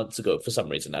some months ago for some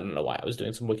reason. I don't know why. I was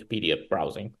doing some Wikipedia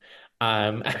browsing.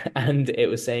 And it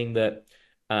was saying that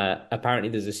apparently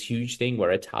there's this huge thing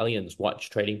where Italians watch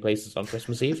Trading Places on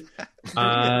Christmas Eve.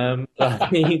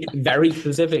 Very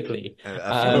specifically.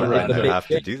 I feel like they have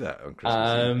to do that on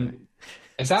Christmas Eve.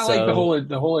 Is that like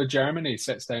the whole of Germany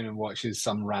sits down and watches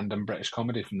some random British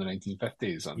comedy from the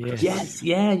 1950s on Christmas Yes, Eve?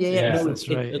 yeah. No, that's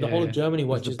right. The whole of Germany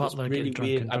watches this really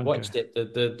weird. I watched it.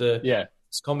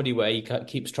 This comedy where he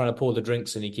keeps trying to pour the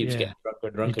drinks and he keeps getting drunker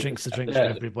and drunker. He drinks the drinks for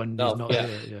everyone. He's not there.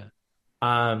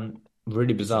 Yeah.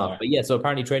 Really bizarre. But so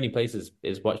apparently Trading Places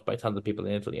is watched by tons of people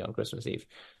in Italy on Christmas Eve.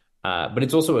 But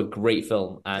it's also a great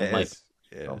film. And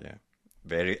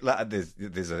very.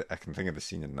 I can think of the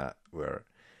scene in that where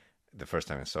the first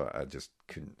time I saw it, I just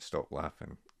couldn't stop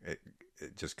laughing. It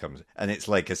just comes, and it's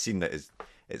like a scene that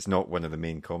it's not one of the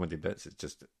main comedy bits. It's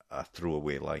just a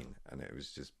throwaway line, and it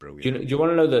was just brilliant. Do you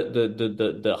want to know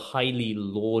the highly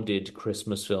lauded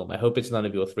Christmas film? I hope it's none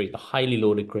of your three. The highly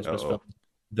lauded Christmas film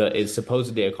that is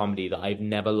supposedly a comedy that I've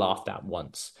never laughed at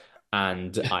once,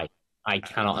 and I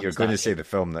cannot. You're going to say the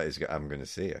film that is. I'm going to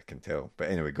say. I can tell, but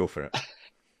anyway, go for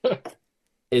it.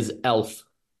 Is Elf?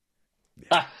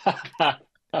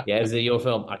 Is it your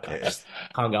film? I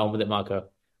can't get on with it, Marco.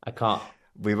 I can't.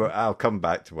 I'll come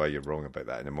back to why you're wrong about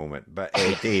that in a moment. But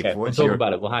Dave, we'll talk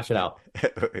about it. We'll hash it out.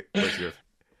 What's your?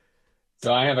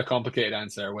 So I have a complicated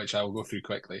answer, which I will go through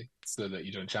quickly so that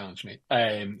you don't challenge me.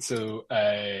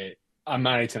 I'm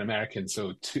married to an American,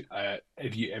 so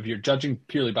if you're judging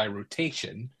purely by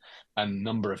rotation, and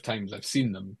number of times I've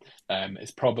seen them,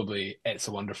 is probably It's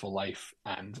a Wonderful Life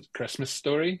and Christmas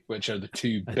Story, which are the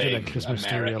two I do big like Christmas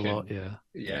Story American. a lot. Yeah.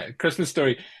 Yeah, Christmas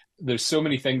Story. There's so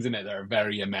many things in it that are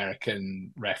very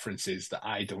American references that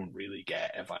I don't really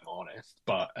get, if I'm honest.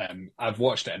 But I've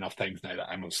watched it enough times now that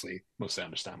I mostly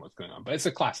understand what's going on. But it's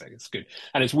a classic. It's good,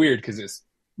 and it's weird because it's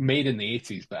made in the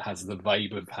 80s, but has the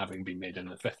vibe of having been made in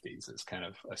the 50s. It's kind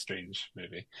of a strange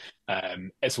movie.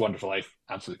 It's a Wonderful Life,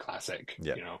 absolute classic.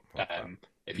 Yeah. You know,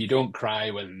 if you don't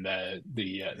cry when the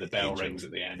bell Angel. rings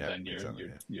at the end, Yeah, then exactly,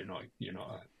 you're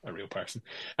not a real person.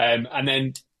 And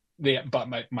then. But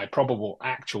my probable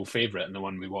actual favourite, and the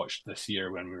one we watched this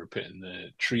year when we were putting the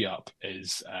tree up,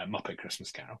 is Muppet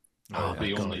Christmas Carol. Oh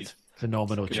my God. Only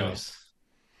Phenomenal you know, choice.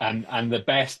 and the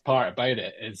best part about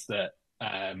it is that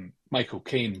Michael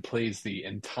Caine plays the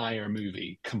entire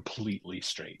movie completely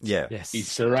straight. Yeah. Yes.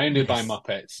 He's surrounded by Yes.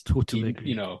 Muppets. Totally agree.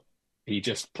 You know, he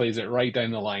just plays it right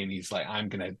down the line. He's like, I'm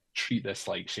going to treat this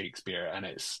like Shakespeare, and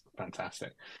it's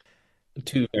fantastic.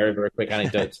 Two very, very quick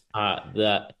anecdotes.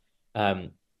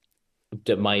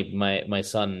 That my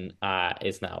son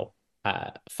is now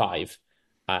 5,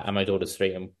 and my daughter's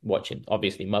 3. I'm watching,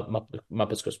 obviously,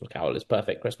 Muppets Christmas Carol is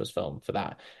perfect Christmas film for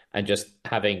that, and just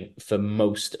having for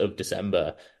most of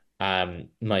December,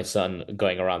 my son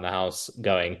going around the house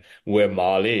going, "We're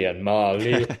Marley and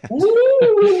Marley,"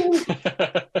 woo!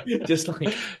 Just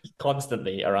like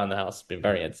constantly around the house. It's been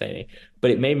very entertaining,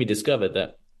 but it made me discover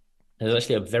that there's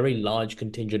actually a very large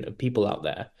contingent of people out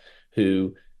there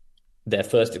who their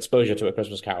first exposure to A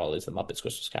Christmas Carol is the Muppets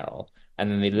Christmas Carol. And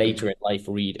then they later in life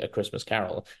read A Christmas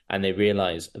Carol and they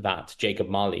realize that Jacob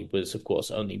Marley was, of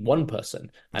course, only one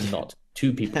person and not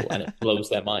 2 people. And it blows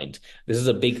their mind. This is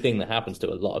a big thing that happens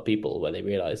to a lot of people where they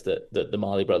realize that the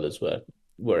Marley brothers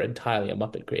were entirely a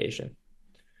Muppet creation.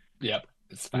 Yep.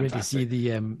 It's You went to see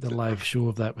fantastic. the live show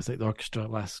of that with like the orchestra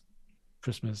last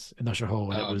Christmas in Usher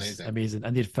Hall, and it was amazing.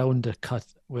 And they'd found a cut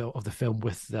of the film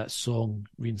with that song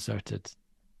reinserted,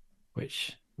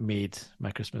 which made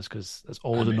my Christmas, because it's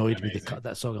always annoyed me they cut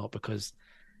that song out, because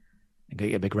I'm going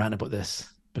to get a big rant about this,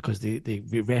 because they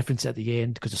reference it at the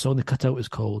end, because the song they cut out is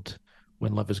called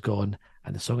When Love Is Gone,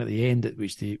 and the song at the end,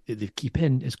 which they keep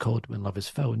in, is called When Love Is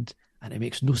Found, and it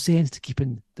makes no sense to keep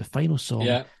in the final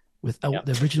song without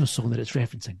the original song that it's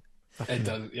referencing. It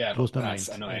does, yeah. Blows my That's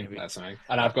mind. annoying. Anyway. That's annoying.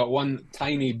 And I've got one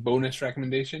tiny bonus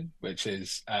recommendation, which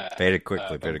is very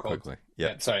quickly.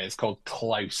 Yeah. Sorry, it's called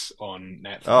Klaus on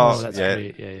Netflix. Oh, that's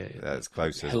great. Yeah. That's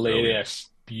Klaus. Hilarious,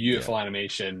 beautiful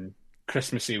animation,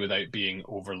 Christmassy without being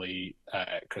overly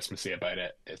Christmassy about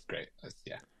it. It's great.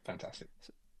 Fantastic.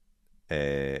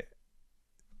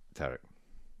 Tarek.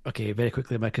 Okay, very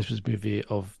quickly, my Christmas movie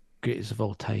of greatest of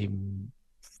all time.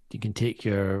 You can take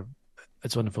your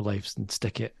It's Wonderful Life and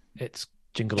stick it. It's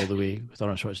Jingle All the Way with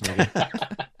Arnold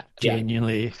Schwarzenegger.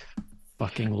 Genuinely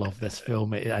fucking love this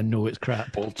film. I know it's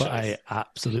crap, but I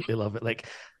absolutely love it. Like,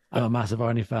 I'm a massive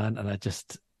Arnie fan, and I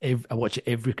watch it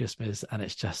every Christmas, and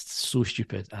it's just so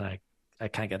stupid, and I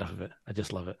can't get enough of it. I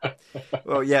just love it.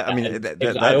 Well, yeah, I mean,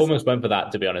 I almost went for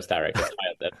that, to be honest, Eric. It's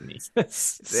high up there for me.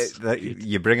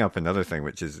 You bring up another thing,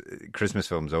 which is Christmas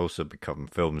films also become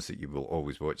films that you will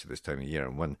always watch at this time of year.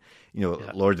 And when,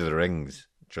 Lord of the Rings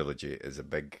trilogy is a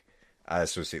big. I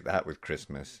associate that with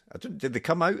Christmas. Did they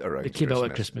come out around? It came Christmas? out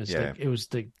at Christmas. Yeah, like, it was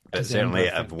the. But certainly,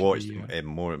 I've watched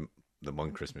more than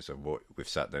one Christmas. We've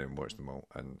sat down and watched them all,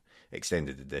 and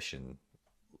extended edition.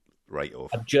 Right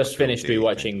off. I've just finished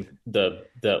rewatching the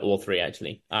all 3.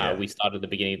 Actually, we started at the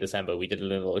beginning of December. We did a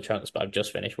little chunks, but I've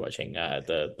just finished watching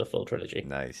the full trilogy.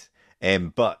 Nice.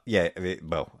 But yeah,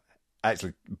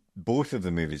 actually, both of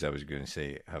the movies I was going to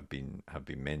say have been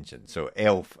mentioned. So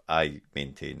Elf, I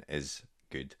maintain, is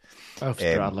good. Elf's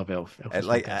I love Elf.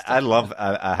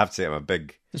 I have to say, I'm a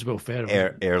big Will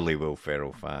Ferrell. Early Will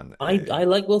Ferrell fan. I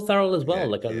like Will Ferrell as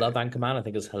well. I love Anchorman. I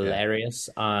think it's hilarious.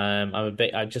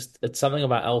 It's something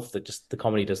about Elf that just the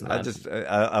comedy doesn't.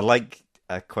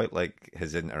 I quite like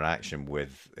his interaction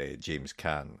with James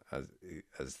Caan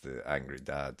as the angry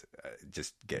dad,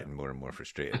 just getting more and more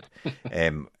frustrated.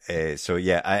 So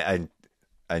yeah, I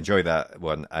enjoy that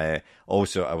one. I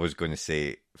was going to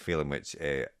say, feeling which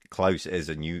Klaus is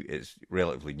it's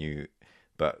relatively new,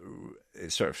 but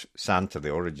it's sort of Santa the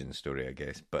origin story, I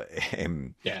guess. But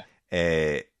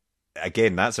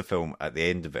again, that's a film. At the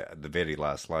end of it, at the very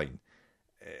last line,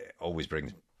 always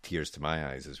brings tears to my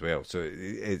eyes as well. So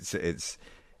it's it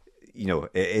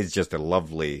is just a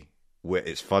lovely.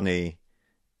 It's funny,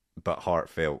 but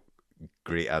heartfelt.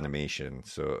 Great animation,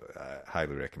 so I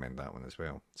highly recommend that one as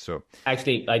well. So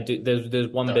actually, I do. There's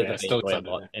one bit that I enjoy a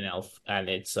lot in Elf, and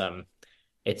it's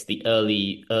it's the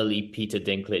early Peter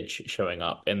Dinklage showing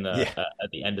up in the Yeah.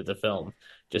 at the end of the film,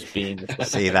 just being this like,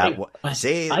 Say that.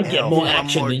 Say I get it more one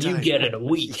action more than you time. get in a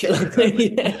week. Yeah,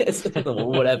 exactly. Yes, or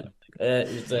whatever.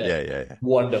 It's Yeah.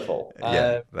 wonderful.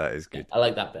 Yeah, that is Yeah, good. I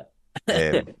like that bit.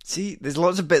 See, there's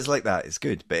lots of bits like that. It's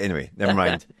good. But anyway, never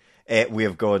mind. We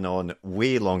have gone on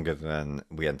way longer than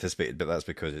we anticipated, but that's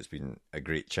because it's been a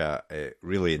great chat.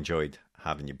 Really enjoyed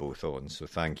having you both on. So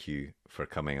thank you for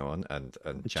coming on and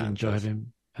Did you chatting enjoy to us.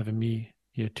 having me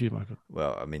here too, Marco?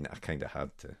 Well, I mean, I kind of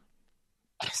had to.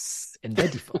 Yes, in their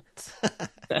default.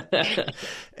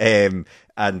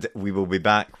 And we will be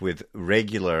back with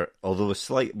regular, although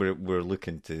we're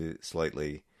looking to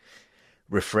slightly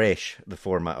refresh the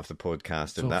format of the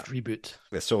podcast and Soft reboot.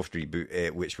 the soft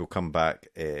reboot, which will come back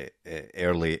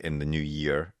early in the new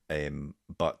year.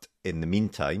 But in the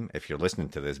meantime, if you're listening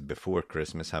to this before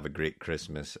Christmas, have a great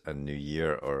Christmas and New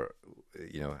Year, or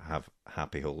have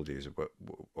happy holidays,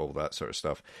 all that sort of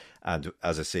stuff. And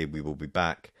as I say, we will be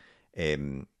back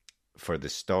for the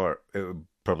start,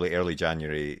 probably late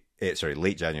January,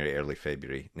 early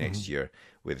February next year,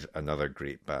 with another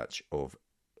great batch of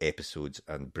episodes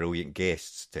and brilliant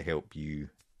guests to help you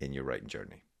in your writing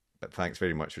journey. But thanks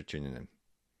very much for tuning in.